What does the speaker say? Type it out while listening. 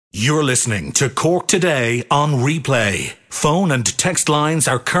You're listening to Cork Today on replay. Phone and text lines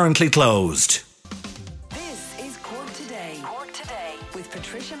are currently closed. This is Cork Today. Cork Today with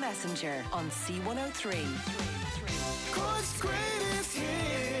Patricia Messenger on C103. Cork's greatest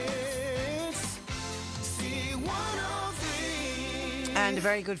hits, C103. And a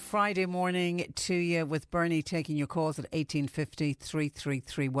very good Friday morning to you, with Bernie taking your calls at 1850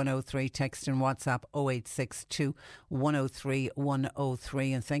 333 103. Text and WhatsApp 0862 103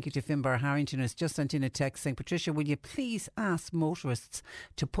 103. And thank you to Finbar Harrington, who's just sent in a text saying, Patricia, will you please ask motorists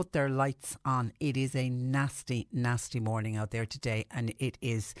to put their lights on? It is a nasty, nasty morning out there today, and it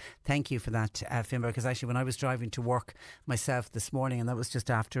is. Thank you for that, Finbar, because actually when I was driving to work myself this morning, and that was just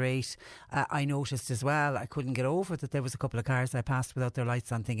after 8, I noticed as well, I couldn't get over that there was a couple of cars I passed without their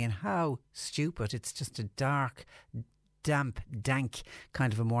lights on, thinking how stupid. It's just a dark, damp, dank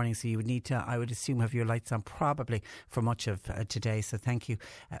kind of a morning, so you would need to, I would assume, have your lights on probably for much of today. So thank you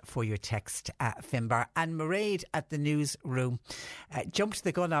for your text, Finbar. And Mairead at the newsroom jumped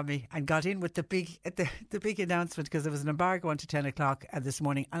the gun on me and got in with the big announcement, because there was an embargo on to 10 o'clock this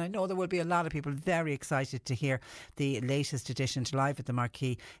morning, and I know there will be a lot of people very excited to hear the latest addition to Live at the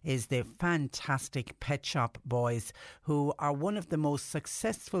Marquee is the fantastic Pet Shop Boys, who are one of the most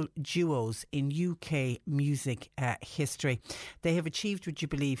successful duos in UK music history. They have achieved, would you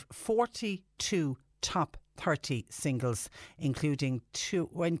believe, 42 top 30 singles, including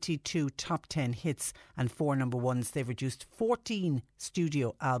 22 top 10 hits and 4 number ones. They've produced 14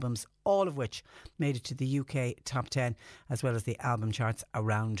 studio albums, all of which made it to the UK top 10, as well as the album charts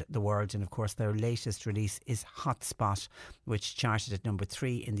around the world. And of course their latest release is Hotspot, which charted at number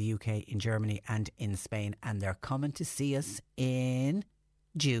 3 in the UK, in Germany and in Spain. And they're coming to see us in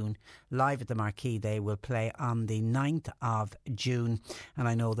June, live at the Marquee. They will play on the 9th of June, and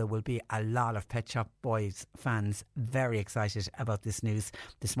I know there will be a lot of Pet Shop Boys fans very excited about this news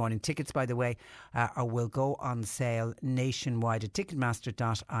this morning. Tickets, by the way, will go on sale nationwide at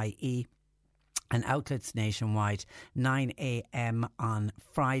ticketmaster.ie and outlets nationwide, 9 a.m. on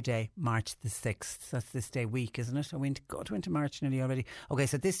Friday, March the 6th. That's this day week, isn't it? Are we into March nearly already? Okay,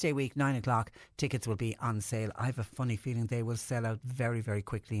 so this day week, 9 o'clock, tickets will be on sale. I have a funny feeling they will sell out very, very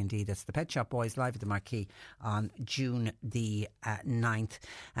quickly indeed. That's the Pet Shop Boys live at the Marquee on June the 9th.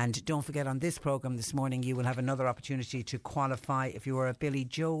 And don't forget, on this programme this morning, you will have another opportunity to qualify if you are a Billy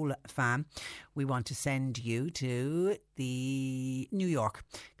Joel fan. We want to send you to the New York,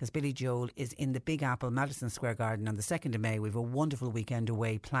 because Billy Joel is in the Big Apple, Madison Square Garden on the 2nd of May. We have a wonderful weekend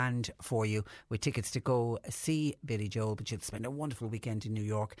away planned for you with tickets to go see Billy Joel, but you'll spend a wonderful weekend in New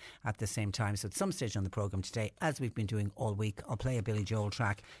York at the same time. So at some stage on the programme today, as we've been doing all week, I'll play a Billy Joel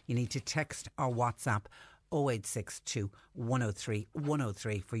track. You need to text or WhatsApp 0862 103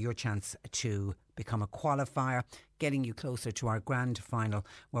 103 for your chance to become a qualifier, getting you closer to our grand final,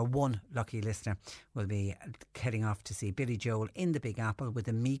 where one lucky listener will be heading off to see Billy Joel in the Big Apple with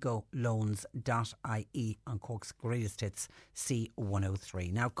amigoloans.ie on Cork's greatest hits,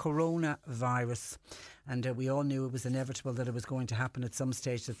 C103. Now, coronavirus, and we all knew it was inevitable that it was going to happen at some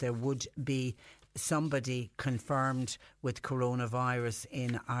stage, that there would be somebody confirmed with coronavirus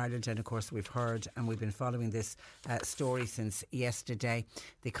in Ireland. And of course we've heard, and we've been following this story since yesterday,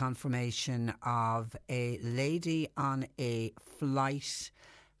 the confirmation of a lady on a flight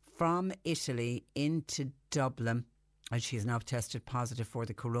from Italy into Dublin, and she has now tested positive for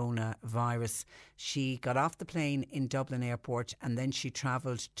the coronavirus. She got off the plane in Dublin Airport, and then she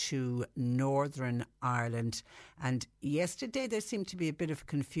travelled to Northern Ireland. And yesterday there seemed to be a bit of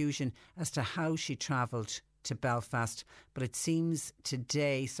confusion as to how she travelled to Belfast, but it seems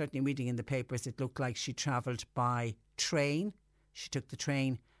today, certainly reading in the papers, it looked like she travelled by train. She took the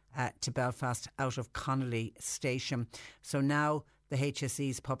train to Belfast out of Connolly Station. So now the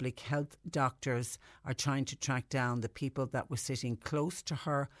HSE's public health doctors are trying to track down the people that were sitting close to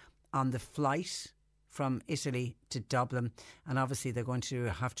her on the flight from Italy to Dublin. And obviously they're going to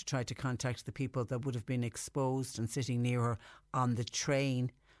have to try to contact the people that would have been exposed and sitting near her on the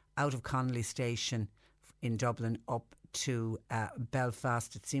train out of Connolly Station in Dublin up to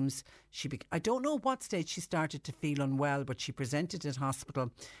Belfast. It seems I don't know what stage she started to feel unwell, but she presented at hospital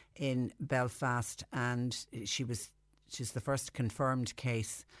in Belfast, and she's the first confirmed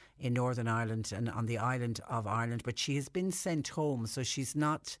case in Northern Ireland and on the island of Ireland, but she has been sent home, so she's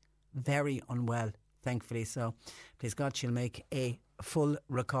not very unwell, thankfully. So please God she'll make a full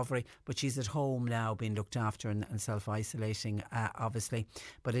recovery, but she's at home now being looked after and self-isolating, obviously.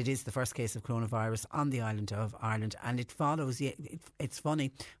 But it is the first case of coronavirus on the island of Ireland, and it follows, it's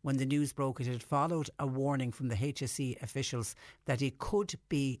funny, when the news broke, it had followed a warning from the HSE officials that it could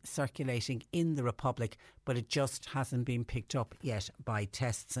be circulating in the Republic, but it just hasn't been picked up yet by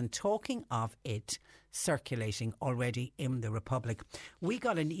tests. And talking of it circulating already in the Republic, we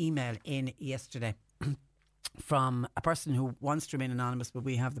got an email in yesterday from a person who wants to remain anonymous, but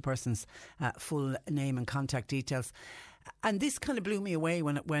we have the person's full name and contact details. And this kind of blew me away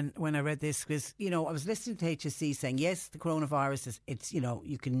when I read this, because, I was listening to HSC saying, yes, the coronavirus it's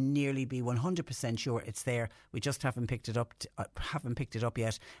you can nearly be 100% sure it's there. We just haven't picked it up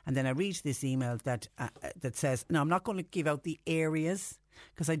yet. And then I read this email that says, now I'm not going to give out the areas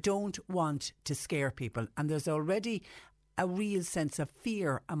because I don't want to scare people. And there's already a real sense of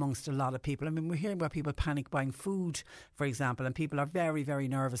fear amongst a lot of people. I mean, we're hearing about people panic buying food, for example, and people are very, very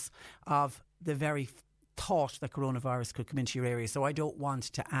nervous of the very thought that coronavirus could come into your area. So I don't want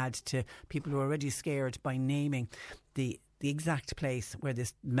to add to people who are already scared by naming the exact place where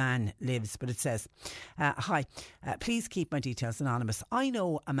this man lives. But it says, hi, please keep my details anonymous. I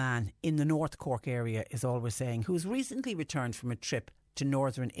know a man in the North Cork area, is all we're saying, who's recently returned from a trip to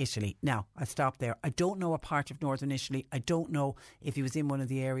northern Italy. Now, I stop there. I don't know a part of northern Italy. I don't know if he was in one of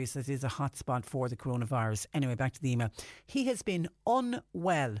the areas that is a hotspot for the coronavirus. Anyway, back to the email. He has been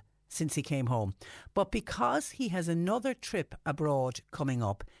unwell since he came home, but because he has another trip abroad coming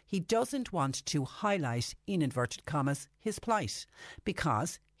up, he doesn't want to highlight, in inverted commas, his plight,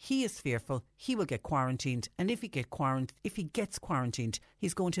 because he is fearful he will get quarantined, and if he gets quarantined,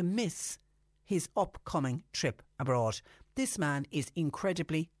 he's going to miss his upcoming trip abroad. This man is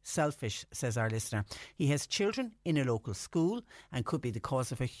incredibly selfish, says our listener. He has children in a local school and could be the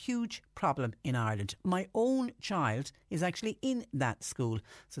cause of a huge problem in Ireland. My own child is actually in that school,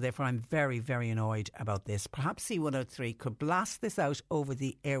 so therefore I'm very, very annoyed about this. Perhaps C103 could blast this out over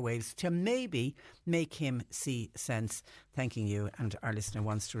the airwaves to maybe make him see sense. Thanking you, and our listener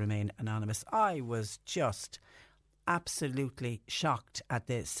wants to remain anonymous. I was just absolutely shocked at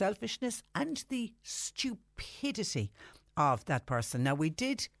the selfishness and the stupidity of that person. Now, we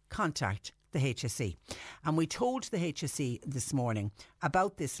did contact the HSE and we told the HSE this morning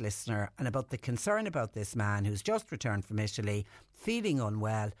about this listener and about the concern about this man who's just returned from Italy, feeling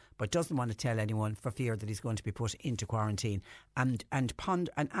unwell but doesn't want to tell anyone for fear that he's going to be put into quarantine, and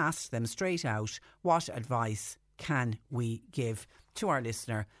asked them straight out, what advice can we give to our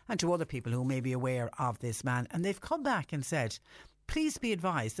listener and to other people who may be aware of this man? And they've come back and said, please be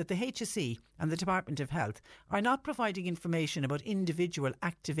advised that the HSE and the Department of Health are not providing information about individual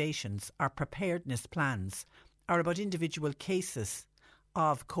activations or preparedness plans or about individual cases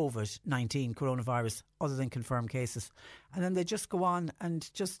of COVID-19 coronavirus other than confirmed cases. And then they just go on and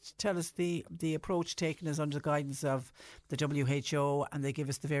just tell us the approach taken is under the guidance of the WHO, and they give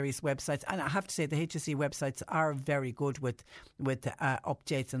us the various websites. And I have to say the HSE websites are very good with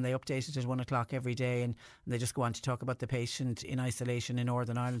updates, and they update it at 1 o'clock every day, and they just go on to talk about the patient in isolation in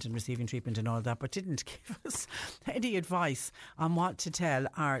Northern Ireland and receiving treatment and all that, but didn't give us any advice on what to tell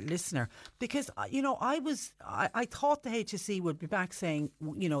our listener. Because, I thought the HSE would be back saying,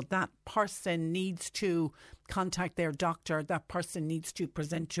 that person needs to contact their doctor, that person needs to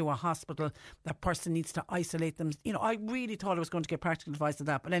present to a hospital, that person needs to isolate them. I really thought I was going to get practical advice on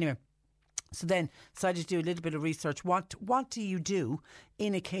that. But anyway, so then decided to do a little bit of research. What do you do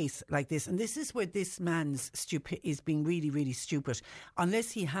in a case like this? And this is where this man's is being really, really stupid.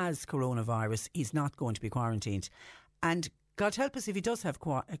 Unless he has coronavirus, he's not going to be quarantined. And God help us if he does have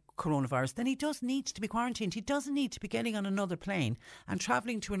coronavirus, then he does need to be quarantined. He doesn't need to be getting on another plane and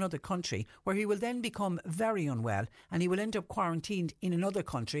travelling to another country where he will then become very unwell and he will end up quarantined in another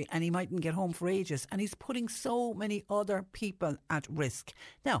country and he mightn't get home for ages, and he's putting so many other people at risk.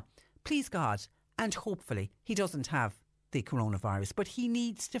 Now, please God, and hopefully he doesn't have the coronavirus, but he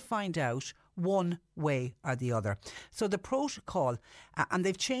needs to find out one way or the other. So the protocol, and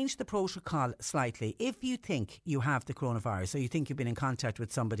they've changed the protocol slightly. If you think you have the coronavirus, or you think you've been in contact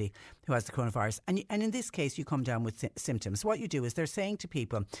with somebody who has the coronavirus, and in this case you come down with symptoms, what you do is they're saying to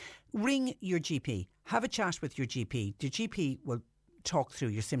people, ring your GP, have a chat with your GP. The GP will talk through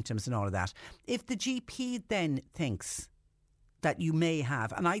your symptoms and all of that. If the GP then thinks that you may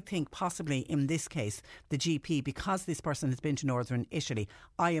have, and I think possibly in this case the GP, because this person has been to Northern Italy,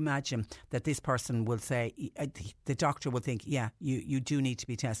 I imagine that this person will say, the doctor will think, yeah, you do need to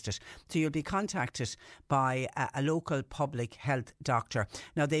be tested. So you'll be contacted by a local public health doctor.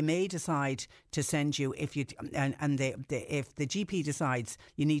 Now they may decide to send you, if the GP decides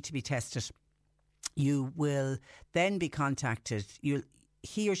you need to be tested, you will then be contacted.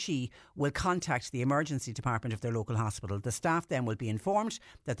 He or she will contact the emergency department of their local hospital. The staff then will be informed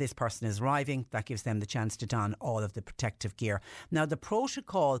that this person is arriving. That gives them the chance to don all of the protective gear. Now, the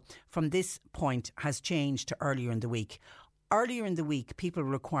protocol from this point has changed to earlier in the week. Earlier in the week, people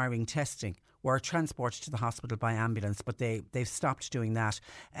requiring testing were transported to the hospital by ambulance, but they've stopped doing that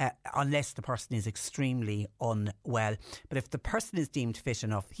unless the person is extremely unwell. But if the person is deemed fit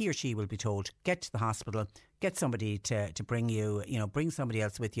enough, he or she will be told, get to the hospital, get somebody to bring you, bring somebody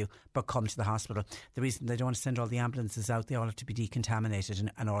else with you, but come to the hospital. The reason they don't want to send all the ambulances out, they all have to be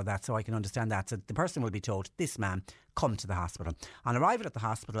decontaminated and all of that, so I can understand that. So the person will be told, this man, come to the hospital. On arrival at the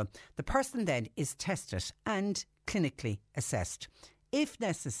hospital, the person then is tested and clinically assessed. If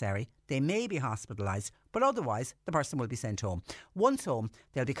necessary, they may be hospitalised, but otherwise the person will be sent home. Once home,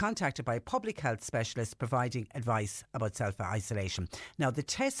 they'll be contacted by a public health specialist providing advice about self-isolation. Now, the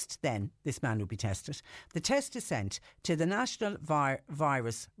test then, this man will be tested. The test is sent to the National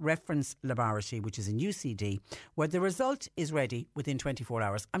Virus Reference Laboratory, which is in UCD, where the result is ready within 24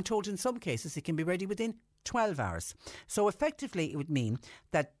 hours. I'm told in some cases it can be ready within 12 hours. So effectively, it would mean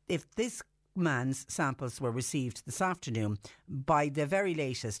that if this man's samples were received this afternoon, by the very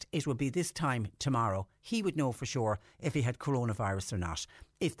latest it would be this time tomorrow he would know for sure if he had coronavirus or not.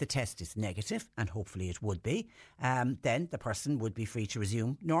 If the test is negative, and hopefully it would be, then the person would be free to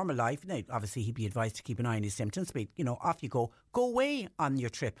resume normal life. Now, obviously he'd be advised to keep an eye on his symptoms, but off you go away on your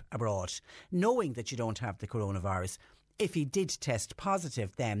trip abroad knowing that you don't have the coronavirus. If he did test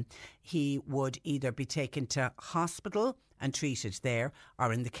positive, then he would either be taken to hospital and treated there,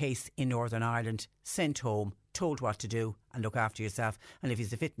 or in the case in Northern Ireland, sent home, told what to do and look after yourself. And if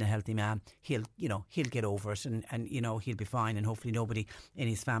he's a fit and a healthy man, he'll get over it and he'll be fine, and hopefully nobody in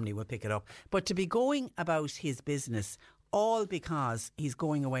his family will pick it up. But to be going about his business all because he's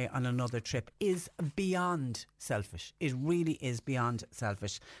going away on another trip is beyond selfish. It really is beyond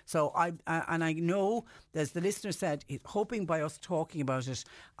selfish. So I know, as the listener said, he's hoping by us talking about it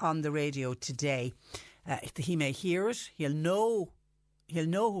on the radio today, he may hear it. He'll know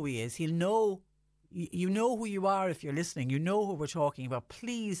who he is. He'll know. You know who you are if you're listening. You know who we're talking about.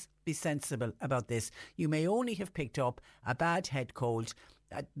 Please be sensible about this. You may only have picked up a bad head cold.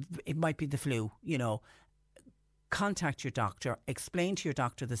 It might be the flu, Contact your doctor, explain to your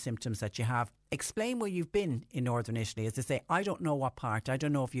doctor the symptoms that you have, explain where you've been in Northern Italy. As they say, I don't know what part, I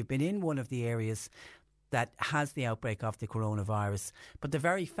don't know if you've been in one of the areas that has the outbreak of the coronavirus, but the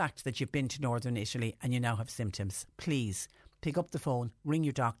very fact that you've been to Northern Italy and you now have symptoms, please pick up the phone, ring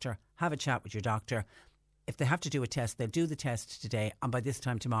your doctor, have a chat with your doctor. If they have to do a test, they'll do the test today, and by this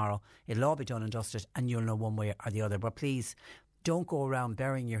time tomorrow it'll all be done and dusted and you'll know one way or the other. But please, don't go around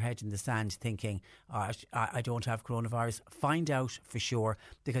burying your head in the sand thinking, I don't have coronavirus. Find out for sure,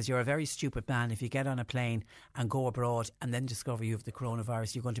 because you're a very stupid man if you get on a plane and go abroad and then discover you have the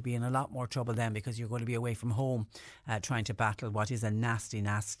coronavirus. You're going to be in a lot more trouble then, because you're going to be away from home trying to battle what is a nasty,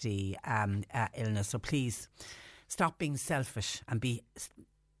 nasty illness. So please, stop being selfish and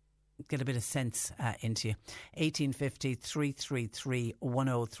get a bit of sense into you. 1850 333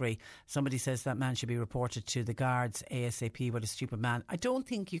 103. Somebody says that man should be reported to the guards ASAP. What a stupid man. I don't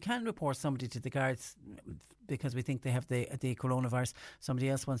think you can report somebody to the guards because we think they have the coronavirus.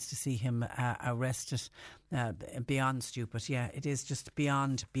 Somebody else wants to see him arrested. Beyond stupid. Yeah, it is just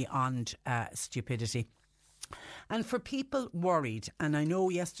beyond stupidity. And for people worried, and I know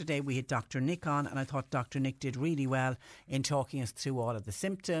yesterday we had Dr. Nick on, and I thought Dr. Nick did really well in talking us through all of the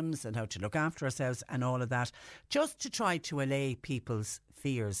symptoms and how to look after ourselves and all of that, just to try to allay people's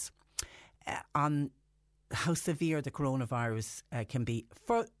fears on how severe the coronavirus can be.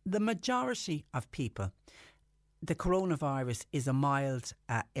 For the majority of people, the coronavirus is a mild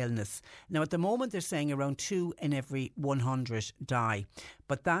illness. Now, at the moment, they're saying around 2 in every 100 die,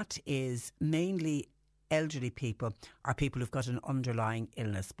 but that is mainly elderly people or people who've got an underlying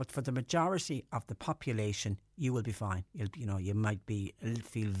illness. But for the majority of the population, you will be fine. You might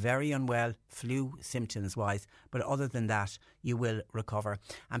feel very unwell, flu symptoms wise, but other than that, you will recover.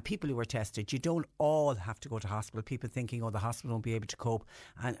 And people who are tested, you don't all have to go to hospital. People thinking, the hospital won't be able to cope,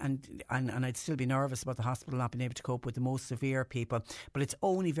 and I'd still be nervous about the hospital not being able to cope with the most severe people. But it's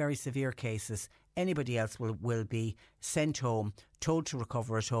only very severe cases. Anybody else will be sent home, told to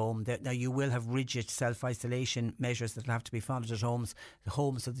recover at home. Now you will have rigid self-isolation measures that will have to be followed at home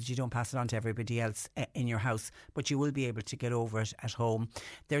so that you don't pass it on to everybody else in your house, but you will be able to get over it at home.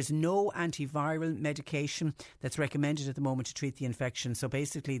 There's no antiviral medication that's recommended at the moment to treat the infection. So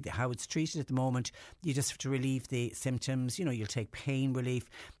basically how it's treated at the moment, you just have to relieve the symptoms. You know, you'll take pain relief,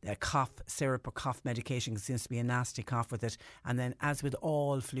 cough syrup or cough medication, because there seems to be a nasty cough with it. And then, as with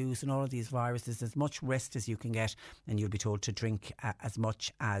all flus and all of these viruses, as much rest as you can get, and you'll be told to drink as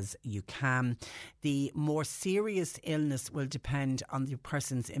much as you can. The more serious illness will depend on the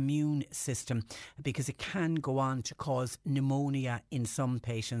person's immune system, because it can go on to cause pneumonia in some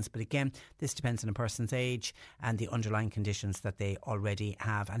patients. But again, this depends on a person's age and the underlying conditions that they already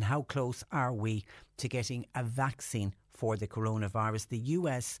have. And how close are we to getting a vaccine for the coronavirus? The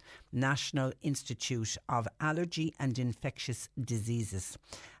US National Institute of Allergy and Infectious Diseases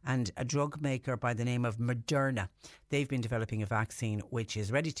and a drug maker by the name of Moderna, they've been developing a vaccine which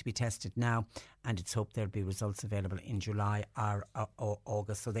is ready to be tested now, and it's hoped there'll be results available in July or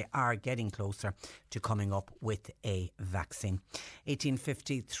August. So they are getting closer to coming up with a vaccine.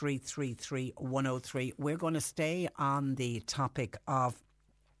 1850 333 103. We're going to stay on the topic of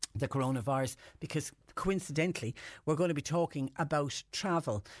the coronavirus, because coincidentally we're going to be talking about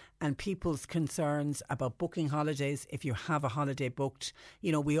travel and people's concerns about booking holidays. If you have a holiday booked,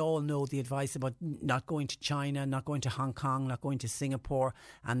 you know, we all know the advice about not going to China, not going to Hong Kong, not going to Singapore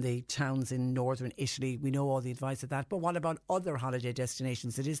and the towns in northern Italy. We know all the advice of that. But what about other holiday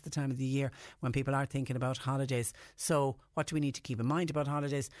destinations? It is the time of the year when people are thinking about holidays. So what do we need to keep in mind about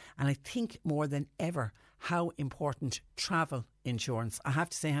holidays? And I think more than ever how important travel insurance. I have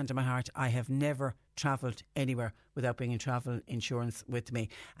to say, hand to my heart, I have never travelled anywhere without bringing travel insurance with me.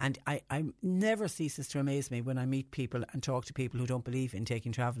 And I never ceases to amaze me when I meet people and talk to people who don't believe in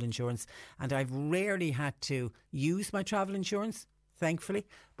taking travel insurance. And I've rarely had to use my travel insurance, thankfully,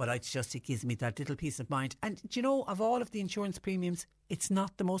 but it gives me that little peace of mind. And do you know, of all of the insurance premiums, it's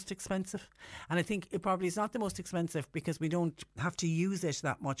not the most expensive. And I think it probably is not the most expensive because we don't have to use it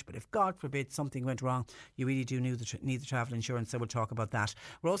that much. But if, God forbid, something went wrong, you really do need the travel insurance. So we'll talk about that.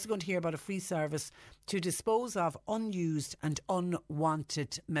 We're also going to hear about a free service to dispose of unused and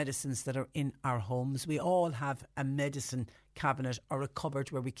unwanted medicines that are in our homes. We all have a medicine cabinet or a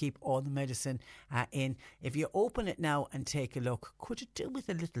cupboard where we keep all the medicine in. If you open it now and take a look, could it do with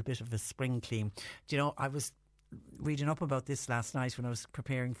a little bit of a spring clean? Do you know, I was reading up about this last night when I was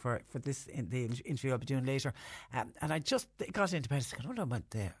preparing for this in the interview I'll be doing later, and I just got into bed. I don't know about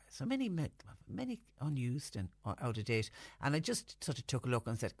so many unused and out of date, and I just sort of took a look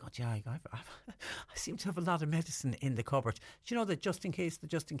and said, God, yeah, I seem to have a lot of medicine in the cupboard. Do you know, the just in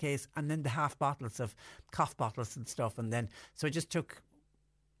case, and then the half bottles of cough bottles and stuff, and then so I just took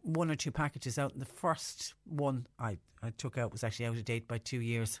one or two packages out, and the first one I took out was actually out of date by 2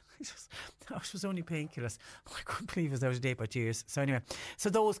 years. It was only painkillers. I couldn't believe it was out of date by 2 years. So anyway,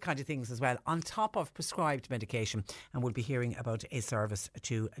 so those kind of things as well, on top of prescribed medication, and we'll be hearing about a service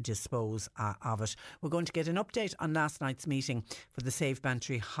to dispose of it. We're going to get an update on last night's meeting for the Save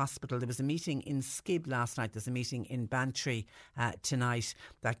Bantry Hospital. There was a meeting in Skib last night. There's a meeting in Bantry tonight.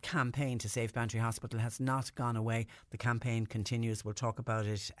 That campaign to Save Bantry Hospital has not gone away. The campaign continues. We'll talk about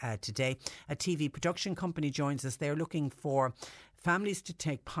it today. A TV production company joins us. They're looking for families to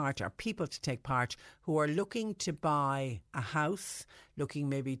take part, or people to take part, who are looking to buy a house, looking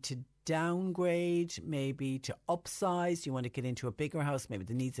maybe to downgrade, maybe to upsize. You want to get into a bigger house, maybe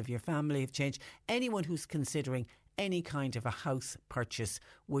the needs of your family have changed. Anyone who's considering any kind of a house purchase,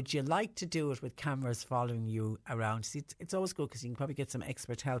 would you like to do it with cameras following you around? See, it's always good because you can probably get some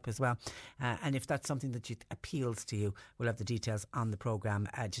expert help as well. And if that's something that appeals to you, we'll have the details on the programme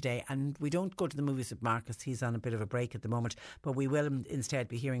today. And we don't go to the movies with Marcus. He's on a bit of a break at the moment, but we will instead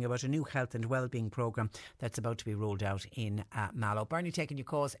be hearing about a new health and wellbeing programme that's about to be rolled out in Mallow. Bernie taking your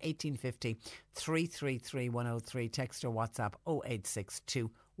calls, 1850 333 103. Text or WhatsApp 0862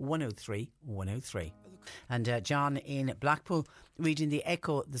 103 103. And John in Blackpool reading the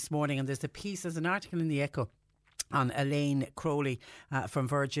Echo this morning, and there's an article in the Echo on Elaine Crowley from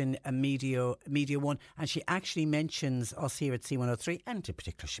Virgin Media One, and she actually mentions us here at C103, and in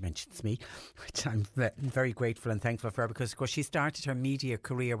particular she mentions me, which I'm very grateful and thankful for, because of course she started her media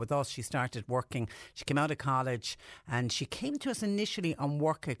career with us. She started working, she came out of college and she came to us initially on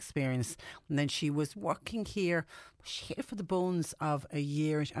work experience, and then she was working here She hit it for the bones of a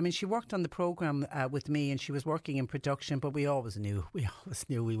year. I mean, she worked on the programme with me, and she was working in production, but we always knew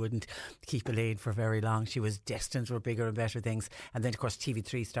we wouldn't keep Elaine for very long. She was destined for bigger and better things. And then, of course,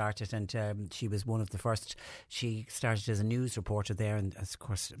 TV3 started, and she was one of the first. She started as a news reporter there, and has, of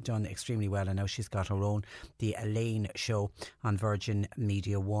course, done extremely well. And now she's got her own, The Elaine Show, on Virgin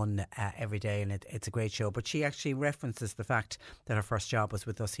Media One every day, and it's a great show. But she actually references the fact that her first job was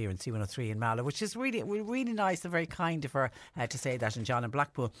with us here in C103 in Mallow, which is really nice and very kind of her to say that. And John in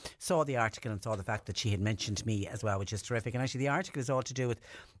Blackpool saw the article and saw the fact that she had mentioned me as well, which is terrific. And actually the article is all to do with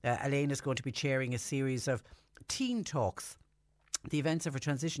Elaine is going to be chairing a series of teen talks, the events of her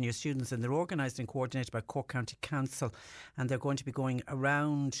transition year students, and they're organised and coordinated by Cork County Council, and they're going to be going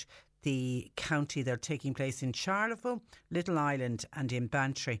around the county. They're taking place in Charleville, Little Island and in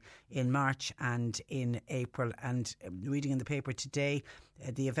Bantry in March and in April. And reading in the paper today,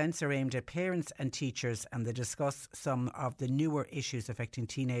 the events are aimed at parents and teachers, and they discuss some of the newer issues affecting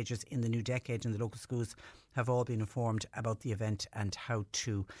teenagers in the new decade, and the local schools have all been informed about the event and how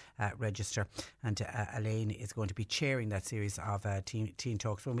to register. And Elaine is going to be chairing that series of teen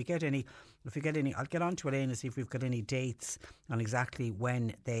talks. If we get any, I'll get on to Elaine and see if we've got any dates on exactly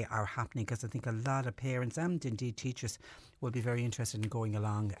when they are happening, because I think a lot of parents and indeed teachers will be very interested in going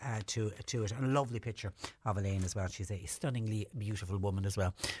along to it. And a lovely picture of Elaine as well. She's a stunningly beautiful woman as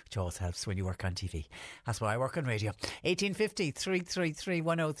well, which always helps when you work on TV. That's why I work on radio. 1850 333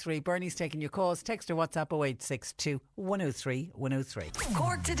 103. Bernie's taking your calls. Text or WhatsApp 0862 103 103.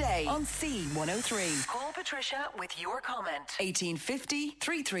 Cork Today on C103. Call Patricia with your comment. 1850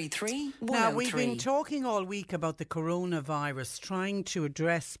 333 103. Now, we've been talking all week about the coronavirus, trying to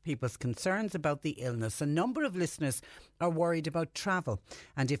address people's concerns about the illness. A number of listeners are worried about travel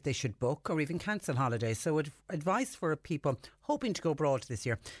and if they should book or even cancel holidays. So advice for people hoping to go abroad this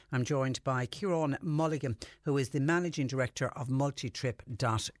year. I'm joined by Kieran Mulligan, who is the Managing Director of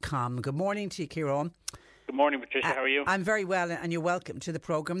multitrip.com. Good morning to you, Kieran. Good morning, Patricia. How are you? I'm very well, and you're welcome to the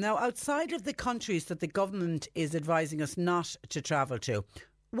programme. Now, outside of the countries that the government is advising us not to travel to,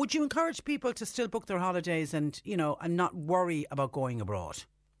 would you encourage people to still book their holidays and, and not worry about going abroad?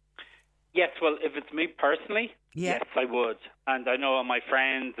 Yes, well, if it's me personally, yes, I would. And I know my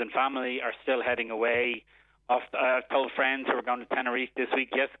friends and family are still heading away. I've told friends who are going to Tenerife this week,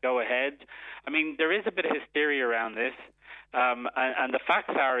 yes, go ahead. I mean, there is a bit of hysteria around this. And the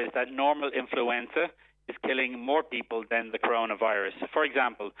facts are is that normal influenza is killing more people than the coronavirus. For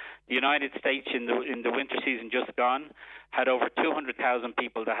example, the United States in the winter season just gone had over 200,000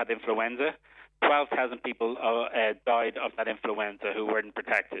 people that had influenza. 12,000 people died of that influenza who weren't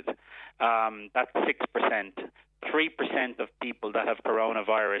protected. That's 6%. 3% of people that have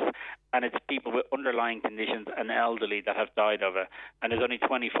coronavirus, and it's people with underlying conditions and elderly that have died of it. And there's only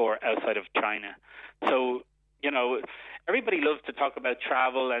 24 outside of China. So, everybody loves to talk about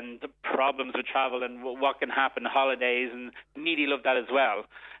travel and the problems with travel and what can happen, holidays, and the media love that as well.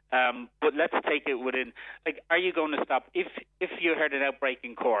 But let's take it within, are you going to stop? If you heard an outbreak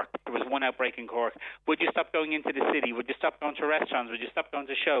in Cork, there was one outbreak in Cork, would you stop going into the city? Would you stop going to restaurants? Would you stop going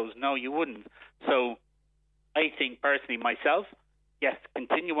to shows? No, you wouldn't. So I think personally myself, yes,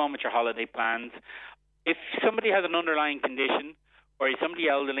 continue on with your holiday plans. If somebody has an underlying condition or is somebody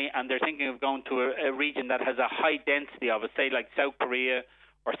elderly and they're thinking of going to a region that has a high density of it, say like South Korea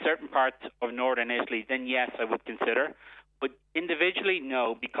or certain parts of northern Italy, then yes, I would consider. But individually,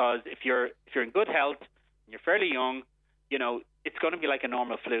 no, because if you're in good health, and you're fairly young, it's going to be like a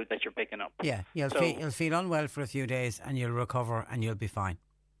normal flu that you're picking up. Yeah, you'll feel unwell for a few days and you'll recover and you'll be fine.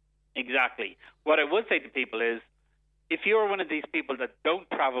 Exactly. What I would say to people is, if you're one of these people that don't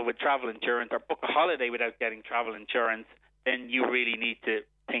travel with travel insurance or book a holiday without getting travel insurance, then you really need to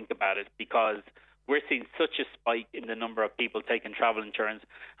think about it, because we're seeing such a spike in the number of people taking travel insurance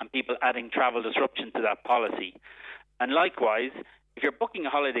and people adding travel disruption to that policy. And likewise, if you're booking a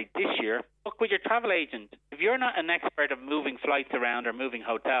holiday this year, book with your travel agent. If you're not an expert of moving flights around or moving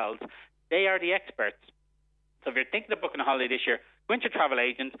hotels, they are the experts. So if you're thinking of booking a holiday this year, go into your travel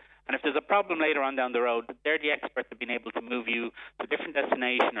agent, and if there's a problem later on down the road, they're the experts at being able to move you to a different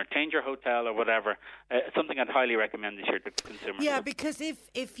destination or change your hotel or whatever. Something I'd highly recommend this year to consumers. Yeah, because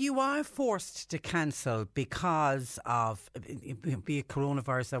if you are forced to cancel because of, be it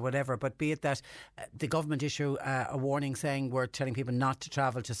coronavirus or whatever, but be it that the government issue a warning saying we're telling people not to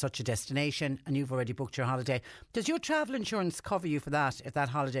travel to such a destination and you've already booked your holiday, does your travel insurance cover you for that if that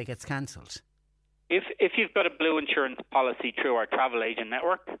holiday gets cancelled? If you've got a Blue Insurance policy through our travel agent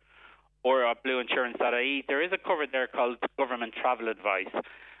network or blueinsurance.ie, there is a cover there called Government Travel Advice.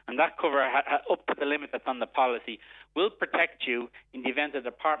 and that cover up to the limit that's on the policy will protect you in the event the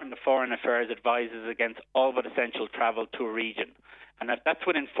Department of Foreign Affairs advises against all but essential travel to a region. And if that's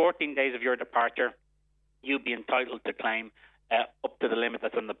within 14 days of your departure, you'll be entitled to claim up to the limit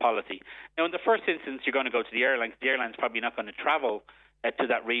that's on the policy. Now, in the first instance, you're going to go to the airlines. The airline's probably not going to travel to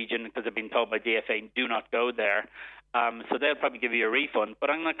that region because they've been told by DFA, do not go there. So they'll probably give you a refund.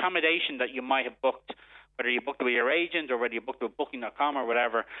 But on an accommodation that you might have booked, whether you booked it with your agent or whether you booked it with Booking.com or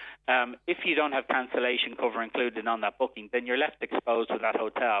whatever, if you don't have cancellation cover included on that booking, then you're left exposed to that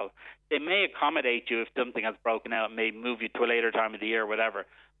hotel. They may accommodate you if something has broken out, may move you to a later time of the year or whatever.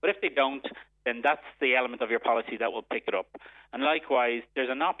 But if they don't, then that's the element of your policy that will pick it up. And likewise, there's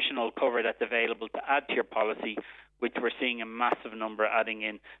an optional cover that's available to add to your policy, which we're seeing a massive number adding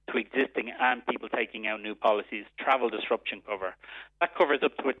in to existing and people taking out new policies, travel disruption cover. That covers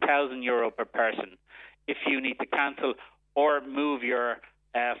up to €1,000 per person if you need to cancel or move your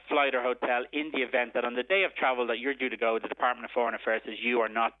flight or hotel in the event that on the day of travel that you're due to go, the Department of Foreign Affairs says you are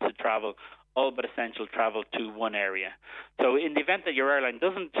not to travel, all but essential travel to one area. So in the event that your airline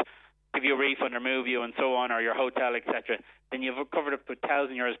doesn't give you a refund or move you and so on, or your hotel, etc., then you've covered up to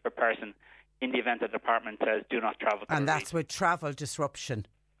 €1,000 per person in the event the department says do not travel to And that's region. with travel disruption.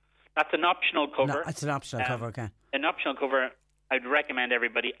 That's an optional cover. No, it's an optional cover, okay. An optional cover, I'd recommend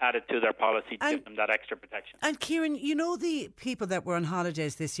everybody add it to their policy to give them that extra protection. And Kieran, you know the people that were on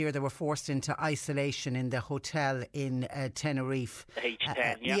holidays this year that were forced into isolation in the hotel in Tenerife? The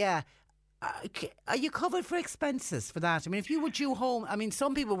H10, yeah. Are you covered for expenses for that? I mean, if you were due home, I mean,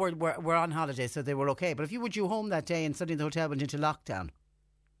 some people were on holiday, so they were okay. But if you were due home that day and suddenly the hotel went into lockdown?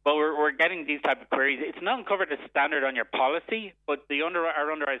 Well, we're getting these type of queries. It's not covered as standard on your policy, but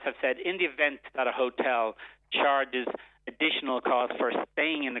our underwriters have said in the event that a hotel charges additional costs for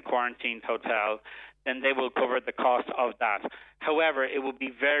staying in the quarantined hotel, then they will cover the cost of that. However, it will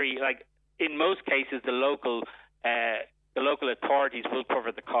be in most cases, the local authorities will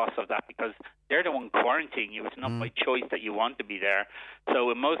cover the cost of that because they're the one quarantining you. It's not by choice that you want to be there.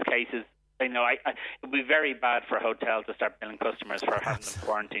 So in most cases, it would be very bad for a hotel to start billing customers for having them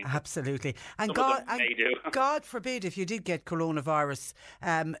quarantined. Absolutely. And God, God forbid if you did get coronavirus,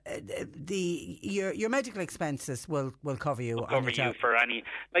 your medical expenses will cover you. Will cover you for any,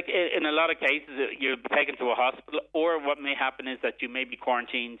 in a lot of cases, you'll be taken to a hospital, or what may happen is that you may be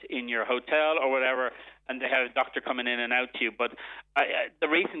quarantined in your hotel or whatever, and they have a doctor coming in and out to you. But the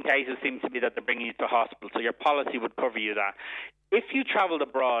recent cases seem to be that they're bringing you to hospital, so your policy would cover you that. If you travelled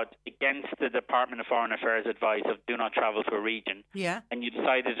abroad against the Department of Foreign Affairs advice of do not travel to a region, and you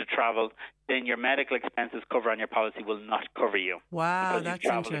decided to travel, then your medical expenses cover on your policy will not cover you. Wow, because that's you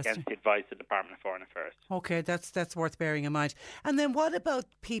travelled interesting. against the advice of the Department of Foreign Affairs. Okay, that's worth bearing in mind. And then what about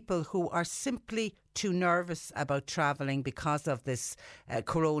people who are simply too nervous about travelling because of this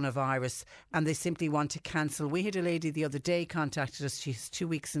coronavirus and they simply want to cancel? We had a lady the other day contacted us. She's 2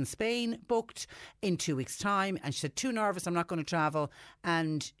 weeks in Spain, booked in 2 weeks' time, and she said, too nervous, I'm not going to travel.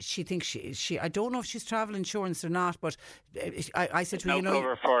 And she thinks she I don't know if she's travel insurance or not, but I said to her, no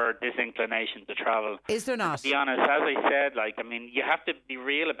cover for disinclination to travel. Is there not? To be honest, as I said, you have to be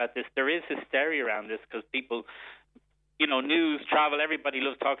real about this. There is hysteria around this because people, news, travel, everybody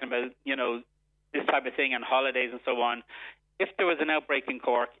loves talking about, this type of thing and holidays and so on. If there was an outbreak in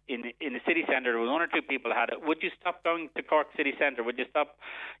Cork in the city centre, there was 1 or 2 people had it, would you stop going to Cork city centre? Would you stop,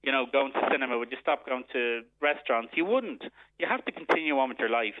 going to cinema? Would you stop going to restaurants? You wouldn't. You have to continue on with your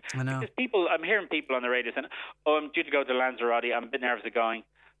life. I know. Because I'm hearing people on the radio saying, I'm due to go to Lanzarote, I'm a bit nervous of going.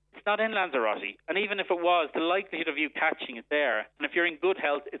 It's not in Lanzarote. And even if it was, the likelihood of you catching it there, and if you're in good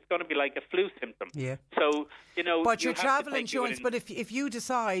health, it's going to be like a flu symptom. Yeah. So, But your travel insurance, but if you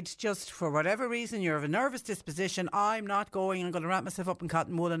decide just for whatever reason you're of a nervous disposition, I'm not going, I'm going to wrap myself up in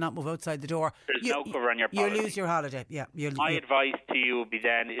cotton wool and not move outside the door. There's no cover on your policy. You lose your holiday. Yeah. My advice to you would be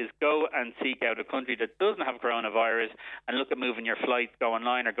then is go and seek out a country that doesn't have coronavirus and look at moving your flight, go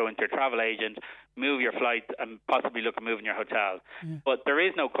online or go into your travel agent, move your flight and possibly look at moving your hotel. Yeah. But there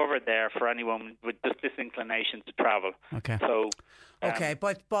is no cover there for anyone with just disinclination to travel. Okay. So, okay,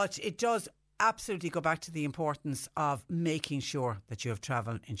 but it does absolutely go back to the importance of making sure that you have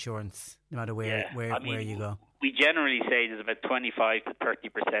travel insurance no matter where you go. We generally say there's about 25 to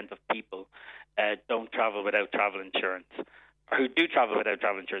 30% of people don't travel without travel insurance, or who do travel without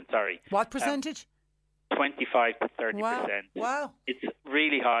travel insurance, sorry. What percentage? 25 to 30%. Wow. It's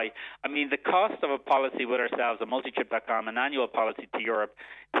really high. I mean, the cost of a policy with ourselves, a multitrip.com, an annual policy to Europe,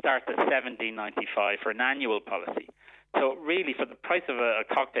 starts at $17.95 for an annual policy. So really, for the price of a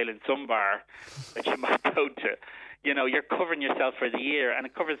cocktail in some bar that you might go to, you're covering yourself for the year, and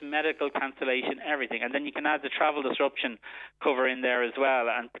it covers medical cancellation, everything, and then you can add the travel disruption cover in there as well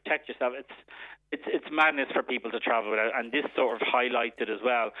and protect yourself. It's madness for people to travel without, and this sort of highlights it as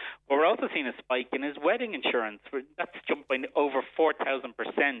well. What we're also seeing a spike in is wedding insurance. That's jumped by over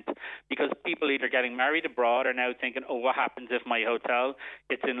 4,000% because people either getting married abroad are now thinking, oh, what happens if my hotel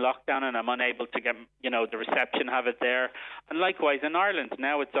it's in lockdown and I'm unable to get, the reception, have it there. And likewise in Ireland,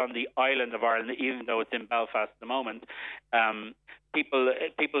 now it's on the island of Ireland, even though it's in Belfast at the moment.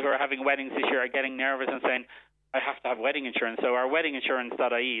 People who are having weddings this year are getting nervous and saying, I have to have wedding insurance. So our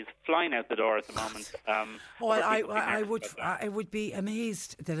weddinginsurance.ie is flying out the door at the moment. I would be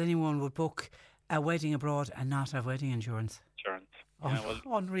amazed that anyone would book a wedding abroad and not have wedding insurance.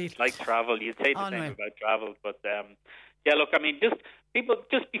 Unreal. Like travel, you'd say the same about travel, but look, I mean, just be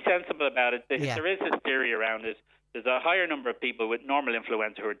sensible about it. There is hysteria around it. There's a higher number of people with normal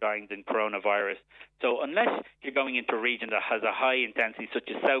influenza who are dying than coronavirus. So unless you're going into a region that has a high intensity, such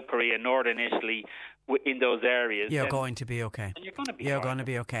as South Korea, Northern Italy, in those areas, you're going to be okay. And you're going to be going to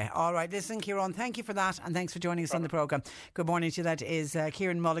be okay. All right, listen, Kieran, thank you for that, and thanks for joining us on the programme. Good morning to you. That is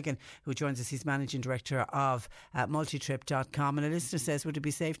Kieran Mulligan, who joins us. He's Managing Director of multitrip.com. And a listener says, would it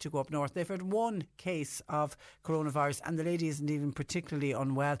be safe to go up north? They've had one case of coronavirus, and the lady isn't even particularly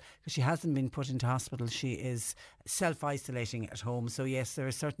unwell because she hasn't been put into hospital. She is self-isolating at home. So yes, there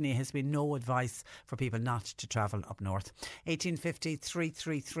certainly has been no advice for people not to travel up north. 1850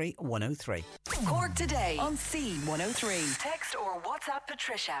 333 103. Cork today on C103. Text or WhatsApp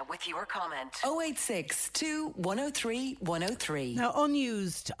Patricia with your comment. 0862 103 103. Now,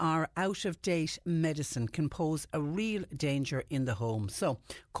 unused or out-of-date medicine can pose a real danger in the home. So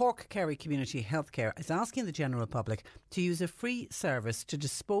Cork Kerry Community Healthcare is asking the general public to use a free service to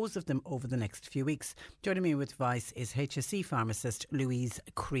dispose of them over the next few weeks. Joining me with advice is HSE pharmacist Louise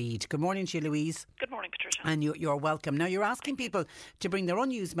Creed. Good morning to you, Louise. Good morning, Patricia. And you're welcome. Now, you're asking people to bring their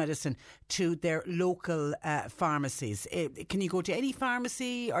unused medicine to their local pharmacies. Can you go to any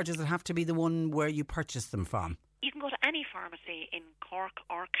pharmacy, or does it have to be the one where you purchase them from? You can go to any pharmacy in Cork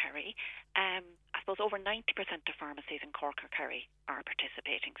or Kerry. I suppose over 90% of pharmacies in Cork or Kerry are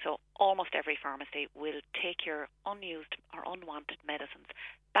participating. So almost every pharmacy will take your unused or unwanted medicines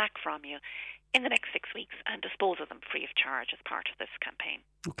back from you in the next 6 weeks and dispose of them free of charge as part of this campaign.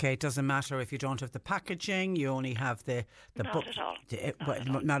 Okay, it doesn't matter if you don't have the packaging, you only have the Not at all.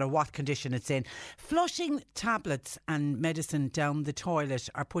 No matter what condition it's in. Flushing tablets and medicine down the toilet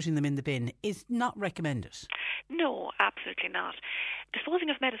or putting them in the bin is not recommended. No, absolutely not. Disposing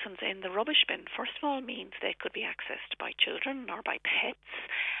of medicines in the rubbish bin, first of all, means they could be accessed by children or by pets,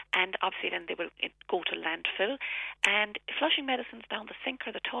 and obviously then they will go to landfill. And flushing medicines down the sink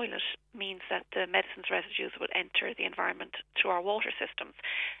or the toilet means that the medicines residues will enter the environment through our water systems.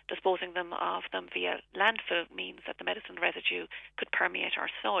 Disposing of them via landfill means that the medicine residue could permeate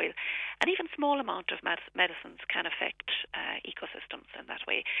our soil. And even small amount of medicines can affect ecosystems in that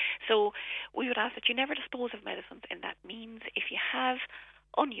way. So we would ask that you never dispose of medicines in that means. If you have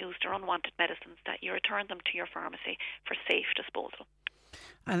unused or unwanted medicines, that you return them to your pharmacy for safe disposal.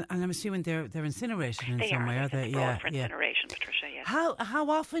 And I'm assuming they're incinerated in some way, are they? Yeah, for incineration, Patricia. Yes. How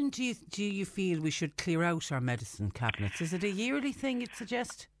often do you feel we should clear out our medicine cabinets? Is it a yearly thing you'd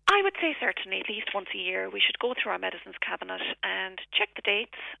suggest? I would say certainly at least once a year we should go through our medicines cabinet and check the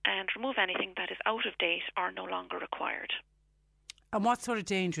dates and remove anything that is out of date or no longer required. And what sort of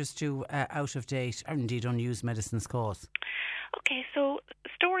dangers do out of date or indeed unused medicines cause? Okay, so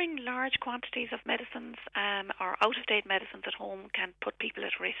storing large quantities of medicines or out-of-date medicines at home can put people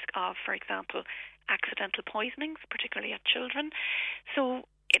at risk of, for example, accidental poisonings, particularly at children. So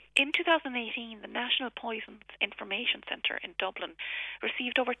in 2018, the National Poisons Information Centre in Dublin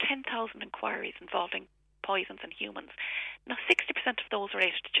received over 10,000 inquiries involving poisons in humans. Now, 60% of those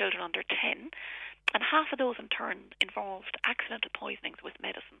related to children under 10, and half of those in turn involved accidental poisonings with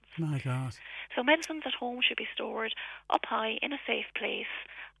medicines. My God. So medicines at home should be stored up high in a safe place,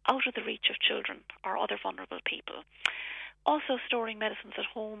 out of the reach of children or other vulnerable people. Also, storing medicines at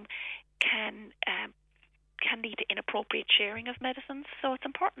home can lead to inappropriate sharing of medicines. So it's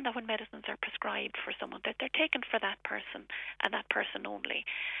important that when medicines are prescribed for someone, that they're taken for that person and that person only.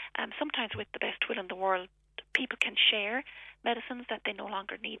 Sometimes with the best will in the world, people can share medicines that they no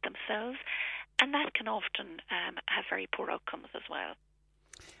longer need themselves, and that can often have very poor outcomes as well.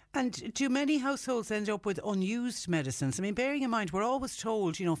 And do many households end up with unused medicines? I mean, bearing in mind, we're always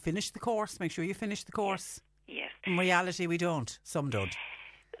told, finish the course, make sure you finish the course. Yes. In reality, we don't. Some don't.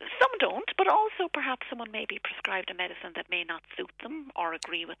 Some don't, but also perhaps someone may be prescribed a medicine that may not suit them or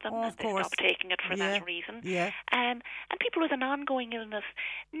agree with them, and they stop taking it for that reason. Yeah. And people with an ongoing illness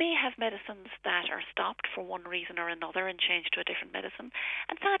may have medicines that are stopped for one reason or another and changed to a different medicine.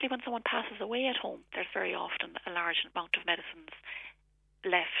 And sadly, when someone passes away at home, there's very often a large amount of medicines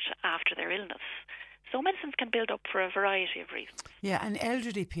left after their illness. So medicines can build up for a variety of reasons. Yeah, and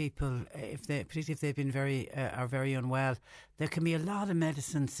elderly people, particularly if they've been are very unwell, there can be a lot of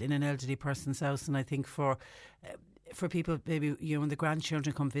medicines in an elderly person's house. And I think for people, maybe when the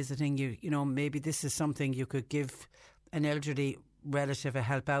grandchildren come visiting you, maybe this is something you could give an elderly relative a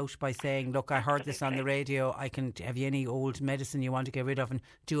help out by saying, look, I heard this on the radio. Have you any old medicine you want to get rid of, and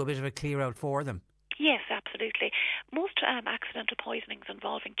do a bit of a clear out for them? Yes, absolutely. Most accidental poisonings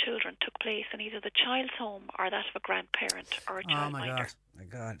involving children took place in either the child's home or that of a grandparent or a childminder. Oh my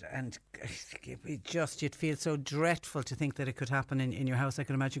God. And you'd feel so dreadful to think that it could happen in your house. I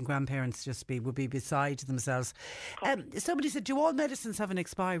can imagine grandparents would be beside themselves. Somebody said, do all medicines have an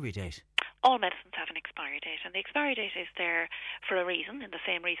expiry date? All medicines have an expiry date, and the expiry date is there for a reason, in the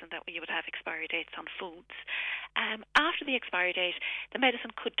same reason that you would have expiry dates on foods. After the expiry date, the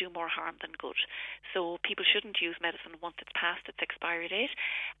medicine could do more harm than good. So people shouldn't use medicine once it's past its expiry date.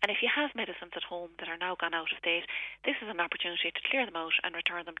 And if you have medicines at home that are now gone out of date, this is an opportunity to clear them out and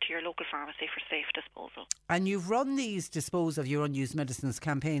return them to your local pharmacy for safe disposal. And you've run these dispose of your unused medicines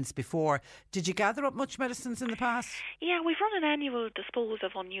campaigns before. Did you gather up much medicines in the past? Yeah, we've run an annual dispose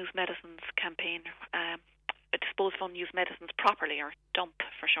of unused medicines campaign. Dispose of unused medicines properly, or DUMP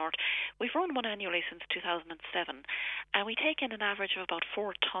for short. We've run one annually since 2007, and we take in an average of about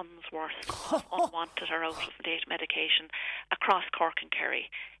 4 tonnes worth of unwanted or out-of-date medication across Cork and Kerry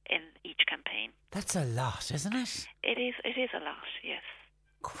in each campaign. That's a lot, isn't it? It is a lot, yes.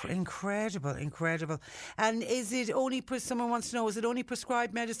 Incredible. And is it only, someone wants to know, is it only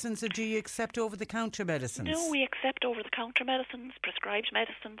prescribed medicines, or do you accept over-the-counter medicines? No, we accept over-the-counter medicines, prescribed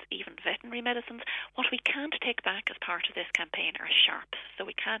medicines, even veterinary medicines. What we can't take back as part of this campaign are sharps. So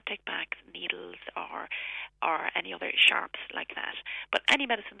we can't take back needles or any other sharps like that. But any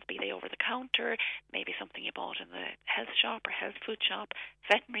medicines, be they over-the-counter, maybe something you bought in the health shop or health food shop,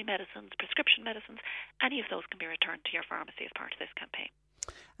 veterinary medicines, prescription medicines, any of those can be returned to your pharmacy as part of this campaign.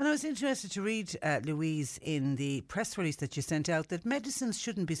 And I was interested to read, Louise, in the press release that you sent out, that medicines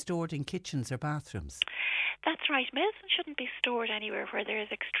shouldn't be stored in kitchens or bathrooms. That's right. Medicine shouldn't be stored anywhere where there is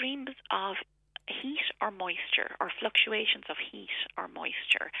extremes of heat or moisture, or fluctuations of heat or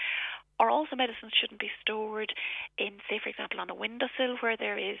moisture. Or also medicines shouldn't be stored in, say, for example, on a windowsill where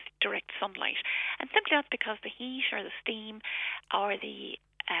there is direct sunlight. And simply that's because the heat or the steam or the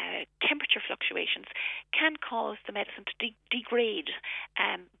temperature fluctuations can cause the medicine to degrade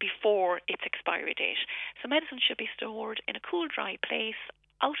before its expiry date. So medicine should be stored in a cool, dry place,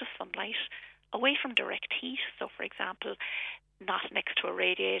 out of sunlight, away from direct heat. So, for example, not next to a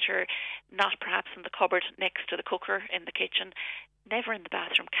radiator, not perhaps in the cupboard next to the cooker in the kitchen, never in the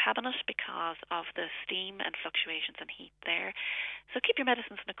bathroom cabinet because of the steam and fluctuations in heat there. So keep your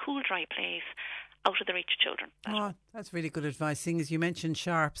medicines in a cool, dry place, out of the reach of children. That's really good advice. Seeing as you mentioned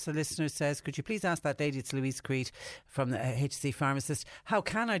sharps, a listener says, could you please ask that lady, it's Louise Creed from the HC Pharmacist, how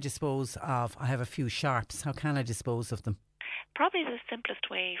can I dispose of, I have a few sharps, how can I dispose of them? Probably the simplest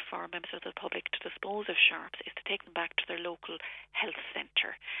way for members of the public to dispose of sharps is to take them back to their local health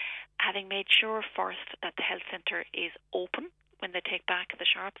centre. Having made sure first that the health centre is open when they take back the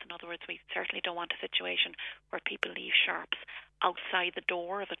sharps. In other words, we certainly don't want a situation where people leave sharps outside the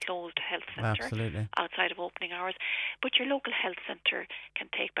door of a closed health centre, outside of opening hours. But your local health centre can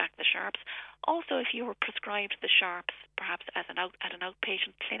take back the sharps. Also, if you were prescribed the sharps, perhaps at an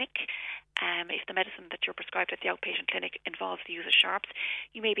outpatient clinic, if the medicine that you're prescribed at the outpatient clinic involves the use of sharps,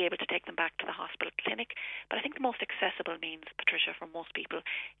 you may be able to take them back to the hospital clinic. But I think the most accessible means, Patricia, for most people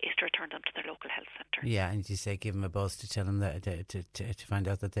is to return them to their local health centre. Yeah, and you say give them a buzz to tell them that to find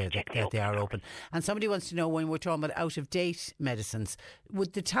out that they are open. And somebody wants to know, when we're talking about out-of-date medicines,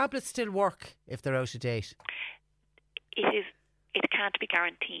 would the tablets still work if they're out of date? It can't be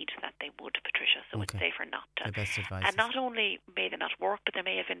guaranteed that they would, Patricia, so it's safer not to. The best advice. And not only may they not work, but there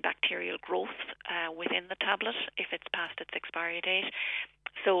may have been bacterial growth within the tablet if it's past its expiry date.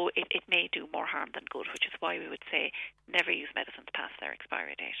 So it may do more harm than good, which is why we would say never use medicines past their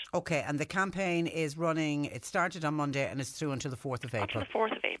expiry date. Okay, and the campaign is running, it started on Monday and it's through until the 4th of April. Until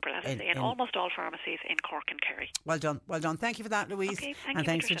the 4th of April, as I say, in almost all pharmacies in Cork and Kerry. Well done. Thank you for that, Louise. Okay, and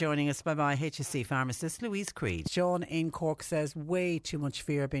thanks for joining us. Bye-bye. HSC pharmacist Louise Creed. Sean in Cork says way too much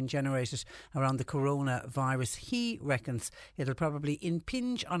fear being generated around the coronavirus. He reckons it'll probably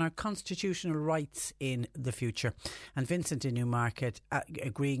impinge on our constitutional rights in the future. And Vincent in Newmarket,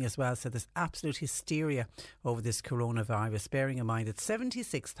 agreeing as well. So there's absolute hysteria over this coronavirus, bearing in mind that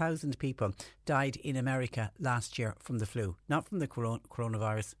 76,000 people died in America last year from the flu. Not from the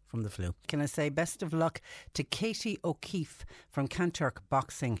coronavirus, from the flu. Can I say best of luck to Katie O'Keefe from Kanturk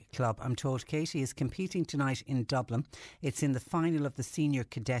Boxing Club? I'm told Katie is competing tonight in Dublin. It's in the final of the senior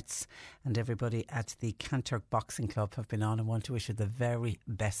cadets, and everybody at the Kanturk Boxing Club have been on and want to wish her the very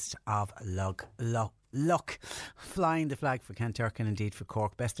best of luck flying the flag for Kanturk and indeed for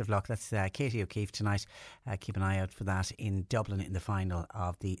Cork. Best of luck. That's Katie O'Keefe tonight. Keep an eye out for that in Dublin in the final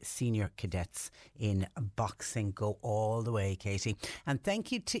of the senior cadets in boxing. Go all the way, Katie. And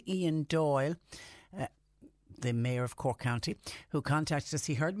thank you to Ian Doyle, the Mayor of Cork County, who contacted us.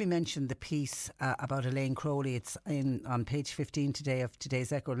 He heard me mention the piece about Elaine Crowley. It's on page 15 today of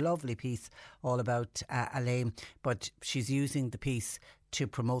today's Echo. Lovely piece all about Elaine, but she's using the piece to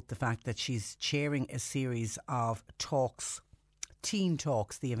promote the fact that she's chairing a series of talks, teen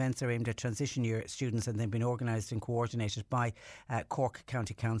talks. The events are aimed at transition year students, and they've been organised and coordinated by Cork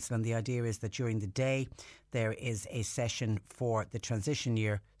County Council. And the idea is that during the day there is a session for the transition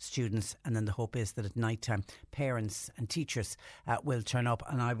year students, and then the hope is that at night time parents and teachers will turn up.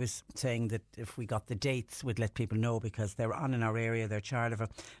 And I was saying that if we got the dates we'd let people know, because they're on in our area. They're Charleville,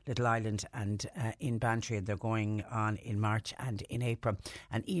 Little Island and in Bantry, and they're going on in March and in April.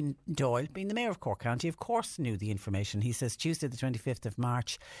 And Ian Doyle, being the Mayor of Cork County, of course knew the information. He says Tuesday the 25th of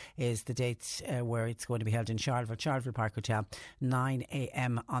March is the date where it's going to be held in Charleville Park Hotel, 9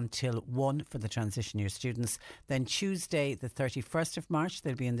 a.m. until 1 for the transition year students. Then Tuesday the 31st of March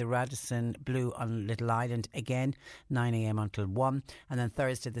they'll be in the Radisson Blue on Little Island, again 9 a.m. until 1. And then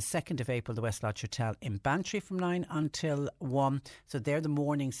Thursday the 2nd of April the West Lodge Hotel in Bantry from 9 until 1. So they're the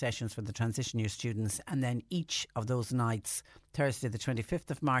morning sessions for the transition year students. And then each of those nights, Thursday the 25th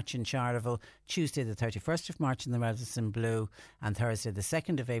of March in Charleville, Tuesday the 31st of March in the Radisson Blue, and Thursday the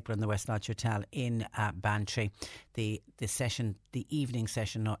 2nd of April in the West Lodge Hotel in Bantry. The evening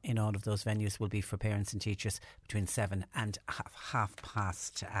session in all of those venues will be for parents and teachers between 7 and half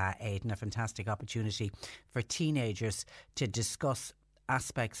past 8, and a fantastic opportunity for teenagers to discuss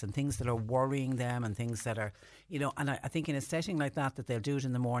aspects and things that are worrying them and things that are, and I think in a setting like that they'll do it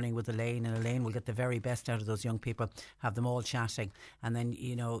in the morning with Elaine, and Elaine will get the very best out of those young people, have them all chatting, and then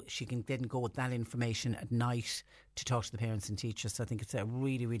she can then go with that information at night to talk to the parents and teachers. So I think it's a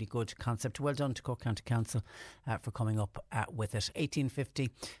really, really good concept. Well done to Cork County Council for coming up with it. 1850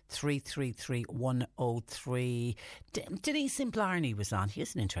 333 103. Denise in Blarney was on.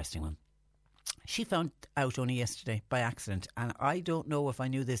 Here's an interesting one. She found out only yesterday by accident, and I don't know if I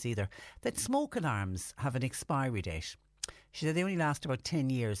knew this either, that smoke alarms have an expiry date. She said they only last about 10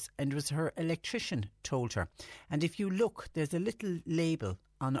 years, and it was her electrician told her. And if you look, there's a little label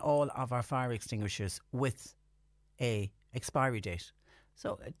on all of our fire extinguishers with a expiry date.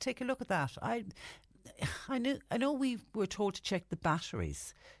 So take a look at that. I know we were told to check the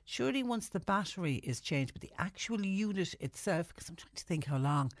batteries. Surely once the battery is changed, but the actual unit itself, because I'm trying to think how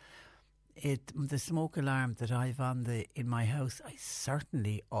long. The smoke alarm that I've in my house, I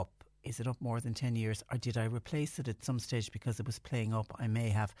certainly up. Is it up more than 10 years, or did I replace it at some stage because it was playing up? I may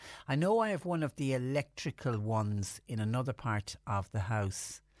have. I know I have one of the electrical ones in another part of the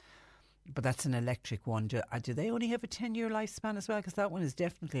house, but that's an electric one. Do they only have a 10-year lifespan as well? Because that one is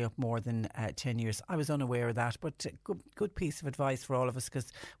definitely up more than 10 years. I was unaware of that, but good piece of advice for all of us,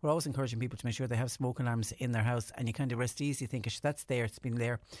 because we're always encouraging people to make sure they have smoke alarms in their house, and you kind of rest easy thinking that's there, it's been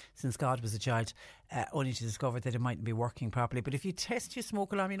there since God was a child, only to discover that it mightn't be working properly. But if you test your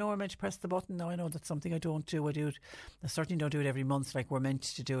smoke alarm, I'm meant to press the button. Now I know that's something I don't do. I certainly don't do it every month like we're meant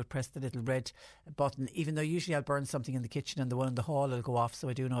to do it, press the little red button, even though usually I'll burn something in the kitchen and the one in the hall will go off, so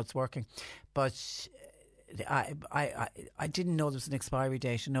I do know it's working. But I didn't know there was an expiry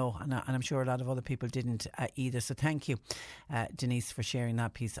date, no, and I'm sure a lot of other people didn't either. So thank you, Denise, for sharing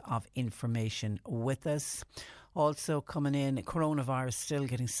that piece of information with us. Also coming in, coronavirus, still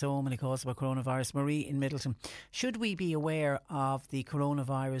getting so many calls about coronavirus. Marie in Middleton, should we be aware of the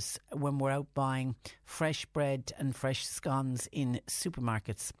coronavirus when we're out buying fresh bread and fresh scones in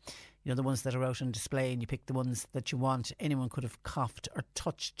supermarkets? The ones that are out on display, and you pick the ones that you want. Anyone could have coughed or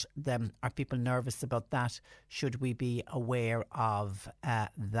touched them. Are people nervous about that? Should we be aware of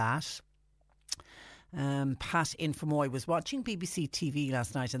that? Pat in Fermoy was watching BBC TV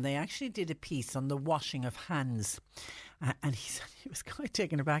last night, and they actually did a piece on the washing of hands. And he was quite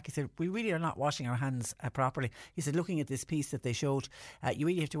taken aback. He said, we really are not washing our hands properly. He said, looking at this piece that they showed, you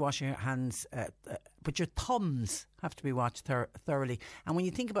really have to wash your hands, but your thumbs have to be washed thoroughly. And when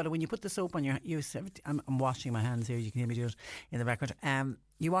you think about it, when you put the soap on I'm washing my hands here, you can hear me do it in the background.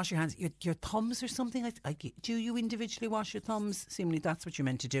 You wash your hands, your thumbs or something. Do you individually wash your thumbs? Seemingly that's what you're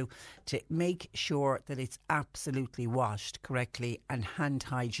meant to do, to make sure that it's absolutely washed correctly. And hand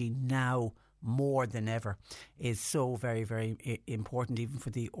hygiene now more than ever is so very, very important, even for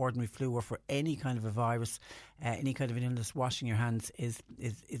the ordinary flu or for any kind of a virus, any kind of an illness. Washing your hands is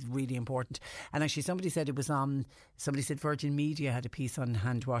really important. And actually somebody said Virgin Media had a piece on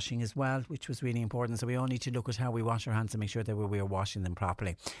hand washing as well, which was really important. So we all need to look at how we wash our hands and make sure that we are washing them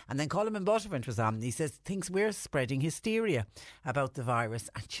properly. And then Colin in Butterfront was on. He says, thinks we're spreading hysteria about the virus.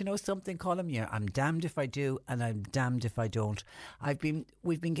 And you know something, Colin? Yeah, I'm damned if I do and I'm damned if I don't.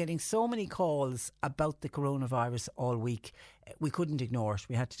 We've been getting so many calls about the coronavirus all week. We couldn't ignore it.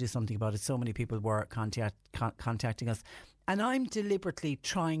 We had to do something about it. So many people were contacting us. And I'm deliberately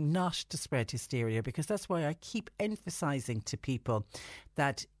trying not to spread hysteria, because that's why I keep emphasising to people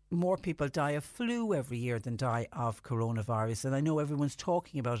that more people die of flu every year than die of coronavirus. And I know everyone's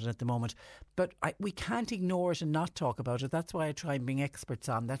talking about it at the moment, but we can't ignore it and not talk about it. That's why I try and bring experts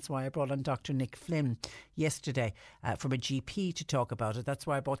on. That's why I brought on Dr. Nick Flynn yesterday from a GP to talk about it. That's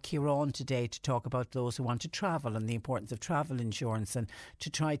why I brought Kieran today to talk about those who want to travel and the importance of travel insurance, and to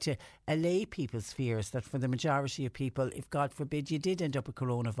try to allay people's fears that for the majority of people, if God forbid you did end up with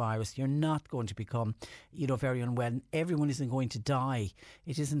coronavirus, you're not going to become, very unwell. Everyone isn't going to die.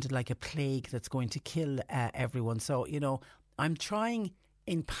 It isn't like a plague that's going to kill everyone. So, I'm trying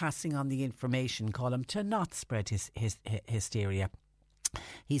in passing on the information, Colin, to not spread his hysteria.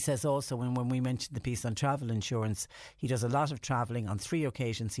 He says also, when we mentioned the piece on travel insurance, he does a lot of travelling. On 3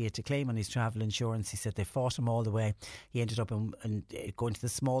 occasions he had to claim on his travel insurance. He said they fought him all the way. He ended up going to the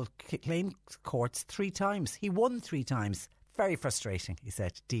small claim courts 3 times. He won 3 times. Very frustrating, he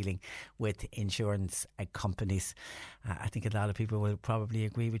said, dealing with insurance companies. I think a lot of people will probably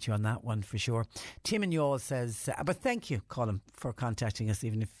agree with you on that one for sure. Tim in Youghal says, but thank you, Colin, for contacting us.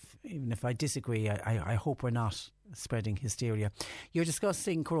 Even if I disagree, I hope we're not spreading hysteria. You're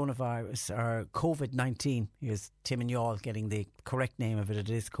discussing coronavirus or COVID-19. Here's Tim in Youghal getting the correct name of it. It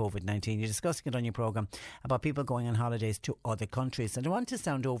is COVID-19. You're discussing it on your programme about people going on holidays to other countries. And I want to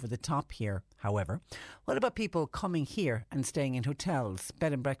sound over the top here, however. What about people coming here and staying in hotels,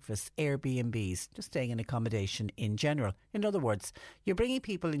 bed and breakfast, Airbnbs, just staying in accommodation in general? In other words, you're bringing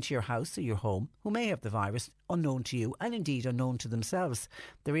people into your house or your home who may have the virus, unknown to you and indeed unknown to themselves.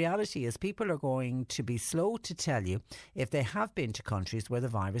 The reality is people are going to be slow to tell you if they have been to countries where the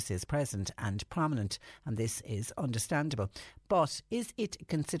virus is present and prominent, and this is understandable. But is it a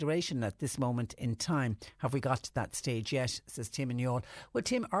consideration at this moment in time? Have we got to that stage yet? Says Tim in Youghal. Well,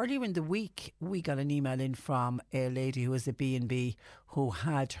 Tim, earlier in the week we got an email in from a lady who was a B&B who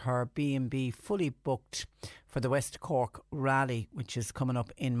had her B&B fully booked for the West Cork rally, which is coming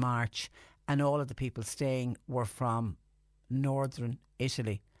up in March, and all of the people staying were from northern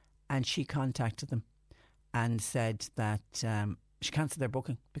Italy, and she contacted them and said that she cancelled their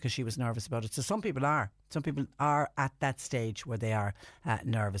booking because she was nervous about it. So some people are at that stage where they are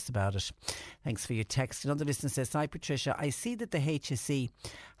nervous about it. Thanks for your text. Another listener says, hi Patricia, I see that the HSE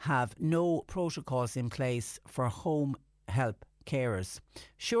have no protocols in place for home help carers.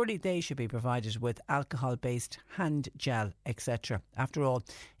 Surely they should be provided with alcohol-based hand gel, etc. After all,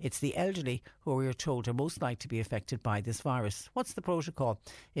 it's the elderly who we are told are most likely to be affected by this virus. What's the protocol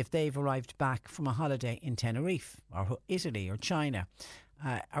if they've arrived back from a holiday in Tenerife or Italy or China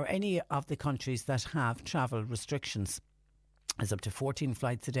or any of the countries that have travel restrictions? There's up to 14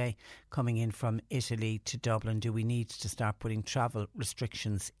 flights a day coming in from Italy to Dublin. Do we need to start putting travel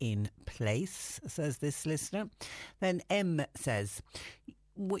restrictions in place, says this listener? Then M says,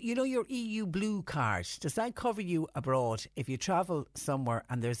 your EU Blue card, does that cover you abroad if you travel somewhere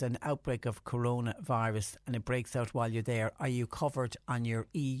and there's an outbreak of coronavirus and it breaks out while you're there? Are you covered on your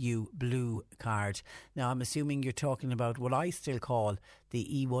EU Blue card? Now, I'm assuming you're talking about what I still call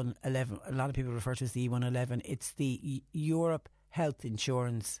the E111. A lot of people refer to it as the E111. It's the Europe Health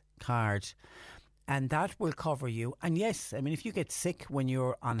Insurance card. And that will cover you. And yes, I mean, if you get sick when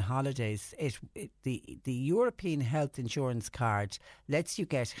you're on holidays, the European Health Insurance card lets you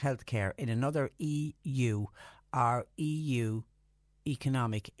get healthcare in another EU or EU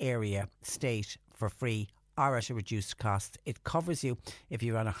economic area state for free or at a reduced cost. It covers you if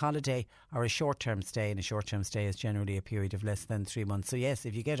you're on a holiday or a short-term stay, and a short-term stay is generally a period of less than 3 months. So yes,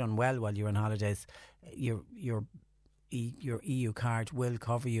 if you get unwell while you're on holidays, you're your EU card will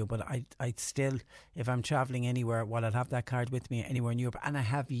cover you. But I'd still, if I'm travelling anywhere, I'd have that card with me anywhere in Europe. And I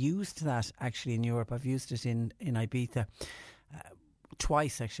have used that actually in Europe. I've used it in Ibiza.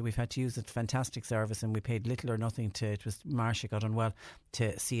 Twice actually we've had to use it. Fantastic service, and we paid little or nothing it was Marsha got unwell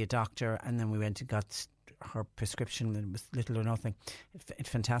to see a doctor, and then we went and got her prescription, and it was little or nothing.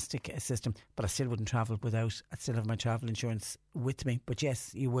 Fantastic system, but I still wouldn't travel without. I still have my travel insurance with me, but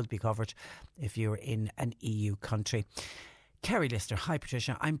yes, you will be covered if you're in an EU country. Kerry Lister, hi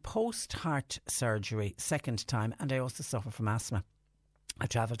Patricia, I'm post heart surgery, second time, and I also suffer from asthma. I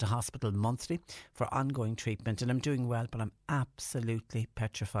travel to hospital monthly for ongoing treatment, and I'm doing well, but I'm absolutely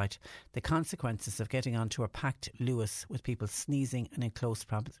petrified. The consequences of getting onto a packed Lewis with people sneezing and in close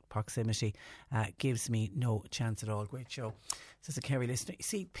proximity gives me no chance at all. Great show, says a Kerry listener. You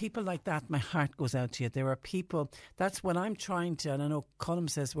see, people like that, my heart goes out to you. There are people, that's when I'm trying to, and I know Colm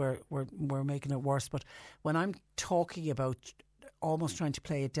says we're making it worse, but when I'm talking about almost trying to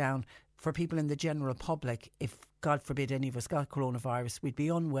play it down for people in the general public, if God forbid any of us got coronavirus, we'd be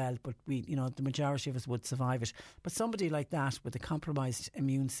unwell, but the majority of us would survive it. But somebody like that with a compromised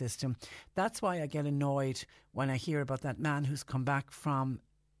immune system, that's why I get annoyed when I hear about that man who's come back from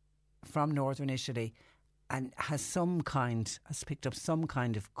northern Italy and has picked up some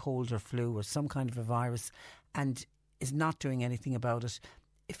kind of cold or flu or some kind of a virus and is not doing anything about it.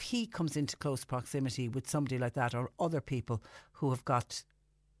 If he comes into close proximity with somebody like that, or other people who have got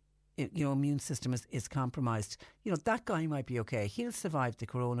immune system is compromised, that guy might be okay. He'll survive the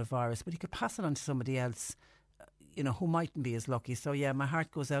coronavirus, but he could pass it on to somebody else, who mightn't be as lucky. So yeah, my heart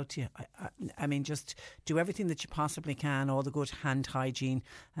goes out to you. I mean, just do everything that you possibly can, all the good hand hygiene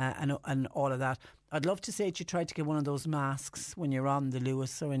and all of that. I'd love to say that you try to get one of those masks when you're on the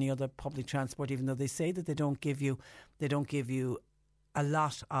Lewis or any other public transport, even though they say that they don't give you a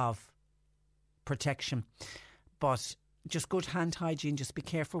lot of protection. But just good hand hygiene, just be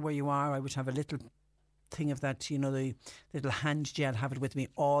careful where you are. I would have a little thing of that, the little hand gel, have it with me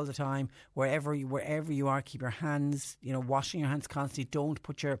all the time. Wherever you are, keep your hands, washing your hands constantly. Don't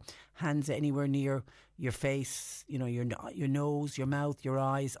put your hands anywhere near your face, your nose, your mouth, your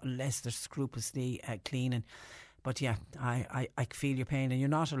eyes, unless they're scrupulously clean. But yeah, I feel your pain, and you're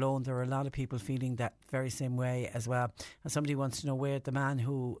not alone. There are a lot of people feeling that very same way as well. And somebody wants to know where the man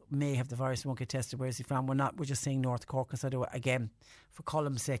who may have the virus won't get tested, where is he from? We're just saying North Cork, because again, for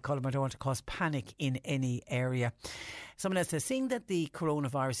Colm's sake, I don't want to cause panic in any area. Someone else says, seeing that the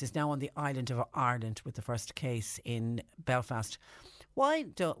coronavirus is now on the island of Ireland with the first case in Belfast, why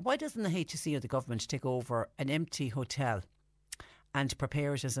doesn't the HSE or the government take over an empty hotel and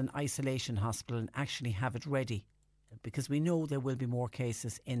prepare it as an isolation hospital and actually have it ready? Because we know there will be more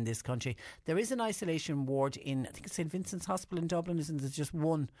cases in this country. There is an isolation ward in, I think it's St Vincent's Hospital in Dublin, isn't there? There's just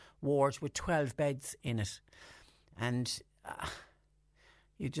one ward with 12 beds in it. And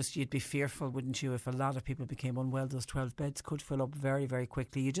you'd be fearful, wouldn't you, if a lot of people became unwell? Those 12 beds could fill up very, very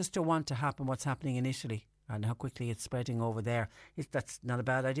quickly. You just don't want to happen what's happening in Italy and how quickly it's spreading over there. That's not a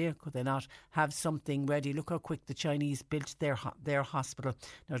bad idea. Could they not have something ready? Look how quick the Chinese built their hospital.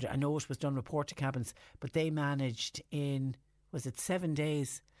 Now, I know it was done with porta-cabins, but they managed in, 7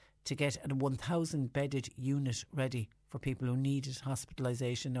 days to get a 1,000 bedded unit ready for people who needed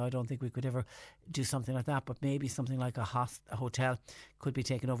hospitalisation. Now, I don't think we could ever do something like that, but maybe something like a hotel could be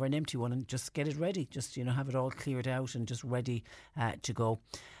taken over, an empty one, and just get it ready. Just, have it all cleared out and just ready to go.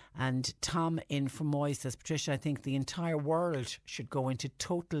 And Tom in Fermoy says, Patricia, I think the entire world should go into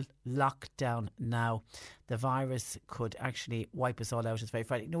total lockdown now. The virus could actually wipe us all out. It's very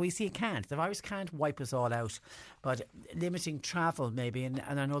frightening. No, you see, it can't. The virus can't wipe us all out. But limiting travel maybe, and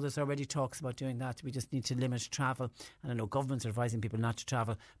I know there's already talks about doing that. We just need to limit travel. And I know governments are advising people not to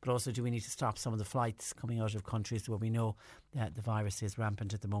travel, but also do we need to stop some of the flights coming out of countries where we know that the virus is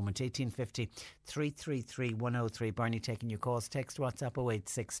rampant at the moment. 1850 333 103. Bernie taking your calls. Text WhatsApp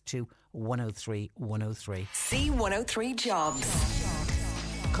 0862 103 103. C103 Jobs.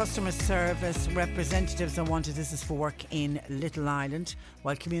 Customer service representatives are wanted. This is for work in Little Island,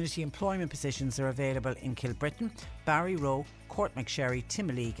 while community employment positions are available in Kilbrittain, Barry Row, Court McSherry,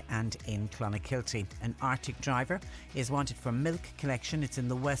 Timoleague and in Clonakilty. An Arctic driver is wanted for milk collection. It's in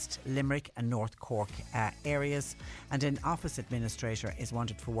the West Limerick and North Cork areas. And an office administrator is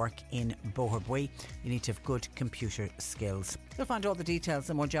wanted for work in Boherbue. You need to have good computer skills. You'll find all the details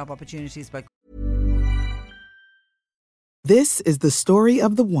and more job opportunities by... This is the story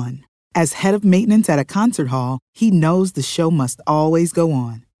of the one. As head of maintenance at a concert hall, he knows the show must always go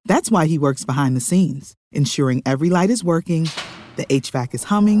on. That's why he works behind the scenes, ensuring every light is working, the HVAC is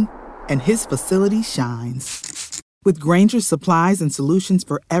humming, and his facility shines. With Granger's supplies and solutions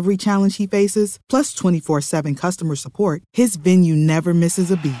for every challenge he faces, plus 24/7 customer support, his venue never misses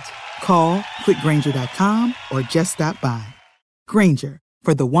a beat. Call quickgranger.com or just stop by. Granger,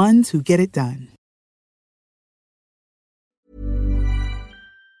 for the ones who get it done.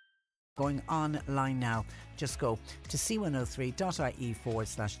 Going online now. Just go to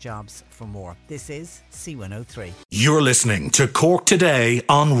c103.ie/jobs for more. This is C103. You're listening to Cork Today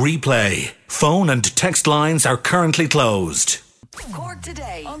on replay. Phone and text lines are currently closed. Cork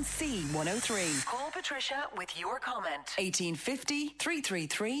Today on C103. Call Patricia with your comment. 1850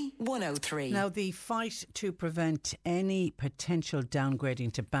 333 103. Now, the fight to prevent any potential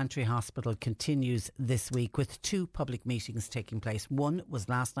downgrading to Bantry Hospital continues this week with 2 public meetings taking place. One was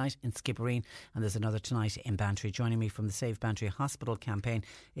last night in Skibbereen and there's another tonight in Bantry. Joining me from the Save Bantry Hospital campaign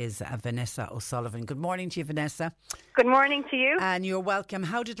is Vanessa O'Sullivan. Good morning to you, Vanessa. Good morning to you. And you're welcome.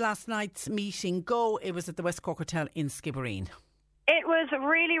 How did last night's meeting go? It was at the West Cork Hotel in Skibbereen. It was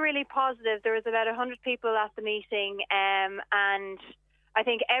really, really positive. There was about 100 people at the meeting, and I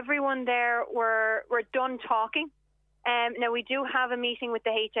think everyone there were done talking. Now, we do have a meeting with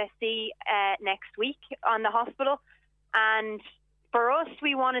the HSE next week on the hospital, and for us,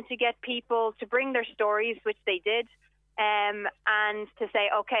 we wanted to get people to bring their stories, which they did, and to say,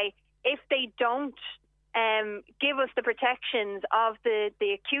 okay, if they don't give us the protections of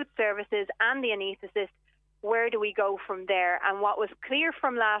the acute services and the anaesthetist, where do we go from there? And what was clear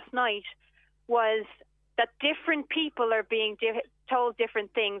from last night was that different people are being told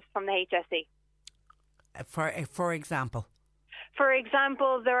different things from the HSE. For example? For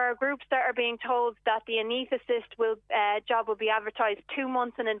example, there are groups that are being told that the anaesthetist job will be advertised 2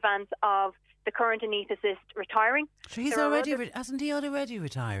 months in advance of the current anaesthetist retiring. So hasn't he already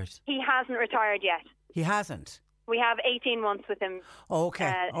retired? He hasn't retired yet. He hasn't? We have 18 months with him. Oh,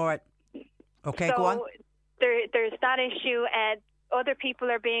 okay. All right. Okay, so go on. There's that issue. Other people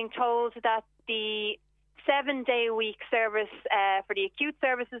are being told that the 7-day-a-week service for the acute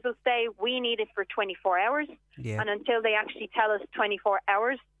services will stay. We need it for 24 hours. Yeah. And until they actually tell us 24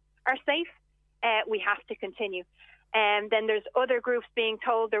 hours are safe, we have to continue. And then there's other groups being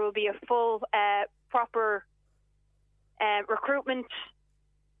told there will be a full, proper recruitment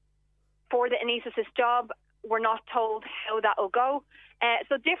for the anaesthetist job. We're not told how that will go.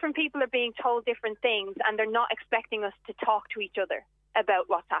 So different people are being told different things, and they're not expecting us to talk to each other about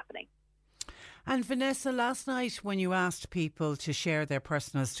what's happening. And Vanessa, last night when you asked people to share their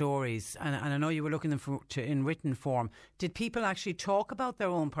personal stories, and I know you were looking them in written form, did people actually talk about their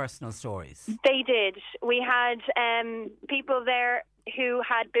own personal stories? They did. We had people there who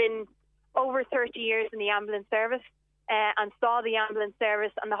had been over 30 years in the ambulance service and saw the ambulance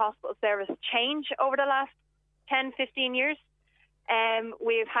service and the hospital service change over the last 10, 15 years.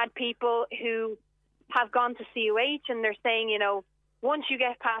 We've had people who have gone to CUH and they're saying, you know, once you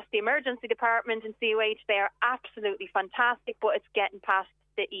get past the emergency department in CUH, they are absolutely fantastic, but it's getting past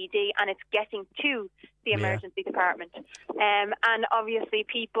the ED and it's getting to the emergency department. And obviously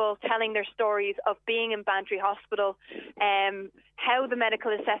people telling their stories of being in Bantry Hospital, how the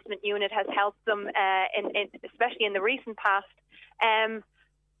medical assessment unit has helped them, especially in the recent past, and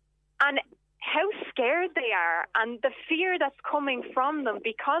how scared they are and the fear that's coming from them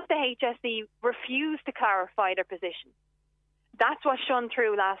because the HSE refused to clarify their position. That's what shone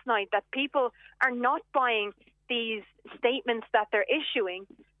through last night, that people are not buying these statements that they're issuing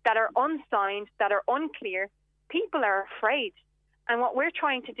that are unsigned, that are unclear. People are afraid. And what we're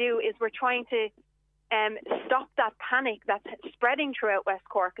trying to do is we're trying to stop that panic that's spreading throughout West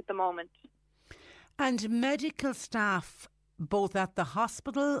Cork at the moment. And medical staff, both at the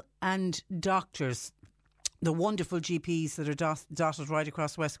hospital and doctors, the wonderful GPs that are dotted right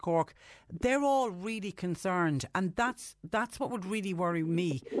across West Cork, they're all really concerned. And that's what would really worry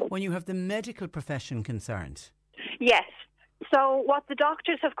me when you have the medical profession concerned. Yes. So what the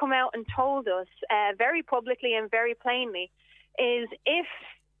doctors have come out and told us very publicly and very plainly is if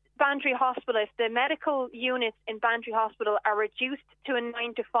Bantry Hospital, if the medical units in Bantry Hospital are reduced to a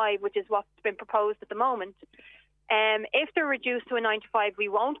 9 to 5, which is what's been proposed at the moment, if they're reduced to a 9 to 5, we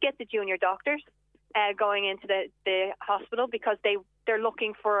won't get the junior doctors going into the hospital because they're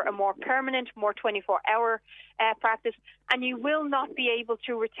looking for a more permanent, more 24-hour practice, and you will not be able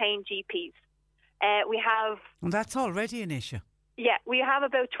to retain GPs. And that's already an issue. Yeah, we have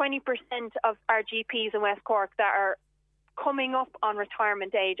about 20% of our GPs in West Cork that are coming up on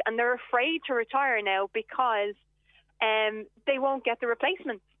retirement age, and they're afraid to retire now because they won't get the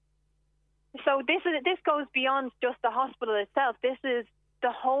replacements. So this goes beyond just the hospital itself. This is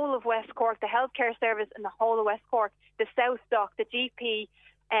the whole of West Cork, the healthcare service in the whole of West Cork, the South Dock, the GP,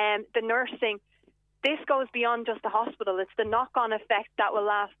 the nursing. this goes beyond just the hospital. It's the knock-on effect that will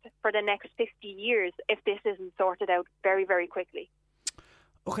last for the next 50 years if this isn't sorted out very, very quickly.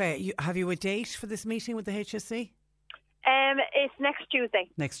 Okay, have you a date for this meeting with the HSE? It's next Tuesday.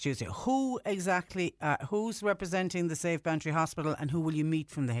 Next Tuesday. Who exactly, who's representing the Save Bantry Hospital, and who will you meet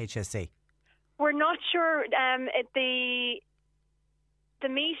from the HSE? We're not sure. The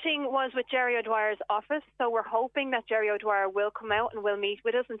meeting was with Jerry O'Dwyer's office, so we're hoping that Jerry O'Dwyer will come out and will meet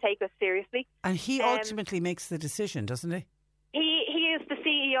with us and take us seriously. And he ultimately makes the decision, doesn't he? He is the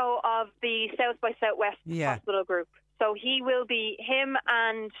CEO of the South by Southwest Hospital Group. So he will be, him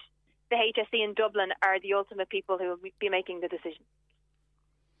and the HSE in Dublin are the ultimate people who will be making the decision.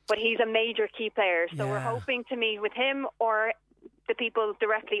 But he's a major key player, so we're hoping to meet with him or the people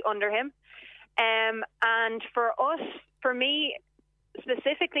directly under him. And for me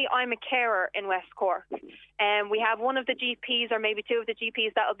specifically, I'm a carer in West Cork. We have one of the GPs, or maybe two of the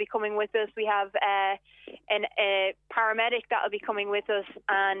GPs, that will be coming with us. We have a paramedic that will be coming with us,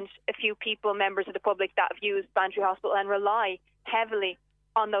 and a few people, members of the public, that have used Bantry Hospital and rely heavily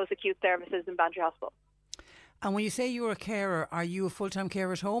on those acute services in Bantry Hospital. And when you say you're a carer, are you a full-time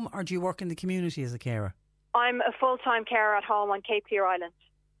carer at home, or do you work in the community as a carer? I'm a full-time carer at home on Cape Clear Island.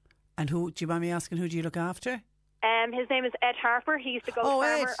 And do you mind me asking, who do you look after? His name is Ed Harper. He's the goat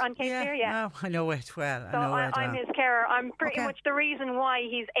farmer on Cape Clear. Yeah, I know Ed well. So I'm his carer. I'm pretty much the reason why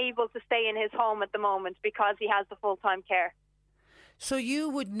he's able to stay in his home at the moment, because he has the full-time care. So you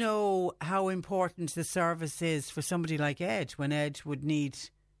would know how important the service is for somebody like Ed, when Ed would need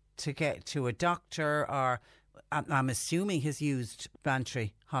to get to a doctor, or I'm assuming he's used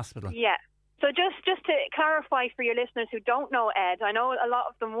Bantry Hospital. Yeah. So just to clarify for your listeners who don't know Ed, I know a lot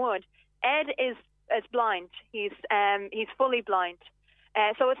of them would. Ed is blind. He's fully blind.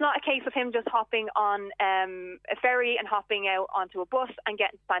 So it's not a case of him just hopping on a ferry and hopping out onto a bus and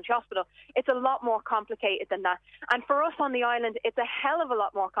getting to Bantry Hospital. It's a lot more complicated than that. And for us on the island, it's a hell of a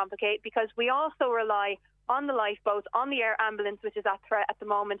lot more complicated, because we also rely on the lifeboats, on the air ambulance, which is at threat at the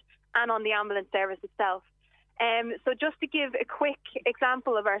moment, and on the ambulance service itself. So just to give a quick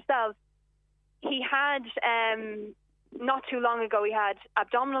example of ourselves, he had... not too long ago, he had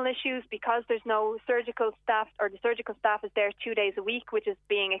abdominal issues because there's no surgical staff, or the surgical staff is there 2 days a week, which is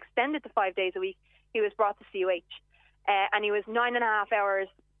being extended to 5 days a week. He was brought to CUH, and he was 9.5 hours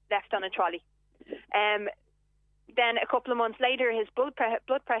left on a trolley. Then a couple of months later, his blood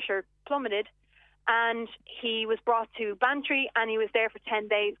pressure plummeted, and he was brought to Bantry, and he was there for 10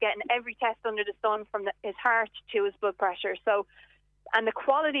 days getting every test under the sun, from his heart to his blood pressure. So, and the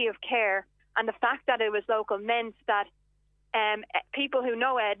quality of care and the fact that it was local meant that people who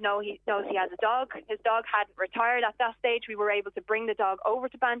know Ed knows he has a dog. His dog hadn't retired at that stage. We were able to bring the dog over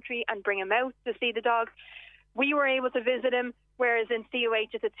to Bantry and bring him out to see the dog. We were able to visit him, whereas in CUH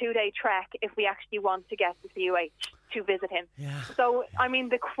it's a 2-day trek if we actually want to get to CUH to visit him. Yeah. So, I mean,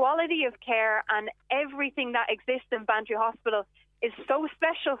 the quality of care and everything that exists in Bantry Hospital is so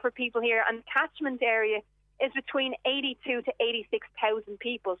special for people here, and the catchment area is between 82 to 86,000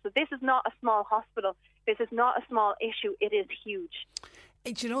 people. So this is not a small hospital. This is not a small issue. It is huge.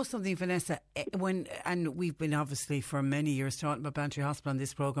 Do you know something, Vanessa? And we've been obviously for many years talking about Bantry Hospital on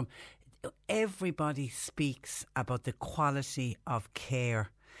this programme. Everybody speaks about the quality of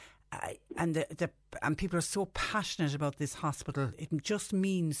care. And people are so passionate about this hospital. It just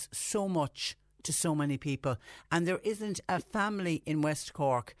means so much to so many people, and there isn't a family in West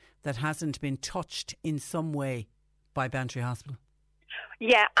Cork that hasn't been touched in some way by Bantry Hospital.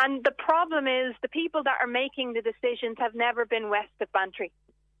 Yeah, and the problem is the people that are making the decisions have never been west of Bantry.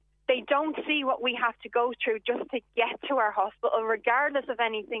 They don't see what we have to go through just to get to our hospital, regardless of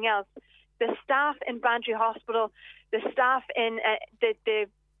anything else. The staff in Bantry Hospital, the staff in the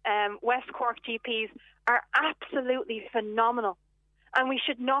West Cork GPs are absolutely phenomenal. And we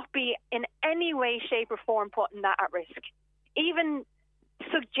should not be in any way, shape or form putting that at risk. Even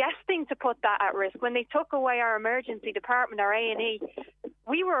suggesting to put that at risk. When they took away our emergency department, our A&E,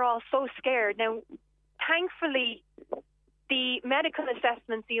 we were all so scared. Now, thankfully, the medical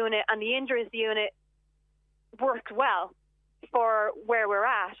assessments unit and the injuries unit worked well for where we're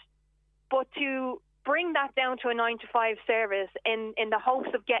at. But to bring that down to a 9-to-5 service in the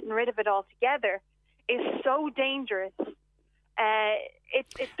hopes of getting rid of it altogether is so dangerous.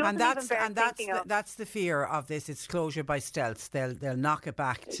 That's the fear of this. It's closure by stealth. They'll knock it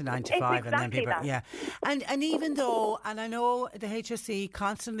back to 9 to 5, and then people, that. yeah. And even though, and I know the HSE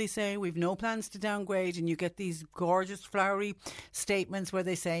constantly say we've no plans to downgrade, and you get these gorgeous flowery statements where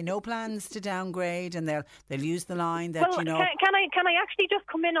they say no plans to downgrade, and they'll use the line that Can I actually just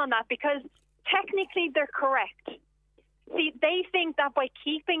come in on that, because technically they're correct. See, they think that by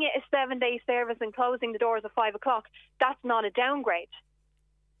keeping it a 7-day service and closing the doors at 5 o'clock, that's not a downgrade.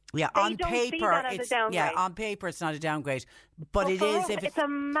 Yeah, They on don't see paper, that as a downgrade. on paper it's not a downgrade, but it for is us, if it's a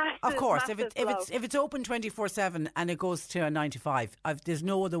massive, of course massive if it's open 24/7 and it goes to a 9 to 5. There's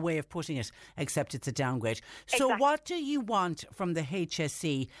no other way of putting it except it's a downgrade. So Exactly. what do you want from the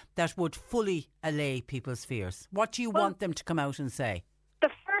HSE that would fully allay people's fears? What do you want them to come out and say?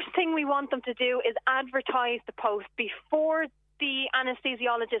 The first thing we want them to do is advertise the post before the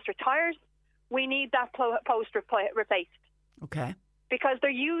anaesthesiologist retires. We need that post replaced. Okay. Because they're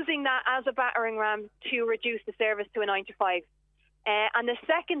using that as a battering ram to reduce the service to a 9 to 5. And the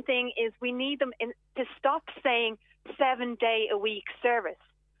second thing is we need them to stop saying 7-day-a-week service.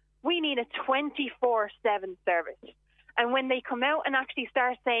 We need a 24/7 service. And when they come out and actually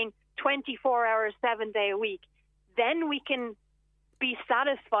start saying 24 hours, 7-day-a-week, then we can be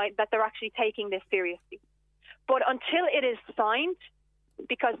satisfied that they're actually taking this seriously. But until it is signed,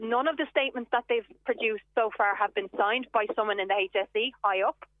 because none of the statements that they've produced so far have been signed by someone in the HSE high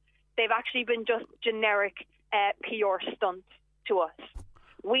up. They've actually been just generic PR stunts to us.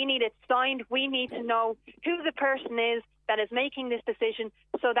 We need it signed. We need to know who the person is that is making this decision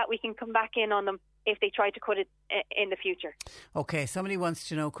so that we can come back in on them if they try to cut it in the future. Okay, somebody wants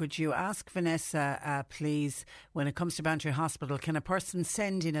to know, could you ask Vanessa, please, when it comes to Bantry Hospital, can a person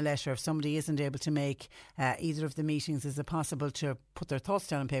send in a letter if somebody isn't able to make either of the meetings? Is it possible to put their thoughts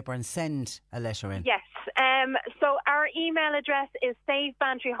down on paper and send a letter in? Yes. So our email address is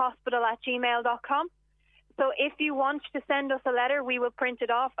savebantryhospital@gmail.com. So if you want to send us a letter, we will print it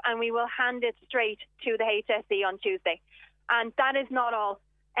off and we will hand it straight to the HSE on Tuesday. And that is not all.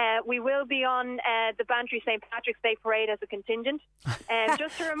 We will be on the Bantry St. Patrick's Day Parade as a contingent.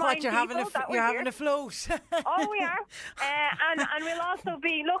 Just to remind what, you're people you're having a float? Oh, we are. And we'll also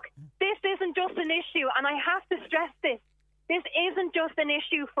be, look, this isn't just an issue, and I have to stress this. This isn't just an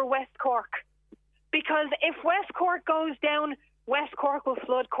issue for West Cork. Because if West Cork goes down, West Cork will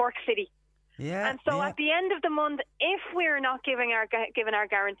flood Cork City. Yeah. And so at the end of the month, if we're not given our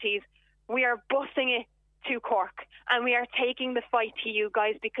guarantees, we are busing it to Cork, and we are taking the fight to you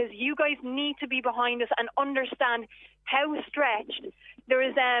guys, because you guys need to be behind us and understand how stretched. There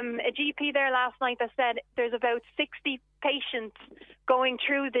was a GP there last night that said there's about 60 patients going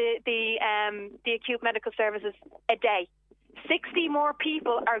through the acute medical services a day. 60 more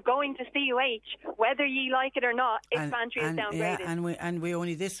people are going to CUH, whether you like it or not, if Bantry is downgraded. Yeah, and we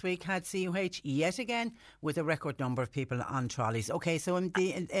only this week had CUH yet again with a record number of people on trolleys. Okay, so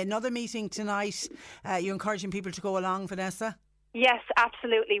in another meeting tonight, you're encouraging people to go along, Vanessa? Yes,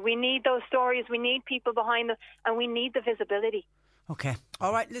 absolutely. We need those stories, we need people behind them, and we need the visibility. Okay.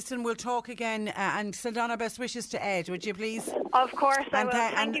 All right, listen, we'll talk again and send on our best wishes to Ed, would you please? Of course I will.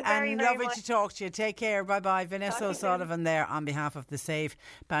 Thank you very, and very lovely much. to talk to you. Take care. Bye-bye. Vanessa O'Sullivan there on behalf of the Save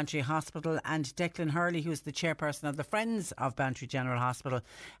Bantry Hospital, and Declan Hurley, who's the chairperson of the Friends of Bantry General Hospital,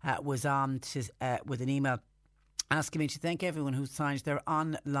 was on with an email asking me to thank everyone who signed their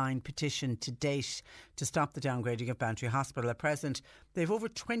online petition to date to stop the downgrading of Bantry Hospital. At present, they've over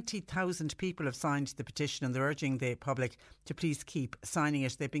 20,000 people have signed the petition, and they're urging the public to please keep signing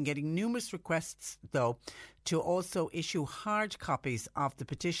it. They've been getting numerous requests, though, to also issue hard copies of the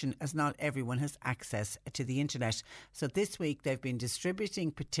petition, as not everyone has access to the internet. So this week they've been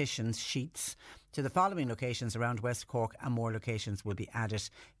distributing petition sheets to the following locations around West Cork, and more locations will be added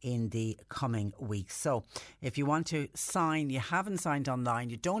in the coming weeks. So if you want to sign, you haven't signed online,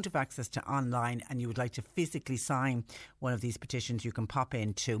 you don't have access to online, and you would like to physically sign one of these petitions, you can pop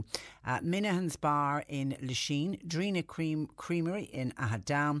into Minahan's Bar in Lachine, Drina Creamery in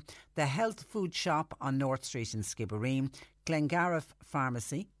Ahadown, the Health Food Shop on North Street in Skibbereen, Glengariff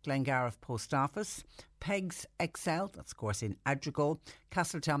Pharmacy, Glengariff Post Office, Pegs XL, that's of course in Adrigole,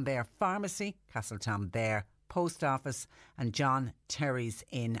 Castletownbere Pharmacy, Castletownbere Post Office, and John Terry's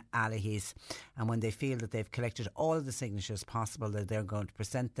in Allihies. And when they feel that they've collected all of the signatures possible, that they're going to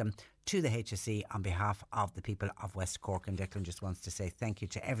present them to the HSE on behalf of the people of West Cork. And Declan just wants to say thank you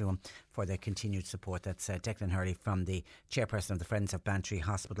to everyone for their continued support. That's Declan Hurley from the chairperson of the Friends of Bantry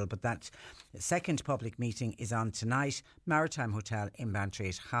Hospital. But that second public meeting is on tonight, Maritime Hotel in Bantry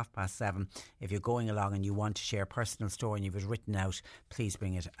at 7:30. If you're going along and you want to share a personal story and you've it written out, please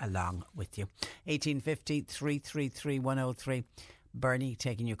bring it along with you. 1850 333 103. Bernie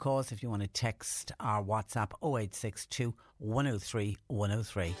taking your calls if you want to text our WhatsApp 0862 103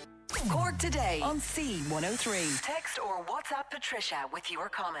 103. Cork Today on C103. Text or WhatsApp Patricia with your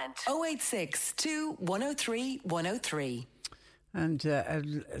comment. 0862 103 103.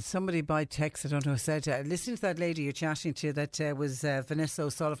 And somebody by text, I don't know, said, listening to that lady you're chatting to, that was Vanessa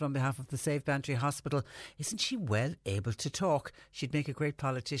O'Sullivan on behalf of the Save Bantry Hospital, isn't she well able to talk? She'd make a great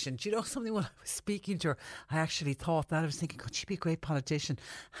politician. Do you know something? When I was speaking to her, I actually thought that. I was thinking, could she be a great politician?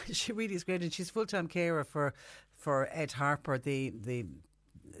 She really is great. And she's full-time carer for Ed Harper, the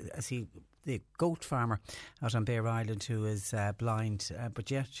goat farmer out on Bear Island, who is blind,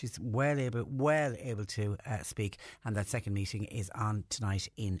 but yeah, she's well able to speak, and that second meeting is on tonight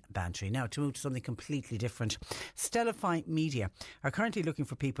in Bantry. Now, to move to something completely different, Stellify Media are currently looking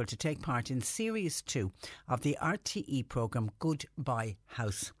for people to take part in Series 2 of the RTE programme Goodbye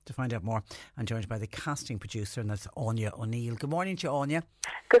House. To find out more, I'm joined by the casting producer, and that's Anya O'Neill. Good morning to you, Anya.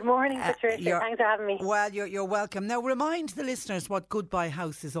 Good morning, Patricia. Thanks for having me. Well, you're welcome. Now, remind the listeners what Goodbye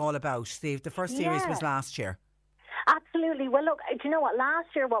House is all about. The first series was last year. Absolutely. Well, look, do you know what?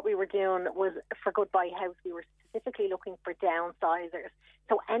 Last year what we were doing was, for Goodbye House, we were specifically looking for downsizers.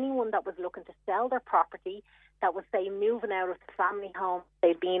 So anyone that was looking to sell their property, that was, say, moving out of the family home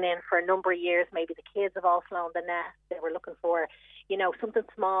they'd been in for a number of years, maybe the kids have all flown the nest, they were looking for, something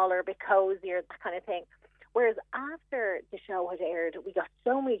smaller, a bit cosier, that kind of thing. Whereas after the show had aired, we got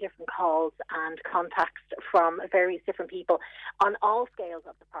so many different calls and contacts from various different people on all scales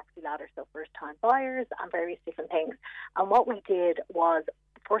of the property ladder, so first-time buyers and various different things. And what we did was,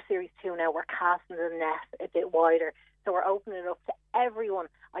 for Series 2 now, we're casting the net a bit wider. So we're opening it up to everyone,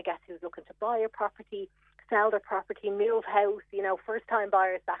 I guess, who's looking to buy a property, sell their property, move house, first-time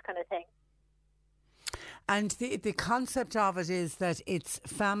buyers, that kind of thing. And the concept of it is that it's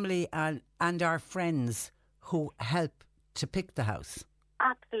family and our friends who help to pick the house.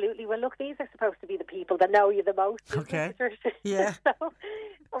 Absolutely. Well, look, these are supposed to be the people that know you the most. Okay. Yeah. So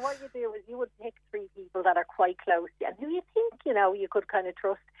what you do is you would pick 3 people that are quite close to you and who you think, you could kind of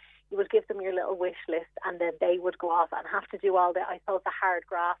trust. You would give them your little wish list, and then they would go off and have to do all the hard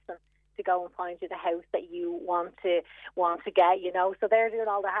grafting to go and find you the house that you want to get, So they're doing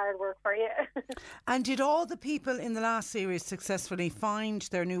all the hard work for you. And did all the people in the last series successfully find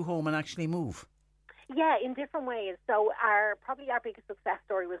their new home and actually move? Yeah, in different ways. So probably our biggest success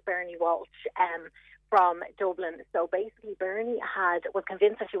story was Bernie Walsh from Dublin. So basically Bernie was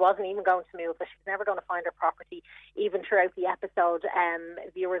convinced that she wasn't even going to move, that she was never going to find her property. Even throughout the episode,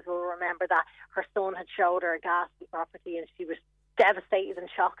 viewers will remember that her son had showed her a ghastly property, and she was devastated and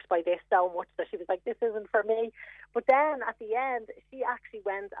shocked by this so much that she was like, this isn't for me. But then at the end, she actually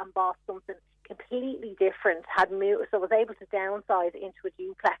went and bought something completely different, had moved, so was able to downsize into a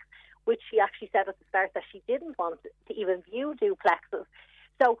duplex, which she actually said at the start that she didn't want to even view duplexes.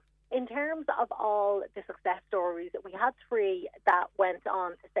 So in terms of all the success stories, we had 3 that went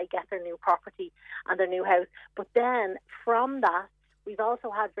on to, say, get their new property and their new house. But then from that, we've also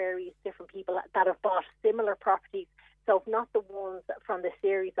had various different people that have bought similar properties. So if not the ones from the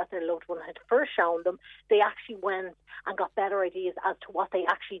series that their loved one had first shown them, they actually went and got better ideas as to what they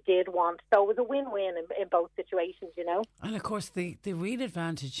actually did want. So it was a win-win in both situations, And of course, the real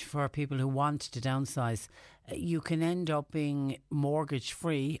advantage for people who want to downsize, you can end up being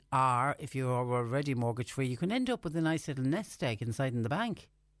mortgage-free, or if you're already mortgage-free, you can end up with a nice little nest egg inside in the bank.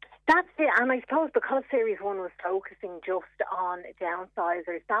 That's it, and I suppose because Series 1 was focusing just on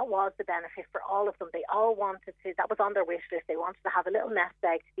downsizers, that was the benefit for all of them. They all wanted to, that was on their wish list, they wanted to have a little nest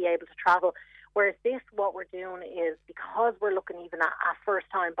egg to be able to travel. Whereas this, what we're doing is, because we're looking even at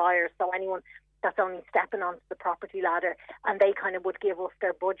first-time buyers, so anyone that's only stepping onto the property ladder, and they kind of would give us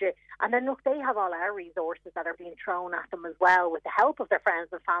their budget. And then, look, they have all our resources that are being thrown at them as well, with the help of their friends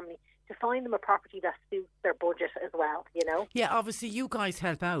and family, to find them a property that suits their budget as well, Yeah, obviously you guys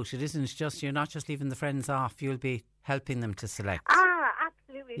help out. It isn't just, you're not just leaving the friends off, you'll be helping them to select.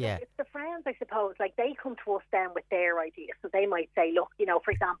 Absolutely. Yeah. Look, it's the friends, I suppose, like they come to us then with their ideas. So they might say, look,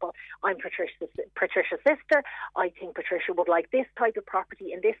 for example, I'm Patricia's sister. I think Patricia would like this type of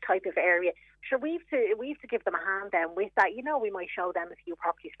property in this type of area. Sure, we've to give them a hand then with that. We might show them a few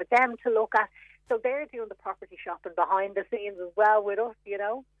properties for them to look at. So they're doing the property shopping behind the scenes as well with us,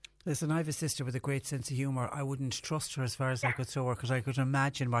 Listen, I have a sister with a great sense of humour. I wouldn't trust her as far as I could throw her, because I could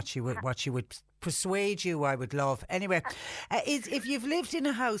imagine what she would persuade you. I would love. Anyway, if you've lived in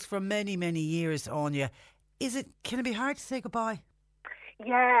a house for many, many years, Anya, can it be hard to say goodbye?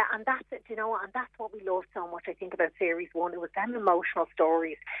 Yeah, and that's it, and that's what we loved so much, I think, about Series 1. It was them emotional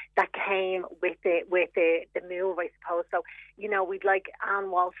stories that came with the move, I suppose. So, we'd like Anne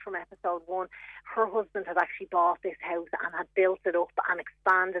Walsh from episode 1. Her husband had actually bought this house and had built it up and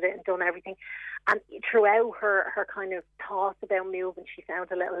expanded it and done everything. And throughout her kind of thoughts about moving, she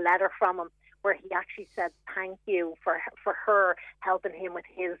found a little letter from him where he actually said thank you for her helping him with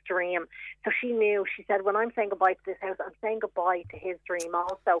his dream. So she knew, she said, when I'm saying goodbye to this house, I'm saying goodbye to his dream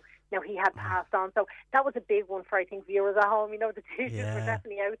also. Now, he had passed on. So that was a big one for, I think, viewers at home. You know, the tissues were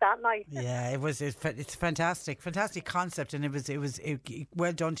definitely out that night. Yeah, it's fantastic concept, and it was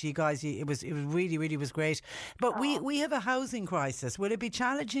well done to you guys. It was really was great. But we have a housing crisis. Will it be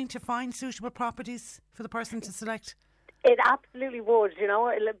challenging to find suitable properties for the person to select? It absolutely would, you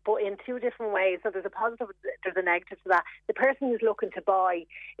know, but in two different ways. So there's a positive, there's a negative to that. The person who's looking to buy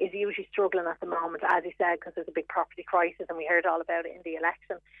is usually struggling at the moment, as you said, because there's a big property crisis, and we heard all about it in the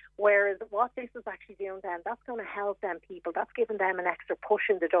election. Whereas what this is actually doing then, that's going to help them people. That's giving them an extra push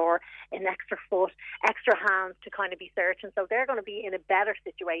in the door, an extra foot, extra hands to kind of be searching. So they're going to be in a better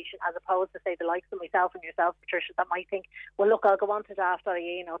situation, as opposed to, say, the likes of myself and yourself, Patricia, that might think, well, look, I'll go on to daft.ie,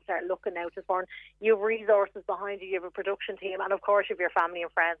 you know, start looking out as far. You have resources behind you, you have a production team, and of course you have your family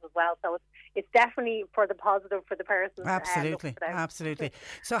and friends as well. So it's definitely for the positive for the person. Absolutely.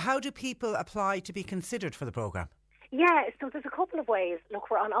 So how do people apply to be considered for the programme? Yeah, so there's a couple of ways.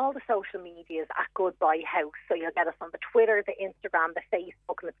 Look, we're on all the social medias at Goodbye House. So you'll get us on the Twitter, the Instagram, the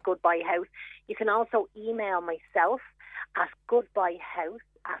Facebook, and it's Goodbye House. You can also email myself at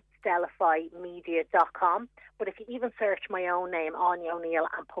goodbyehouse@stellifymedia.com. But if you even search my own name, Anya O'Neill,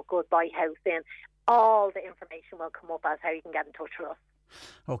 and put Goodbye House in, all the information will come up as how you can get in touch with us.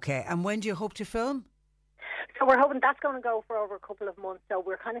 Okay, and when do you hope to film? So we're hoping that's going to go for over a couple of months. So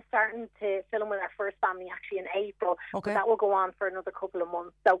we're kind of starting to film with our first family actually in April. Okay. But that will go on for another couple of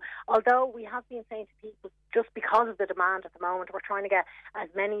months. So although we have been saying to people, just because of the demand at the moment, we're trying to get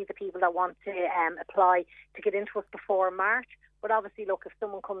as many of the people that want to apply to get into us before March. But obviously, look, if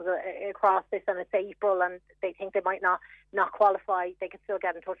someone comes across this and it's April and they think they might not qualify, they can still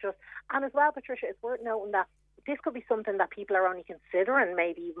get in touch with us. And as well, Patricia, it's worth noting that this could be something that people are only considering,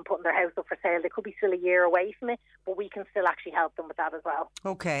 maybe even putting their house up for sale. They could be still a year away from it, but we can still actually help them with that as well.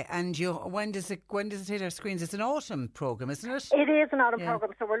 Okay, and when does it hit our screens? It's an autumn programme, isn't it? It is an autumn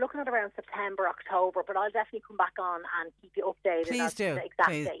programme, so we're looking at around September, October, but I'll definitely come back on and keep you updated. Please do. The exact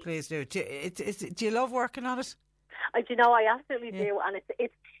date. Please do. Do you love working on it? I absolutely do, and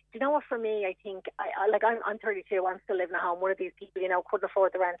it's. Do you know what? For me, I think I'm 32. I'm still living at home. One of these people, you know, couldn't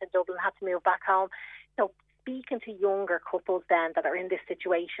afford the rent in Dublin, had to move back home. So speaking to younger couples then that are in this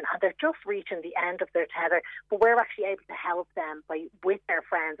situation and they're just reaching the end of their tether, but we're actually able to help them with their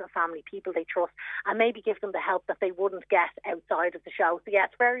friends and family, people they trust, and maybe give them the help that they wouldn't get outside of the show. So yeah,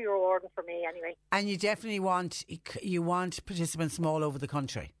 it's very rewarding for me anyway. And you definitely want participants from all over the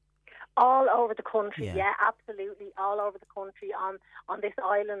country. All over the country, yeah, absolutely, all over the country on this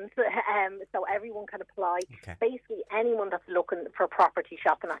island, so everyone can apply. Okay. Basically, anyone that's looking for property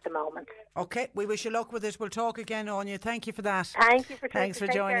shopping at the moment. Okay, we wish you luck with it. We'll talk again, Anya. Thank you for that. Thank you for Thanks for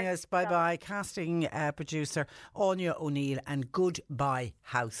joining us. Bye bye. Casting producer Anya O'Neill and Goodbye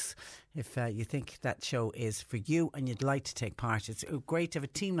House. If you think that show is for you and you'd like to take part, it's great to have a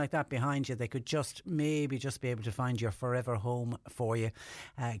team like that behind you. They could just be able to find your forever home for you.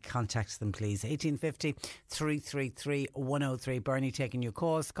 Contact them, please. 1850 333 103. Bernie taking your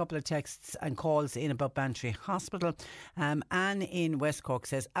calls. A couple of texts and calls in about Bantry Hospital. Anne in West Cork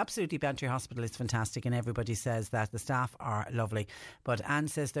says, absolutely, Bantry Hospital is fantastic, and everybody says that the staff are lovely. But Anne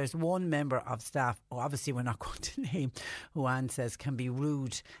says there's one member of staff, obviously we're not going to name, who Anne says can be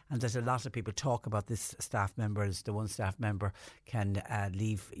rude, and there's a lot of people talk about this staff member as the one staff member can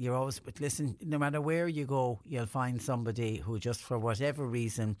leave. You're always, but listen, no matter where you go, you'll find somebody who just for whatever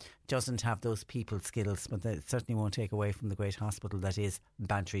reason doesn't have those people skills, but that certainly won't take away from the great hospital that is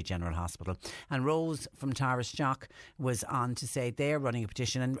Bantry General Hospital. And Rose from Tarasjock was on to say they're running a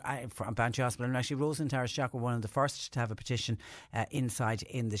petition from Bantry Hospital, and actually Rose and Tarasjock were one of the first to have a petition inside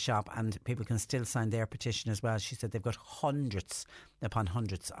in the shop, and people can still sign their petition as well. She said they've got hundreds upon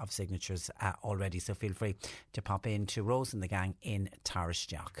hundreds of signatures already, so feel free to pop in to Rose and the gang in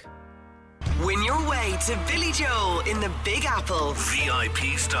Tarasjock. Win your way to Billy Joel in the Big Apple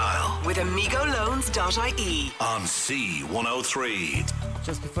VIP style with AmigoLoans.ie on C103.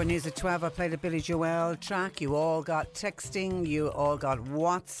 Just before news at 12, I played a Billy Joel track. You all got texting, you all got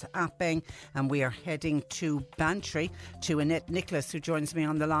WhatsApping, and we are heading to Bantry to Annette Nicholas, who joins me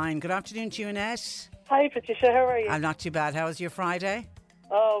on the line. Good afternoon to you, Annette. Hi Patricia, how are you? I'm not too bad. How was your Friday?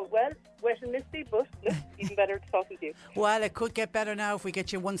 Oh, well, wet and misty, but even better talking to you. Well, it could get better now if we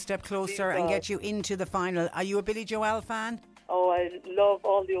get you one step closer and get you into the final. Are you a Billy Joel fan? Oh, I love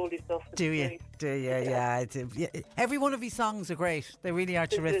all the oldie stuff. It's Do you? great. Do you? Yeah. Every one of these songs are great. They really are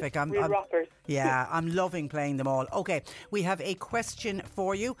terrific. Real rockers. Yeah, I'm loving playing them all. Okay, we have a question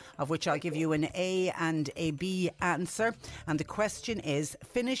for you, of which I'll give you an A and a B answer. And the question is,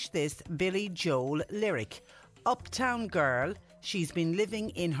 finish this Billy Joel lyric. Uptown girl, she's been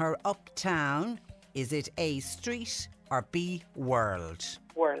living in her uptown. Is it A, street, or B, world?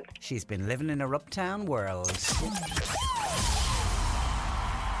 World. She's been living in her uptown world.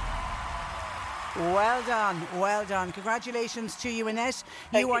 Well done, well done. Congratulations to you, Annette.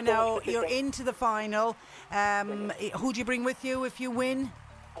 Thank You you are so now, much, you're Patricia. into the final. Who do you bring with you if you win?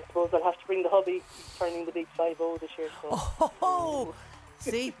 I suppose I'll have to bring the hubby. He's turning the big 5-0 this year. So. Oh,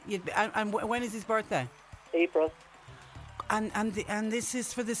 see? And when is his birthday? April. And this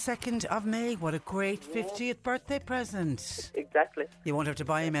is for the 2nd of May. What a great 50th birthday present. Exactly. You won't have to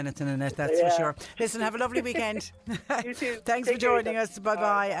buy him anything, Annette, that's for sure. Listen, have a lovely weekend. You too. Thanks Take for care, joining Annette. us.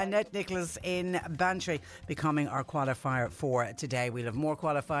 Bye-bye. Annette Nicholas in Bantry becoming our qualifier for today. We'll have more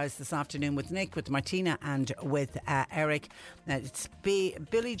qualifiers this afternoon with Nick, with Martina and with Eric. It's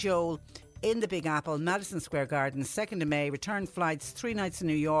Billy Joel in the Big Apple, Madison Square Garden, 2nd of May. Return flights, 3 nights in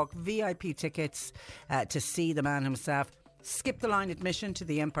New York, VIP tickets to see the man himself. Skip the line admission to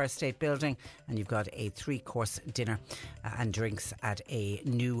the Empire State Building, and you've got a 3-course dinner and drinks at a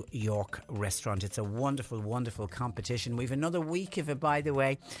New York restaurant. It's a wonderful, wonderful competition. We've another week of it, by the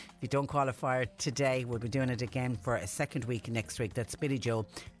way. If you don't qualify today, we'll be doing it again for a second week next week. That's Billy Joel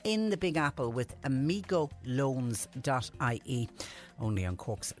in the Big Apple with amigoloans.ie. Only on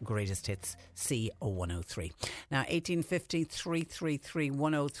Cork's Greatest Hits, C0103. Now, 1850 333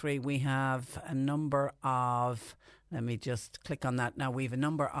 103. We have a number of... Let me just click on that. Now, we have a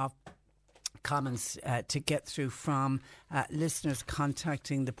number of comments to get through from listeners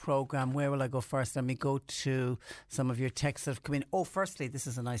contacting the programme. Where will I go first? Let me go to some of your texts that have come in. Oh, firstly, this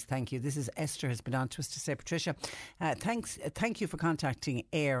is a nice thank you. This is Esther has been on to us to say, Patricia, thank you for contacting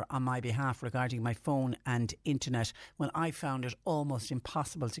AIR on my behalf regarding my phone and internet when I found it almost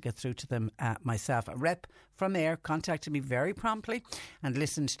impossible to get through to them myself. A rep from AIR contacted me very promptly and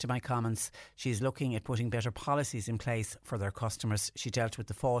listened to my comments. She's looking at putting better policies in place for their customers. She dealt with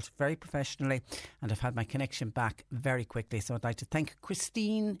the fault very professionally, and I've had my connection back very quickly. So I'd like to thank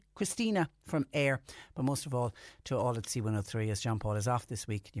Christina from AIR, but most of all to all at C103, as John Paul is off this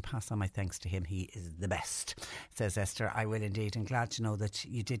week. Can you pass on my thanks to him? He is the best, says Esther. I will indeed, and glad to know that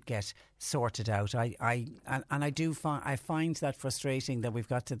you did get sorted out. I find that frustrating that we've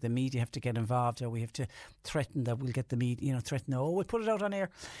got to, the media have to get involved, or we have to threaten that we'll get the media, threaten, we'll put it out on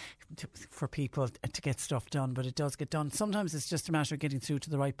air for people to get stuff done, but it does get done. Sometimes it's just a matter of getting through to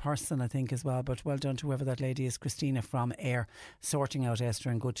the right person, I think, as well. But well done to whoever that lady is, Christina from AIR, sorting out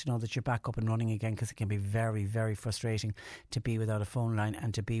Esther, and good to know that you're back up and running again, because it can be very, very frustrating to be without a phone line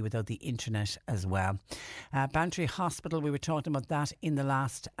and to be without the internet as well. Bantry Hospital, we were talking about that in the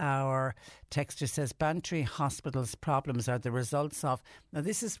last hour. Texter says Bantry Hospital's problems are the results of, now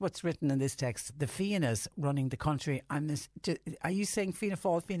this is what's written in this text, the Fiannas running the country. Are you saying Fianna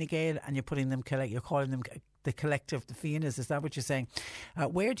Fáil, Fine Gael, and you're calling them the collective, the Fiannas? Is that what you're saying?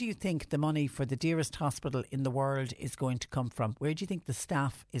 Where do you think the money for the dearest hospital in the world is going to come from? Where do you think the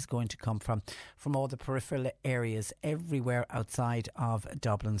staff is going to come from? From all the peripheral areas everywhere outside of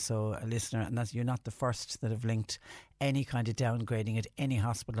Dublin. So a listener, and that's, you're not the first that have linked any kind of downgrading at any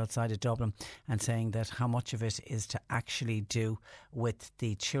hospital outside of Dublin, and saying that how much of it is to actually do with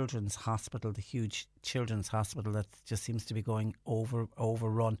the children's hospital, the huge children's hospital that just seems to be going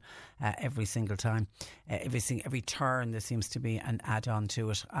overrun every single time. Every turn there seems to be an add-on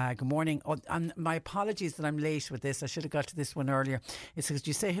to it. Good morning. And my apologies that I'm late with this. I should have got to this one earlier. It's because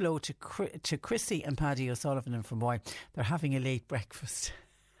you say hello to Chrissy and Paddy O'Sullivan and from Boy. They're having a late breakfast.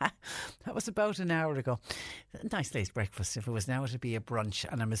 That was about an hour ago. Nice late breakfast. If it was now, it would be a brunch,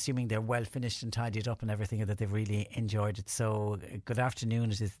 and I'm assuming they're well finished and tidied up and everything, and that they've really enjoyed it. So good afternoon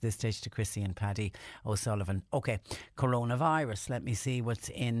at this stage to Chrissy and Paddy O'Sullivan. Okay, coronavirus. Let me see what's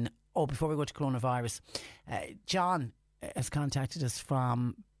in. Before we go to coronavirus, John has contacted us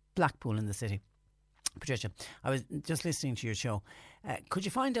from Blackpool in the city. Patricia, I was just listening to your show. Could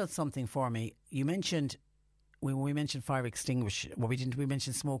you find out something for me? You mentioned, we mentioned fire extinguisher. Well, we didn't. We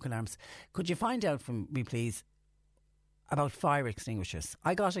mentioned smoke alarms. Could you find out from me, please, about fire extinguishers?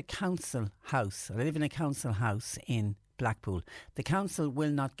 I got a council house. I live in a council house in Blackpool. The council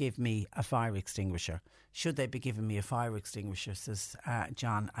will not give me a fire extinguisher. Should they be giving me a fire extinguisher? Says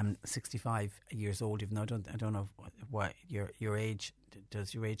John. I'm 65 years old. Even though I don't know what your age,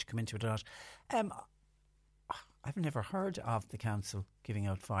 does your age come into it or not? I've never heard of the council giving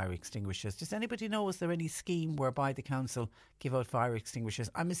out fire extinguishers. Does anybody know, is there any scheme whereby the council give out fire extinguishers?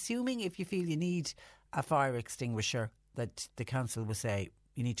 I'm assuming if you feel you need a fire extinguisher, that the council will say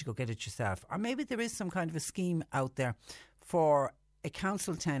you need to go get it yourself. Or maybe there is some kind of a scheme out there for a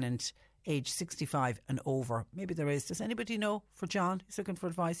council tenant age 65 and over. Maybe there is. Does anybody know? For John, he's looking for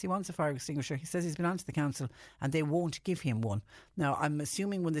advice. He wants a fire extinguisher. He says he's been on to the council and they won't give him one. Now, I'm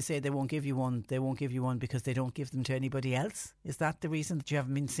assuming when they say they won't give you one, they won't give you one because they don't give them to anybody else. Is that the reason that you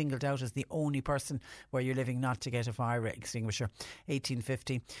haven't been singled out as the only person where you're living not to get a fire extinguisher?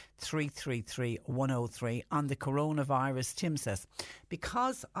 1850 333 103. On the coronavirus, Tim says,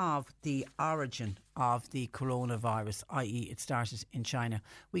 because of the origin of the coronavirus, i.e. it started in China,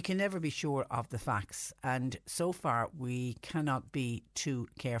 we can never be sure of the facts, and so far we cannot be too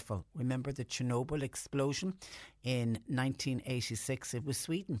careful. Remember the Chernobyl explosion in 1986? It was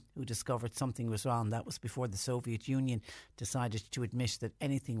Sweden who discovered something was wrong. That was before the Soviet Union decided to admit that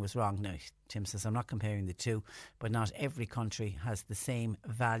anything was wrong. Now, Tim says, I'm not comparing the two, but not every country has the same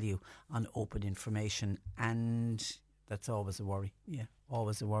value on open information, and that's always a worry. Yeah,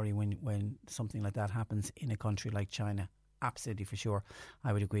 always a worry when something like that happens in a country like China. Absolutely, for sure.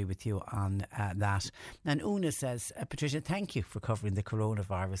 I would agree with you on that. And Una says, Patricia, thank you for covering the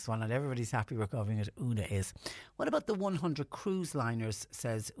coronavirus one. And everybody's happy we're covering it. Una is. What about the 100 cruise liners,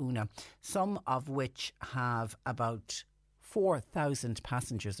 says Una, some of which have about 4,000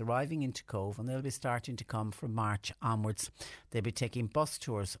 passengers arriving into Cove, and they'll be starting to come from March onwards. They'll be taking bus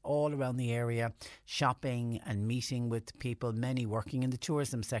tours all around the area, shopping and meeting with people, many working in the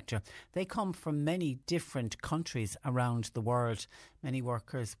tourism sector. They come from many different countries around the world. Many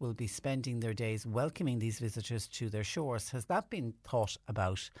workers will be spending their days welcoming these visitors to their shores. Has that been thought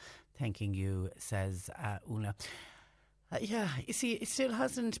about? Thanking you, says Una. Yeah, you see, it still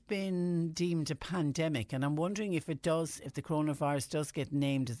hasn't been deemed a pandemic, and I'm wondering if it does, if the coronavirus does get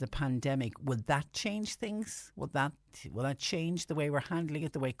named as a pandemic, would that change things? Will that change the way we're handling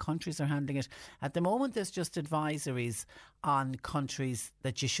it, the way countries are handling it? At the moment, there's just advisories on countries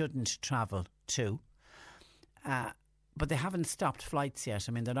that you shouldn't travel to. But they haven't stopped flights yet.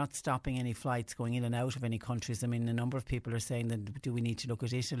 I mean, they're not stopping any flights going in and out of any countries. I mean, a number of people are saying that, do we need to look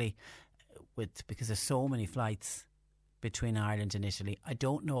at Italy because there's so many flights between Ireland and Italy. I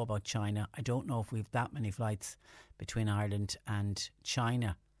don't know about China. I don't know if we've that many flights between Ireland and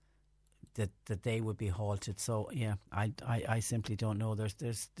China that they would be halted. So yeah, I simply don't know.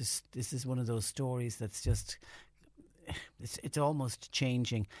 This is one of those stories that's just, it's almost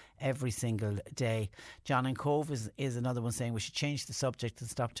changing every single day. John in Cove is another one saying we should change the subject and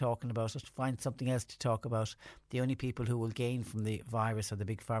stop talking about it, find something else to talk about. The only people who will gain from the virus are the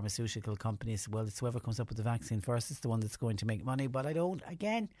big pharmaceutical companies. Well, it's whoever comes up with the vaccine first is the one that's going to make money. But I don't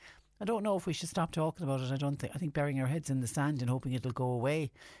know if we should stop talking about it. I think burying our heads in the sand and hoping it'll go away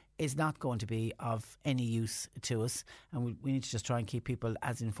is not going to be of any use to us, and we need to just try and keep people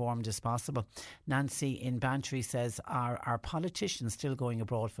as informed as possible. Nancy in Bantry says, are politicians still going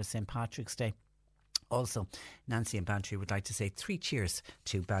abroad for St. Patrick's Day? Also, Nancy in Bantry would like to say 3 cheers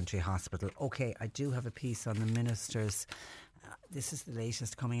to Bantry Hospital. OK, I do have a piece on the ministers. This is the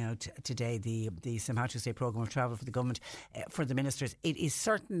latest coming out today, the St. Patrick's Day programme of travel for the government, for the ministers. It is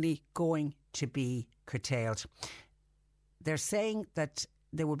certainly going to be curtailed. They're saying that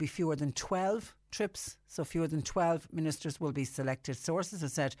there will be fewer than 12 trips, so fewer than 12 ministers will be selected. Sources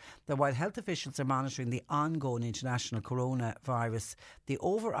have said that while health officials are monitoring the ongoing international coronavirus, the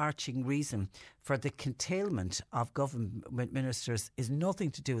overarching reason for the curtailment of government ministers is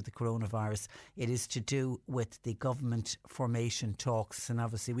nothing to do with the coronavirus. It is to do with the government formation talks, and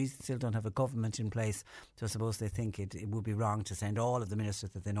obviously we still don't have a government in place, so I suppose they think it would be wrong to send all of the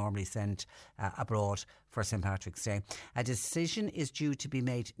ministers that they normally send abroad for St. Patrick's Day. A decision is due to be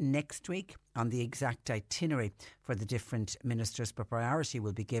made next week on the exact itinerary for the different ministers, but priority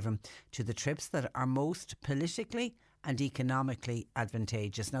will be given to the trips that are most politically and economically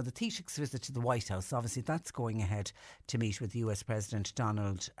advantageous. Now, the Taoiseach's visit to the White House, obviously that's going ahead to meet with US President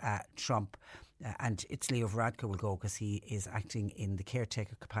Donald Trump. And it's Leo Varadkar will go because he is acting in the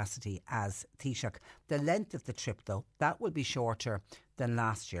caretaker capacity as Taoiseach. The length of the trip, though, that will be shorter than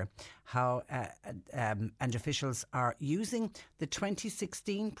last year. And officials are using the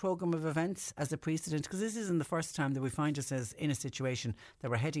 2016 programme of events as a precedent, because this isn't the first time that we find ourselves in a situation that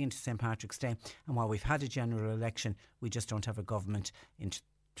we're heading into St. Patrick's Day, and while we've had a general election, we just don't have a government. In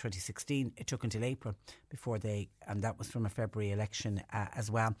 2016, it took until April before and that was from a February election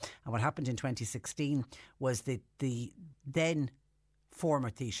as well. And what happened in 2016 was that the then former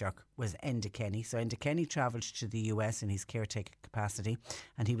Taoiseach was Enda Kenny. So Enda Kenny travelled to the US in his caretaker capacity,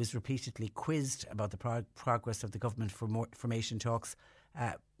 and he was repeatedly quizzed about the progress of the government formation talks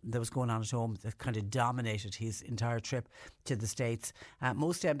that was going on at home that kind of dominated his entire trip to the States.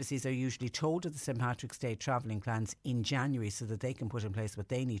 Most embassies are usually told of the St Patrick's Day travelling plans in January so that they can put in place what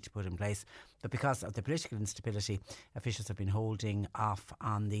they need to put in place. But because of the political instability, officials have been holding off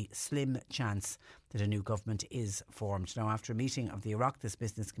on the slim chance that a new government is formed. Now, after a meeting of the Oireachtas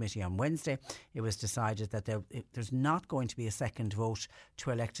Business Committee on Wednesday, it was decided that there's not going to be a second vote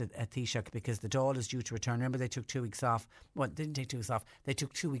to elect a Taoiseach because the Dáil is due to return. Remember, they took 2 weeks off. Well, they didn't take 2 weeks off. They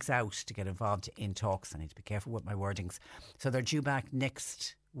took 2 weeks out to get involved in talks. I need to be careful with my wordings. So they're due back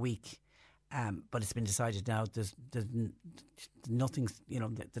next week. But it's been decided now there's nothing's,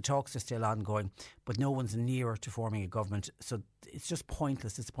 the talks are still ongoing, but no one's nearer to forming a government. So it's just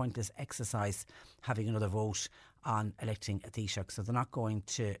pointless. It's a pointless exercise having another vote on electing a Taoiseach. So they're not going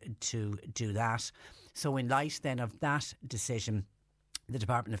to do that. So in light then of that decision, the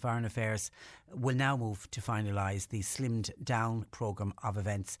Department of Foreign Affairs will now move to finalise the slimmed down programme of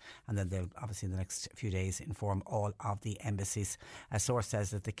events, and then they'll obviously in the next few days inform all of the embassies. A source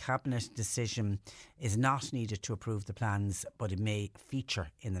says that the Cabinet decision is not needed to approve the plans, but it may feature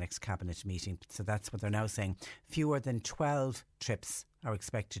in the next Cabinet meeting. So that's what they're now saying. Fewer than 12 trips are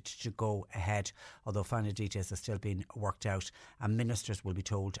expected to go ahead, although final details are still being worked out, and ministers will be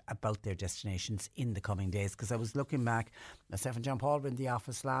told about their destinations in the coming days. Because I was looking back, myself and John Paul were in the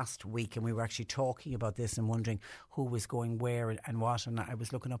office last week and we were actually talking about this and wondering who was going where and what, and I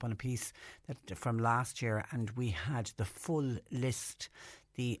was looking up on a piece that from last year and we had the full list.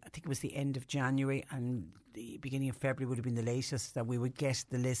 I think it was the end of January and the beginning of February would have been the latest that we would get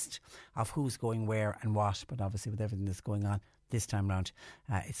the list of who's going where and what. But obviously with everything that's going on this time round,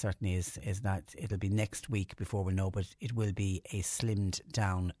 it certainly is not. It'll be next week before we know, but it will be a slimmed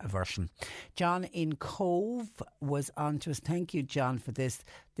down version. John in Cove was on to us. Thank you, John, for this.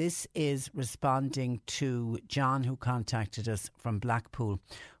 This is responding to John, who contacted us from Blackpool,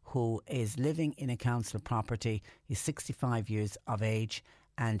 who is living in a council property. He's 65 years of age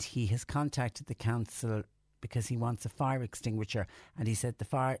and he has contacted the council because he wants a fire extinguisher, and he said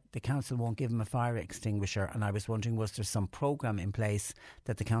the council won't give him a fire extinguisher. And I was wondering, was there some programme in place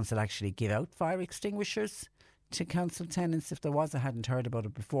that the council actually give out fire extinguishers to council tenants? If there was, I hadn't heard about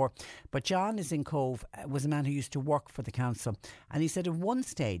it before. But John is in Cove, was a man who used to work for the council, and he said at one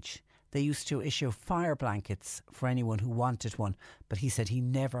stage they used to issue fire blankets for anyone who wanted one, but he said he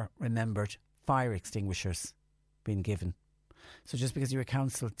never remembered fire extinguishers being given. So just because you're a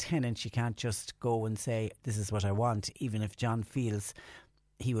council tenant, you can't just go and say, this is what I want, even if John feels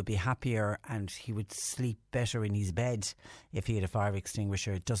he would be happier and he would sleep better in his bed if he had a fire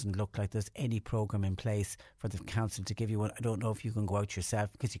extinguisher. It doesn't look like there's any programme in place for the council to give you one. I don't know if you can go out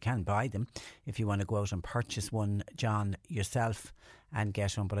yourself, because you can buy them if you want to go out and purchase one, John, yourself and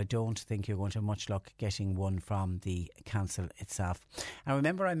get one, but I don't think you're going to have much luck getting one from the council itself. And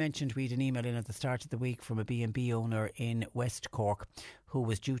remember, I mentioned we had an email in at the start of the week from a B&B owner in West Cork who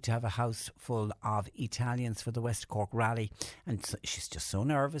was due to have a house full of Italians for the West Cork rally, and so she's just so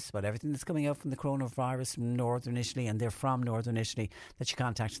nervous about everything that's coming out from the coronavirus from Northern Italy, and they're from Northern Italy, that she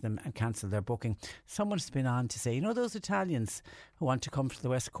contacted them and cancelled their booking. Someone's been on to say, those Italians who want to come to the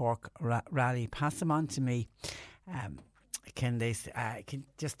West Cork rally, pass them on to me. Can they? Can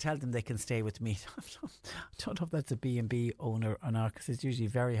just tell them they can stay with me. I don't know if that's a B&B owner or not, because it's usually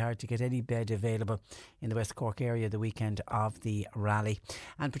very hard to get any bed available in the West Cork area the weekend of the rally.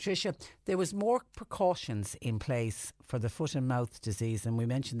 And Patricia, there was more precautions in place for the foot and mouth disease, and we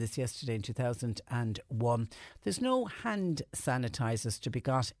mentioned this yesterday in 2001. There's no hand sanitisers to be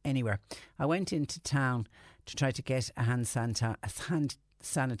got anywhere. I went into town to try to get a hand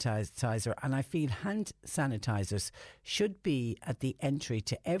sanitizer, and I feel hand sanitizers should be at the entry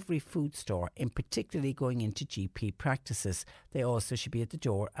to every food store, in particularly going into GP practices. They also should be at the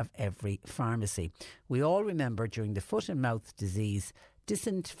door of every pharmacy. We all remember during the foot and mouth disease,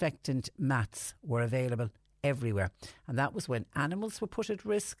 disinfectant mats were available everywhere, and that was when animals were put at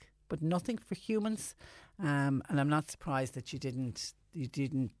risk, but nothing for humans. And I'm not surprised that you didn't.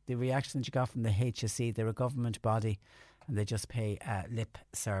 The reaction that you got from the HSE, they're a government body, and they just pay lip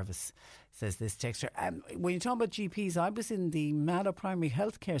service, says this texter. When you talk about GPs, I was in the Mallow Primary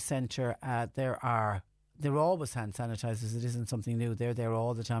Healthcare Centre. There are always hand sanitisers. It isn't something new. They're there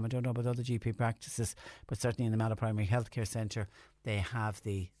all the time. I don't know about other GP practices, but certainly in the Mallow Primary Healthcare Centre, they have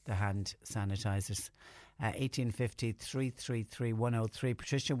the hand sanitisers. 1850 333 103.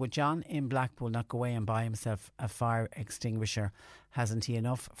 Patricia, would John in Blackpool not go away and buy himself a fire extinguisher? Hasn't he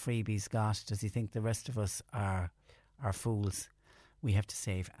enough freebies got? Does he think the rest of us are fools? We have to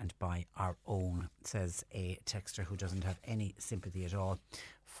save and buy our own, says a texter who doesn't have any sympathy at all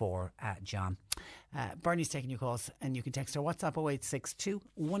for John. Bernie's taking your calls, and you can text our WhatsApp 0862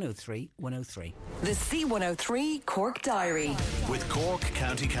 103 103. The C103 Cork Diary. With Cork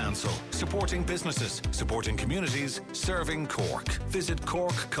County Council, supporting businesses, supporting communities, serving Cork. Visit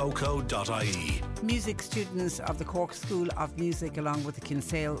corkcoco.ie. Music students of the Cork School of Music, along with the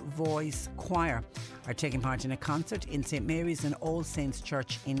Kinsale Voice Choir, are taking part in a concert in St Mary's and All Saints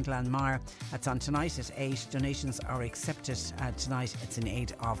Church in Glanmire. That's on tonight at 8. Donations are accepted tonight. It's in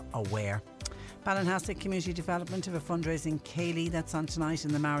aid of Aware. Ballinhassig Community Development have a fundraising Kaylee that's on tonight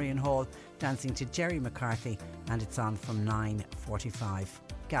in the Marion Hall, dancing to Jerry McCarthy, and it's on from 9:45.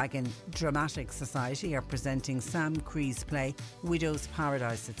 Gagan Dramatic Society are presenting Sam Cree's play Widow's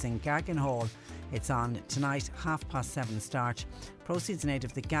Paradise. It's in Gagan Hall. It's on tonight, 7:30 start. Proceeds in aid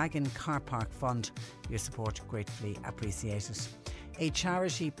of the Gagan Car Park Fund. Your support gratefully appreciated. A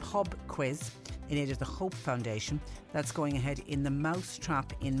charity pub quiz in aid of the Hope Foundation. That's going ahead in the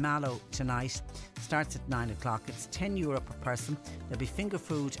Mousetrap in Mallow tonight. Starts at 9 o'clock. It's €10 per person. There'll be finger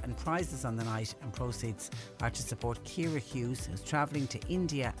food and prizes on the night, and proceeds are to support Ciara Hughes, who's travelling to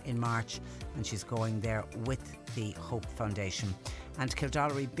India in March, and she's going there with the Hope Foundation. And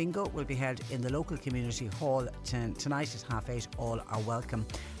Kildallery Bingo will be held in the local community hall tonight at 8:30. All are welcome.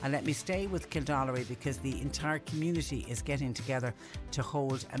 And let me stay with Kildallery because the entire community is getting together to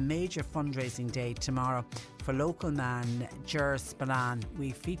hold a major fundraising day tomorrow for local man Ger Spillane.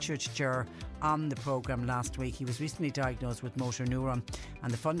 We featured Ger on the programme last week. He was recently diagnosed with motor neuron,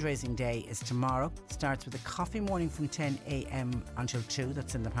 and the fundraising day is tomorrow. Starts with a coffee morning from 10 a.m. until 2.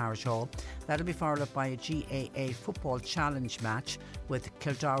 That's in the parish hall. That'll be followed up by a GAA football challenge match with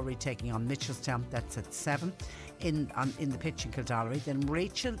Kildallery taking on Mitchelstown. That's at 7 in the pitch in Kildallery. Then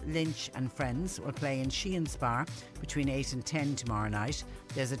Rachel Lynch and friends will play in Sheehan's Bar between 8 and 10 tomorrow night.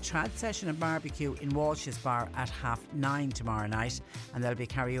 There's a trad session and barbecue in Walsh's Bar at 9:30 tomorrow night, and there'll be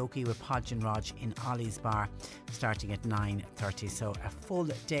karaoke with Podge and Rog in Ollie's Bar starting at 9:30. So a full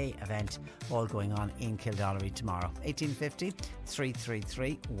day event all going on in Kildallery tomorrow. 1850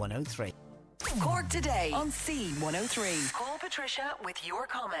 333 103. Cork Today on C103. Call Patricia with your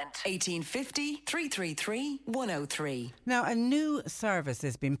comment. 1850 333 103. Now, a new service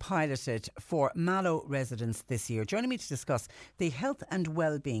has been piloted for Mallow residents this year. Joining me to discuss the Health and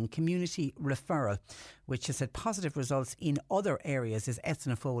Wellbeing Community Referral, which has had positive results in other areas, is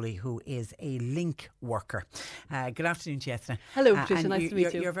Ethna Foley, who is a link worker. Good afternoon to you, Ethna. Hello, Patricia. Nice to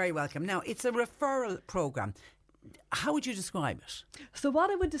meet you. You're very welcome. Now, it's a referral programme. How would you describe it? So what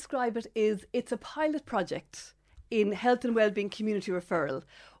I would describe it is it's a pilot project in health and wellbeing community referral,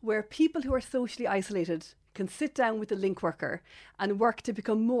 where people who are socially isolated can sit down with a link worker and work to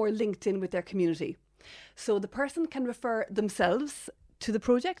become more linked in with their community. So the person can refer themselves to the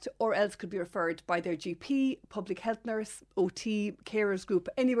project, or else could be referred by their GP, public health nurse, OT, carers group,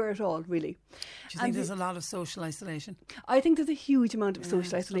 anywhere at all, really. Do you think there's a lot of social isolation? I think there's a huge amount of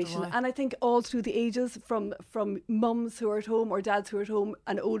social isolation, and I think all through the ages, from mums who are at home or dads who are at home,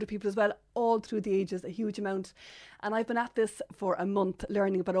 and older people as well, all through the ages, a huge amount. And I've been at this for a month,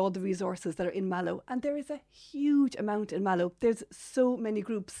 learning about all the resources that are in Mallow, and there is a huge amount in Mallow. There's so many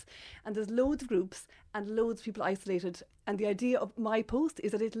groups, and there's loads of groups and loads of people isolated. And the idea of my post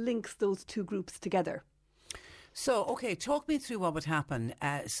is that it links those two groups together. So, OK, talk me through what would happen.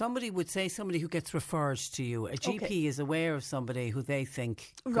 Somebody would say, somebody who gets referred to you, a GP is aware of somebody who they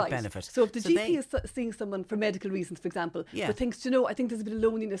think could benefit. So if the GP is seeing someone for medical reasons, for example, but thinks, I think there's a bit of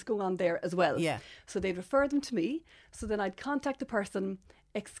loneliness going on there as well. Yeah. So they'd refer them to me. So then I'd contact the person,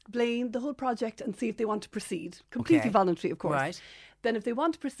 explain the whole project and see if they want to proceed. Completely voluntary, of course. Right. Then if they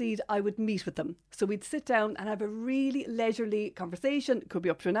want to proceed, I would meet with them. So we'd sit down and have a really leisurely conversation. It could be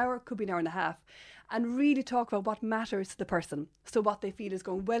up to an hour, could be an hour and a half, and really talk about what matters to the person. So what they feel is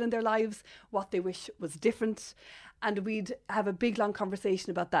going well in their lives, what they wish was different. And we'd have a big, long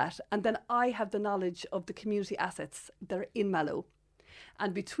conversation about that. And then I have the knowledge of the community assets that are in Mallow.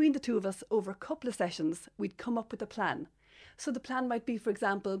 And between the two of us, over a couple of sessions, we'd come up with a plan. So the plan might be, for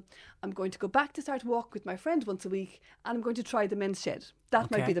example, I'm going to go back to start walk with my friend once a week, and I'm going to try the men's shed. That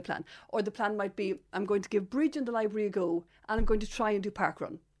might be the plan. Or the plan might be, I'm going to give Bridge and the library a go, and I'm going to try and do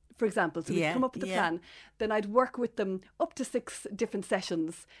parkrun, for example. So we come up with a plan. Then I'd work with them up to 6 different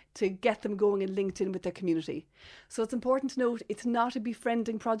sessions to get them going and linked in with their community. So it's important to note, it's not a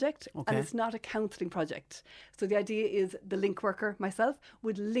befriending project and it's not a counselling project. So the idea is the link worker, myself,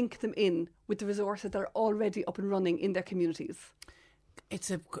 would link them in with the resources that are already up and running in their communities. It's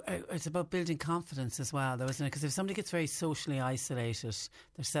about building confidence as well, though, isn't it? Because if somebody gets very socially isolated,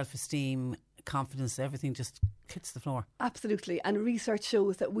 their self-esteem, confidence, everything just hits the floor. Absolutely. And research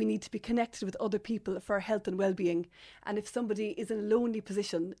shows that we need to be connected with other people for our health and well-being. And if somebody is in a lonely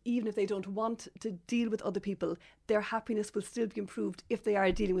position, even if they don't want to deal with other people, their happiness will still be improved if they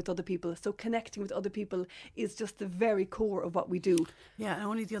are dealing with other people. So connecting with other people is just the very core of what we do. Yeah, and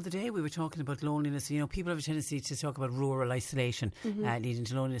only the other day we were talking about loneliness. You know, people have a tendency to talk about rural isolation leading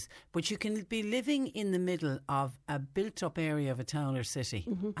to loneliness. But you can be living in the middle of a built-up area of a town or city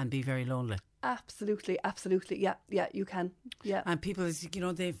and be very lonely. Absolutely. Yeah, you can. Yeah. And people, you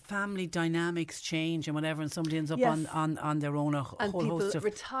know, the family dynamics change and whatever, and somebody ends up on their own a and whole host of...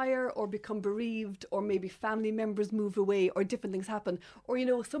 people retire or become bereaved, or maybe family members move away, or different things happen. Or, you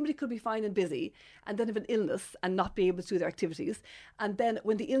know, somebody could be fine and busy and then have an illness and not be able to do their activities. And then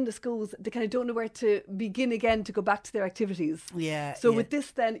when the illness goes, they kind of don't know where to begin again to go back to their activities. Yeah. So with this,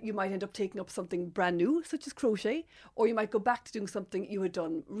 then you might end up taking up something brand new, such as crochet, or you might go back to doing something you had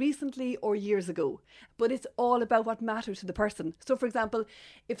done recently or years ago. But it's all about what matters to the person. So, for example,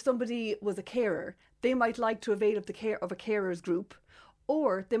 if somebody was a carer, they might like to avail of the care of a carers group,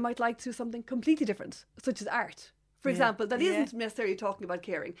 or they might like to do something completely different, such as art. For example, that isn't necessarily talking about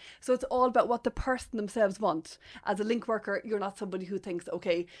caring. So it's all about what the person themselves want. As a link worker, you're not somebody who thinks,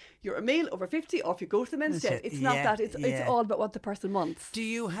 okay, you're a male over 50, off you go to the men's shed. It's not that. It's all about what the person wants. Do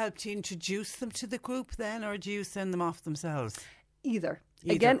you help to introduce them to the group then, or do you send them off themselves? Either.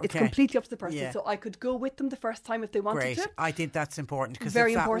 Again, it's completely up to the person. Yeah. So I could go with them the first time if they wanted Great. to. I think that's important, because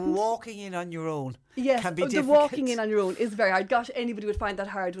Very important. walking in on your own Yes, can be the difficult. walking in on your own is very hard. Gosh, anybody would find that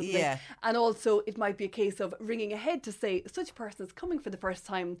hard, wouldn't they? And also, it might be a case of ringing ahead to say, such a person is coming for the first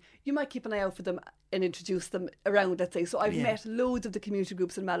time. You might keep an eye out for them and introduce them around, let's say. So I've met loads of the community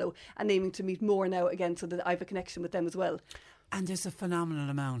groups in Mallow and aiming to meet more now again, so that I have a connection with them as well. And there's a phenomenal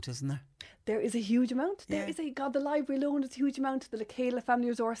amount, isn't there? There is a huge amount. There is the library alone is a huge amount. The Lakela Family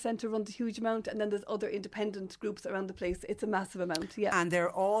Resource Centre runs a huge amount, and then there's other independent groups around the place. It's a massive amount, And they're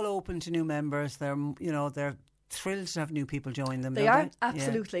all open to new members. They're thrilled to have new people join them. They are,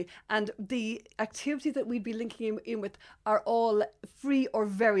 absolutely. And the activities that we'd be linking in with are all free or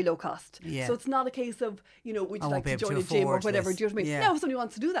very low cost. So it's not a case of, you know, would you like to join a gym or whatever. Do you know what I mean? Now, if somebody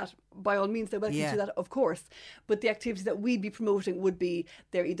wants to do that, by all means, they're welcome to do that, of course. But the activities that we'd be promoting would be,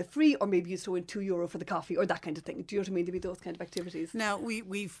 they're either free, or maybe you throw in €2 for the coffee or that kind of thing. Do you know what I mean? There'd be those kind of activities. Now,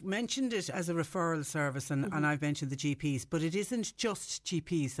 we've mentioned it as a referral service, and I've mentioned the GPs, but it isn't just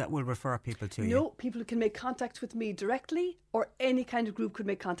GPs that will refer people to you. No, people can make contact with me directly, or any kind of group could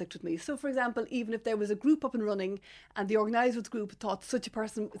make contact with me. So, for example, even if there was a group up and running and the organiser of the group thought such a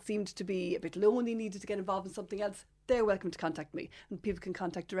person seemed to be a bit lonely, needed to get involved in something else, they're welcome to contact me, and people can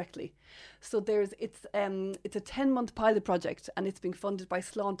contact directly. So it's a 10-month pilot project, and it's being funded by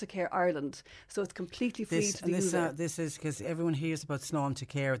Slán to Care Ireland. So it's completely free to the user. This is because everyone hears about Slán to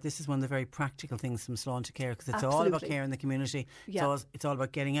Care. This is one of the very practical things from Slán to Care, because it's all about care in the community. It's all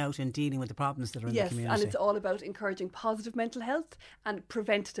about getting out and dealing with the problems that are in the community. And it's all about encouraging positive mental health and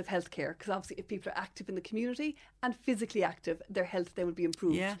preventative health care, because obviously if people are active in the community and physically active, their health then will be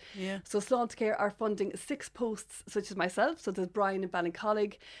improved. So Slán to Care are funding 6 posts such as myself. So there's Brian in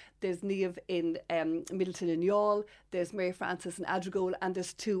Ballincollig, there's Niamh in Middleton and Youghal, there's Mary Frances in Adrigole, and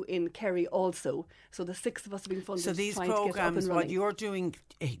there's 2 in Kerry also. So the 6 of us have been funded. So these programmes, what you're doing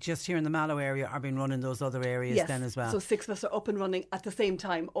just here in the Mallow area, are being run in those other areas then as well? So 6 of us are up and running at the same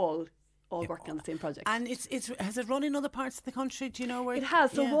time, all working on the same project. And has it run in other parts of the country? Do you know where? It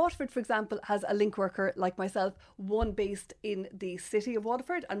has. So Waterford, for example, has a link worker like myself, one based in the city of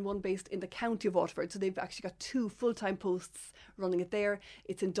Waterford and one based in the county of Waterford. So they've actually got 2 full-time posts running it there.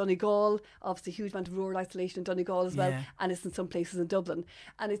 It's in Donegal, obviously a huge amount of rural isolation in Donegal as well, and it's in some places in Dublin.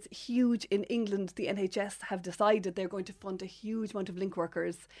 And it's huge in England. The NHS have decided they're going to fund a huge amount of link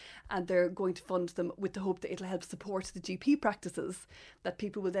workers, and they're going to fund them with the hope that it'll help support the GP practices, that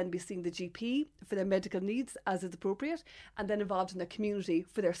people will then be seeing the GP for their medical needs as is appropriate, and then involved in their community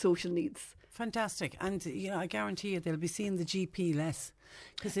for their social needs. Fantastic. And I guarantee you they'll be seeing the GP less,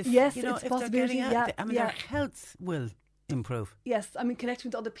 because if it's if they're getting out, their health will improve. Yes, I mean, connecting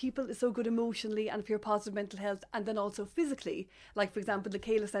with other people is so good emotionally and for your positive mental health, and then also physically. Like, for example, the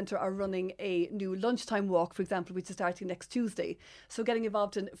Lakela Centre are running a new lunchtime walk, for example, which is starting next Tuesday. So getting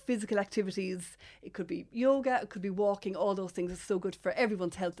involved in physical activities, it could be yoga, it could be walking, all those things is so good for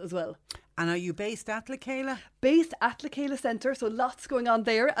everyone's health as well. And are you based at Lekela? Based at Lekela Centre, so lots going on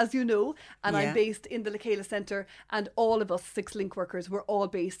there, as you know. And Yeah. I'm based in the Lekela Centre, and all of us 6 Link workers, we're all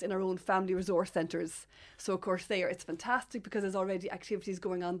based in our own family resource centres. So of course there, it's fantastic because there's already activities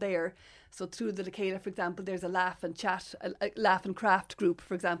going on there. So through the Lekela, for example, there's a laugh and chat, a laugh and craft group,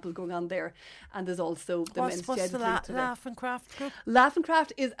 for example, going on there. And there's also the men's What's the Laugh Laugh and Craft group? Laugh and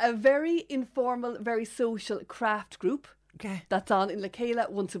Craft is a very informal, very social craft group. Okay. That's on in Lekela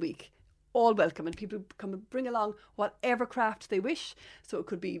once a week. All welcome, and people come and bring along whatever craft they wish. So it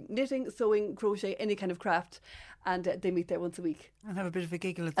could be knitting, sewing, crochet, any kind of craft, and they meet there once a week. And have a bit of a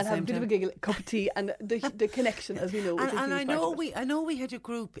giggle at the And same have a bit time. of a giggle, cup of tea, and the connection, as we know. is a And I huge part know of it. I know we had a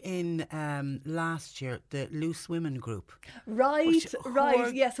group in last year, the Loose Women group. Right, were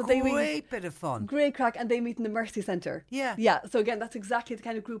yeah. So they great bit of fun. Great crack, and they meet in the Mercy Centre. Yeah. Yeah, so again, that's exactly the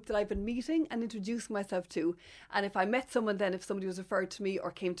kind of group that I've been meeting and introducing myself to. And if I met someone then, if somebody was referred to me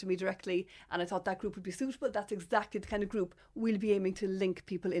or came to me directly and I thought that group would be suitable, that's exactly the kind of group we'll be aiming to link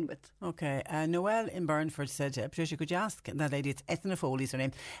people in with. Okay, Noelle in Burnford said, Patricia, could you ask that lady, it's Ethna Foley's her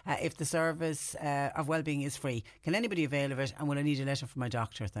name, if the service of wellbeing is free? Can anybody avail of it? And will I need a letter from my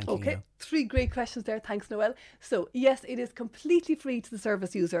doctor? Thank you. Okay, 3 great questions there. Thanks, Noelle. So, yes, it is completely free to the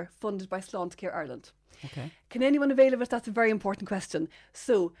service user, funded by Sláintecare Ireland. Okay. Can anyone avail of it? That's a very important question.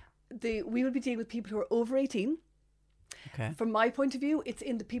 So, we will be dealing with people who are over 18. Okay. From my point of view, it's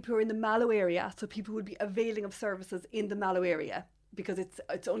in the people who are in the Mallow area, so people would be availing of services in the Mallow area. Because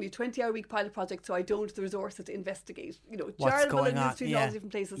it's only a 20-hour week pilot project, so I don't have the resources to investigate, What's Charleville going and on? History and all the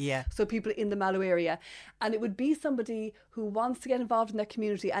different places. Yeah. So people in the Mallow area. And it would be somebody who wants to get involved in their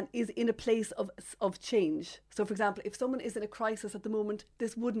community and is in a place of change. So for example, if someone is in a crisis at the moment,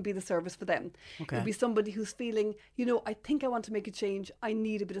 this wouldn't be the service for them. Okay. It would be somebody who's feeling, I think I want to make a change. I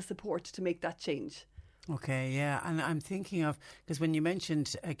need a bit of support to make that change. Okay, yeah, and I'm thinking of, because when you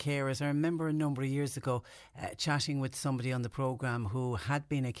mentioned carers, I remember a number of years ago chatting with somebody on the programme who had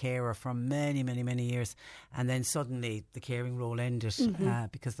been a carer for many, many, many years, and then suddenly the caring role ended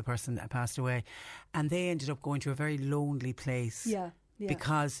because the person passed away, and they ended up going to a very lonely place. Yeah.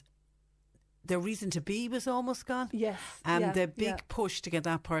 Because their reason to be was almost gone. Yes. And the big push to get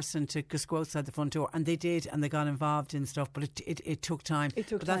that person to just go outside the front door, and they did, and they got involved in stuff, but it took time.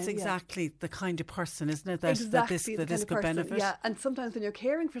 But that's exactly the kind of person, isn't it? That this could benefit. Yeah, and sometimes when you're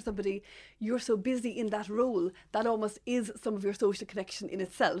caring for somebody, you're so busy in that role that almost is some of your social connection in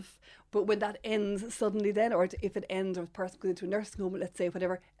itself. But when that ends suddenly then, or if it ends or the person goes into a nursing home, let's say,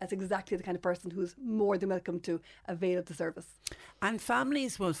 whatever, that's exactly the kind of person who's more than welcome to avail of the service. And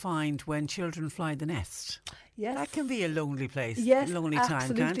families will find when children fly the nest. Yes. That can be a lonely place, yes, lonely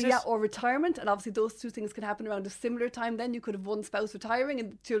absolutely, time, can't it? Yeah, or retirement. And obviously those two things can happen around a similar time then. You could have one spouse retiring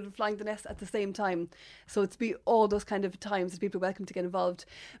and children flying the nest at the same time. So it's be all those kind of times that people are welcome to get involved.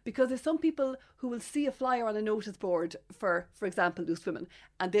 Because there's some people who will see a flyer on a notice board for example, Loose Women,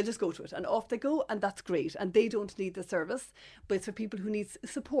 and they'll just go to it and off they go, and that's great. And they don't need the service, but it's for people who need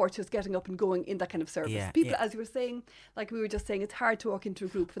support just getting up and going in that kind of service. Yeah, people, as you were saying, like we were just saying, it's hard to walk into a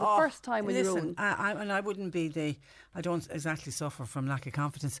group for the first time on your own. I wouldn't be I don't exactly suffer from lack of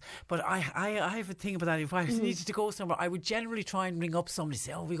confidence, but I have a thing about that. If I needed to go somewhere, I would generally try and ring up somebody and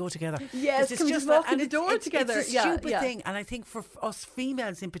say, we go together. Yes, can we just walk in the door together? It's a stupid thing, and I think for us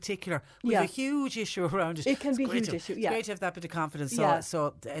females in particular, we have a huge issue around it. It can be a huge issue, It's great to have that bit of confidence. So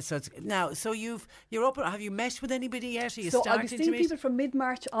it's, now, so you're up, have you met with anybody yet? Are you starting I'll be seeing people from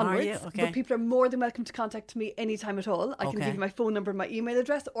mid-March onwards, Okay. but people are more than welcome to contact me anytime at all. I can give you my phone number and my email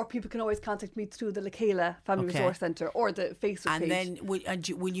address, or people can always contact me through the Lekela Family Resource Centre or the Facebook and page. then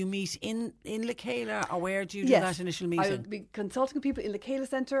will you meet in Lekela, or where do you do that initial meeting? I will be consulting with people in Lekela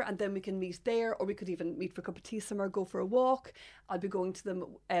Centre, and then we can meet there, or we could even meet for a cup of tea somewhere, go for a walk. I'll be going to them,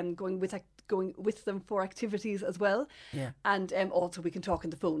 going with them for activities as well. Yeah. And also we can talk on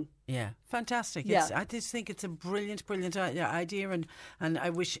the phone. Yeah, fantastic. Yeah. I just think it's a brilliant idea, and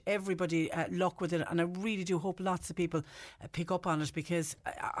I wish everybody luck with it, and I really do hope lots of people pick up on it, because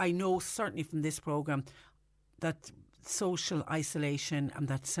I know certainly from this programme that social isolation and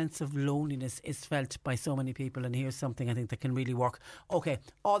that sense of loneliness is felt by so many people, and here's something I think that can really work. Okay,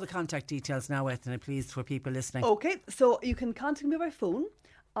 all the contact details now, Ethna, please, for people listening. Okay, so you can contact me by phone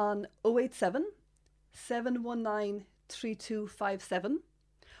on 087 719 3257,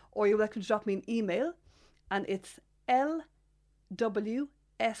 or you're welcome to drop me an email, and it's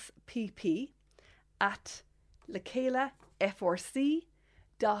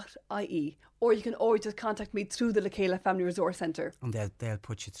lwspp@lekelafrc.ie, or you can always just contact me through the Lakela Family Resource Centre. And they'll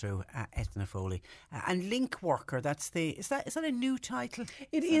put you through Etna Foley. And Link Worker, is that a new title?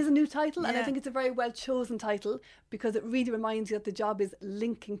 It is a new title, and I think it's a very well chosen title because it really reminds you that the job is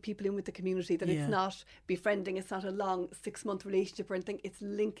linking people in with the community, that it's not befriending, it's not a long 6-month relationship or anything, it's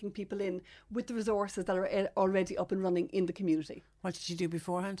linking people in with the resources that are already up and running in the community. What did you do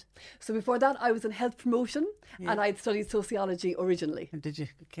beforehand? So before that I was in health promotion and I'd studied sociology originally. And did you?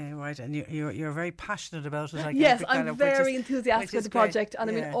 Okay, right. And you're very passionate about it. Yes, I'm very enthusiastic about the project, and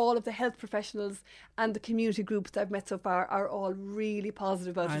I mean all of the health professionals and the community groups that I've met so far are all really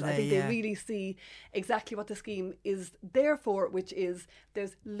positive about it. I think they really see exactly what the scheme is there for, which is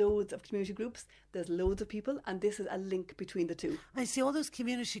there's loads of community groups, there's loads of people, and this is a link between the two. I see all those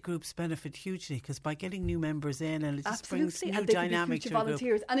community groups benefit hugely because by getting new members in, and it just brings new and they dynamic to to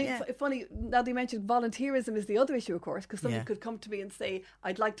volunteers. Group. And it's funny now that you mentioned volunteerism is the other issue, of course, because somebody could come to me and say,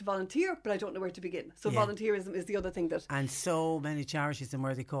 I'd like to volunteer, but I don't know where to begin. So volunteerism is the other thing that. And so many charities and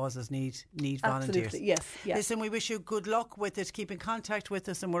worthy causes need volunteers. Absolutely, yes. Listen, we wish you good luck with it. Keep in contact with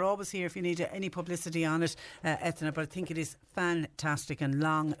us, and we're always here if you need any publicity on it, Etna. But I think it is fantastic, and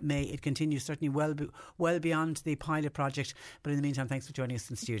long may it continue. Certainly well beyond the pilot project. But in the meantime, thanks for joining us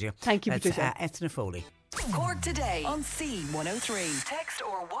in the studio. Thank you, Patricia. Etna Foley. Cork Today on C103. Text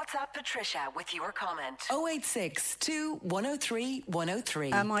or WhatsApp Patricia with your comment. 0862 103 103.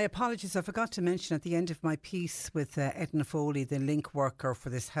 My apologies, I forgot to mention at the end of my piece with Etna Foley, the link worker for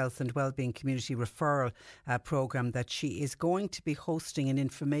this health and wellbeing community referral programme, that she is going to be hosting an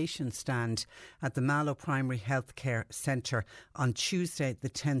information stand at the Mallow Primary Healthcare Centre on Tuesday the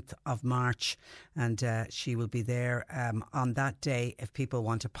 10th of March, and she will be there on that day if people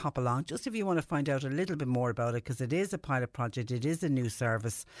want to pop along, just if you want to find out a little bit more about it, because it is a pilot project, it is a new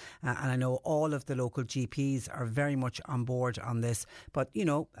service, and I know all of the local GPs are very much on board on this. But you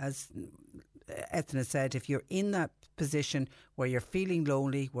know, as Etna said, if you're in that position where you're feeling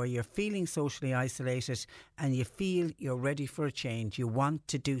lonely, where you're feeling socially isolated, and you feel you're ready for a change, you want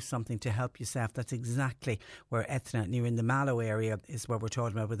to do something to help yourself, that's exactly where Etna, and you're in the Mallow area is where we're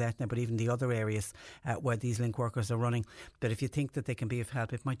talking about with Etna, but even the other areas where these link workers are running. But if you think that they can be of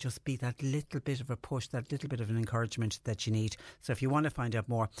help, it might just be that little bit of a push, that little bit of an encouragement that you need. So if you want to find out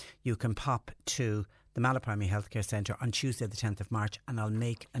more, you can pop to the Mallow Primary Healthcare Centre on Tuesday the 10th of March, and I'll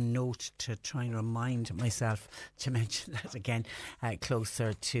make a note to try and remind myself to mention that again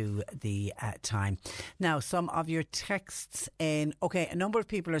closer to the time. Now, some of your texts in. Okay, a number of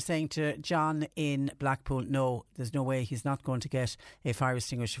people are saying to John in Blackpool, no, there's no way, he's not going to get a fire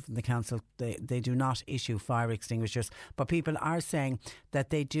extinguisher from the council. They do not issue fire extinguishers, but people are saying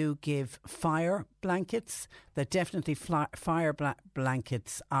that they do give fire blankets, that definitely fire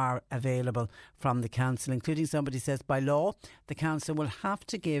blankets are available from the council, including somebody says by law the council will have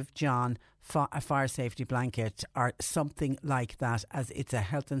to give John a fire safety blanket or something like that, as it's a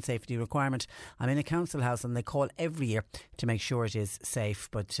health and safety requirement. I'm in a council house and they call every year to make sure it is safe,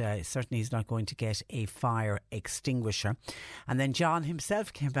 but certainly he's not going to get a fire extinguisher. And then John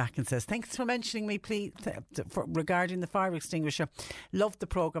himself came back and says, thanks for mentioning me, please, regarding the fire extinguisher. Love the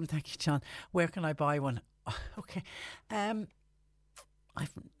programme, thank you, John. Where can I buy one? Okay, where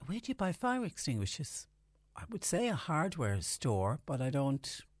do you buy fire extinguishers? I would say a hardware store, but I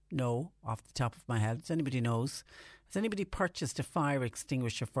don't know off the top of my head. Does anybody knows? Has anybody purchased a fire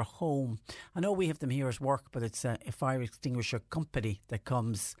extinguisher for home? I know we have them here at work, but it's a fire extinguisher company that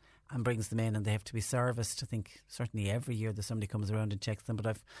comes and brings them in, and they have to be serviced. I think certainly every year that somebody comes around and checks them,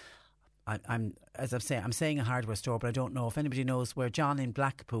 but I'm saying a hardware store, but I don't know if anybody knows where John in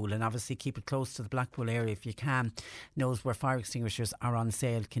Blackpool, and obviously keep it close to the Blackpool area if you can, knows where fire extinguishers are on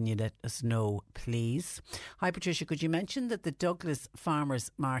sale. Can you let us know, please? Hi Patricia, could you mention that the Douglas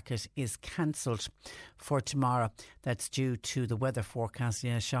Farmers Market is cancelled for tomorrow? That's due to the weather forecast.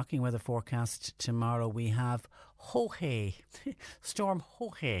 Yeah, shocking weather forecast tomorrow. We have Jorge, Storm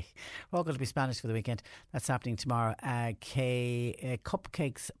Jorge. We're all going to be Spanish for the weekend. That's happening tomorrow.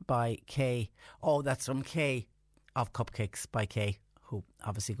 Cupcakes by Kay. Oh, that's from Kay of Cupcakes by Kay, who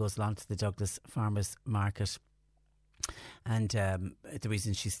obviously goes along to the Douglas Farmers Market. And the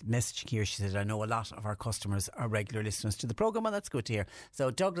reason she's messaging here, she said, I know a lot of our customers are regular listeners to the programme, and that's good to hear.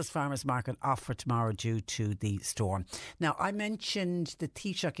 So Douglas Farmers Market off for tomorrow due to the storm. Now, I mentioned the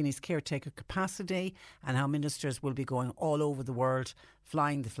Taoiseach in his caretaker capacity and how ministers will be going all over the world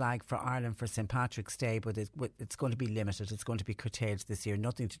flying the flag for Ireland for St Patrick's Day, but it's going to be limited. It's going to be curtailed this year.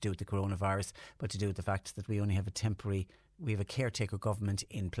 Nothing to do with the coronavirus, but to do with the fact that we only have a temporary we have a caretaker government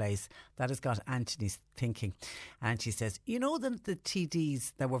in place. That has got Anthony's thinking. And she says, you know the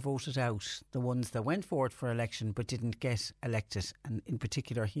TDs that were voted out, the ones that went forward for election but didn't get elected, and in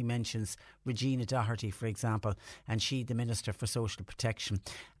particular he mentions Regina Doherty, for example, and she the Minister for Social Protection.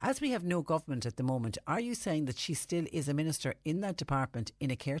 As we have no government at the moment, are you saying that she still is a minister in that department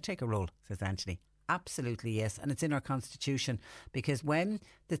in a caretaker role, says Anthony? Absolutely, yes. And it's in our constitution, because when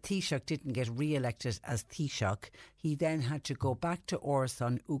the Taoiseach didn't get re-elected as Taoiseach, he then had to go back to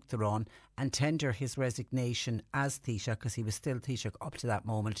Orson Uachtaráin and tender his resignation as Taoiseach, because he was still Taoiseach up to that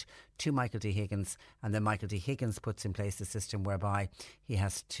moment, to Michael D. Higgins. And then Michael D. Higgins puts in place a system whereby he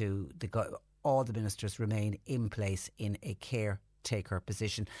has to, all the ministers remain in place in a caretaker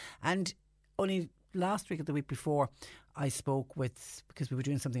position. And only last week or the week before, I spoke with, because we were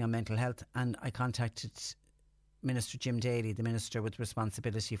doing something on mental health, and I contacted Minister Jim Daly, the Minister with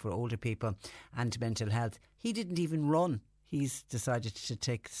responsibility for older people and mental health. He didn't even run. He's decided to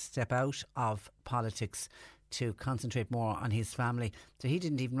take a step out of politics to concentrate more on his family. So he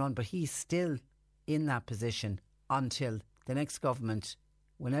didn't even run, but he's still in that position until the next government,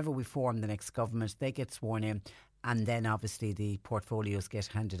 whenever we form the next government, they get sworn in. And then obviously the portfolios get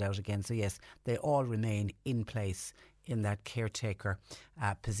handed out again. So yes, they all remain in place in that caretaker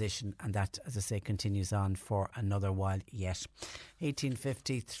position, and that, as I say, continues on for another while yet.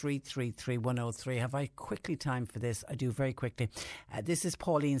 1850 333 103. Have I quickly time for this? I do, very quickly. This is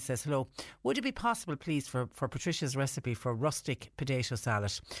Pauline, says, hello. Would it be possible, please, for Patricia's recipe for rustic potato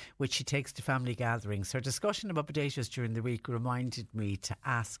salad, which she takes to family gatherings? Her discussion about potatoes during the week reminded me to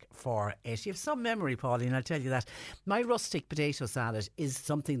ask for it. You have some memory, Pauline, I'll tell you that. My rustic potato salad is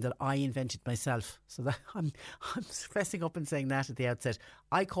something that I invented myself. So that I'm fessing up and saying that at the outset.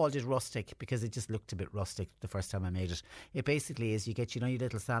 I called it rustic because it just looked a bit rustic the first time I made it. It basically is, you get, your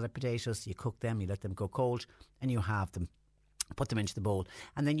little salad potatoes, you cook them, you let them go cold, and you have them. Put them into the bowl,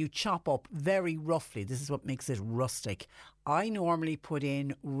 and then you chop up very roughly. This is what makes it rustic. I normally put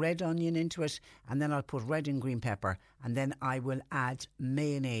in red onion into it, and then I'll put red and green pepper, and then I will add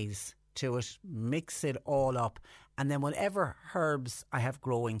mayonnaise to it, mix it all up, and then whatever herbs I have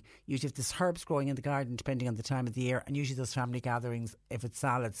growing, usually if there's herbs growing in the garden depending on the time of the year, and usually those family gatherings, if it's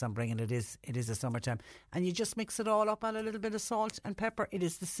salads I'm bringing, it is a summertime, and you just mix it all up, add a little bit of salt and pepper. It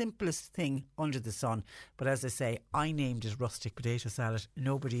is the simplest thing under the sun, but as I say, I named it rustic potato salad,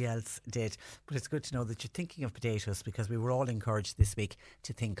 nobody else did. But it's good to know that you're thinking of potatoes, because we were all encouraged this week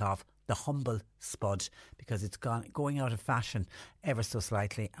to think of the humble spud, because it's going out of fashion ever so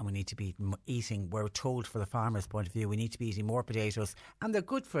slightly, and we need to be eating, we're told, for the farmer's point of view, we need to be eating more potatoes, and they're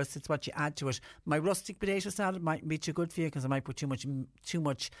good for us. It's what you add to it. My rustic potato salad might be too good for you, because I might put too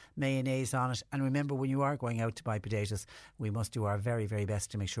much mayonnaise on it. And remember, when you are going out to buy potatoes, we must do our very, very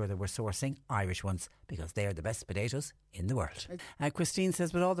best to make sure that we're sourcing Irish ones, because they are the best potatoes in the world. Christine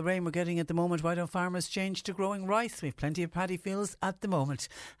says, with all the rain we're getting at the moment, why don't farmers change to growing rice? We've plenty of paddy fields at the moment.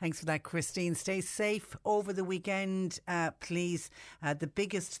 Thanks for that, Christine. Stay safe over the weekend, please. The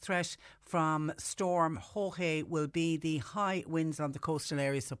biggest threat from Storm Jorge will be the high winds on the coastal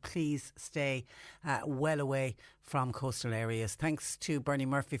areas, so please stay well away from coastal areas. Thanks to Bernie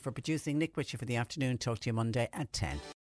Murphy for producing. Nick Ritchie for the afternoon. Talk to you Monday at 10.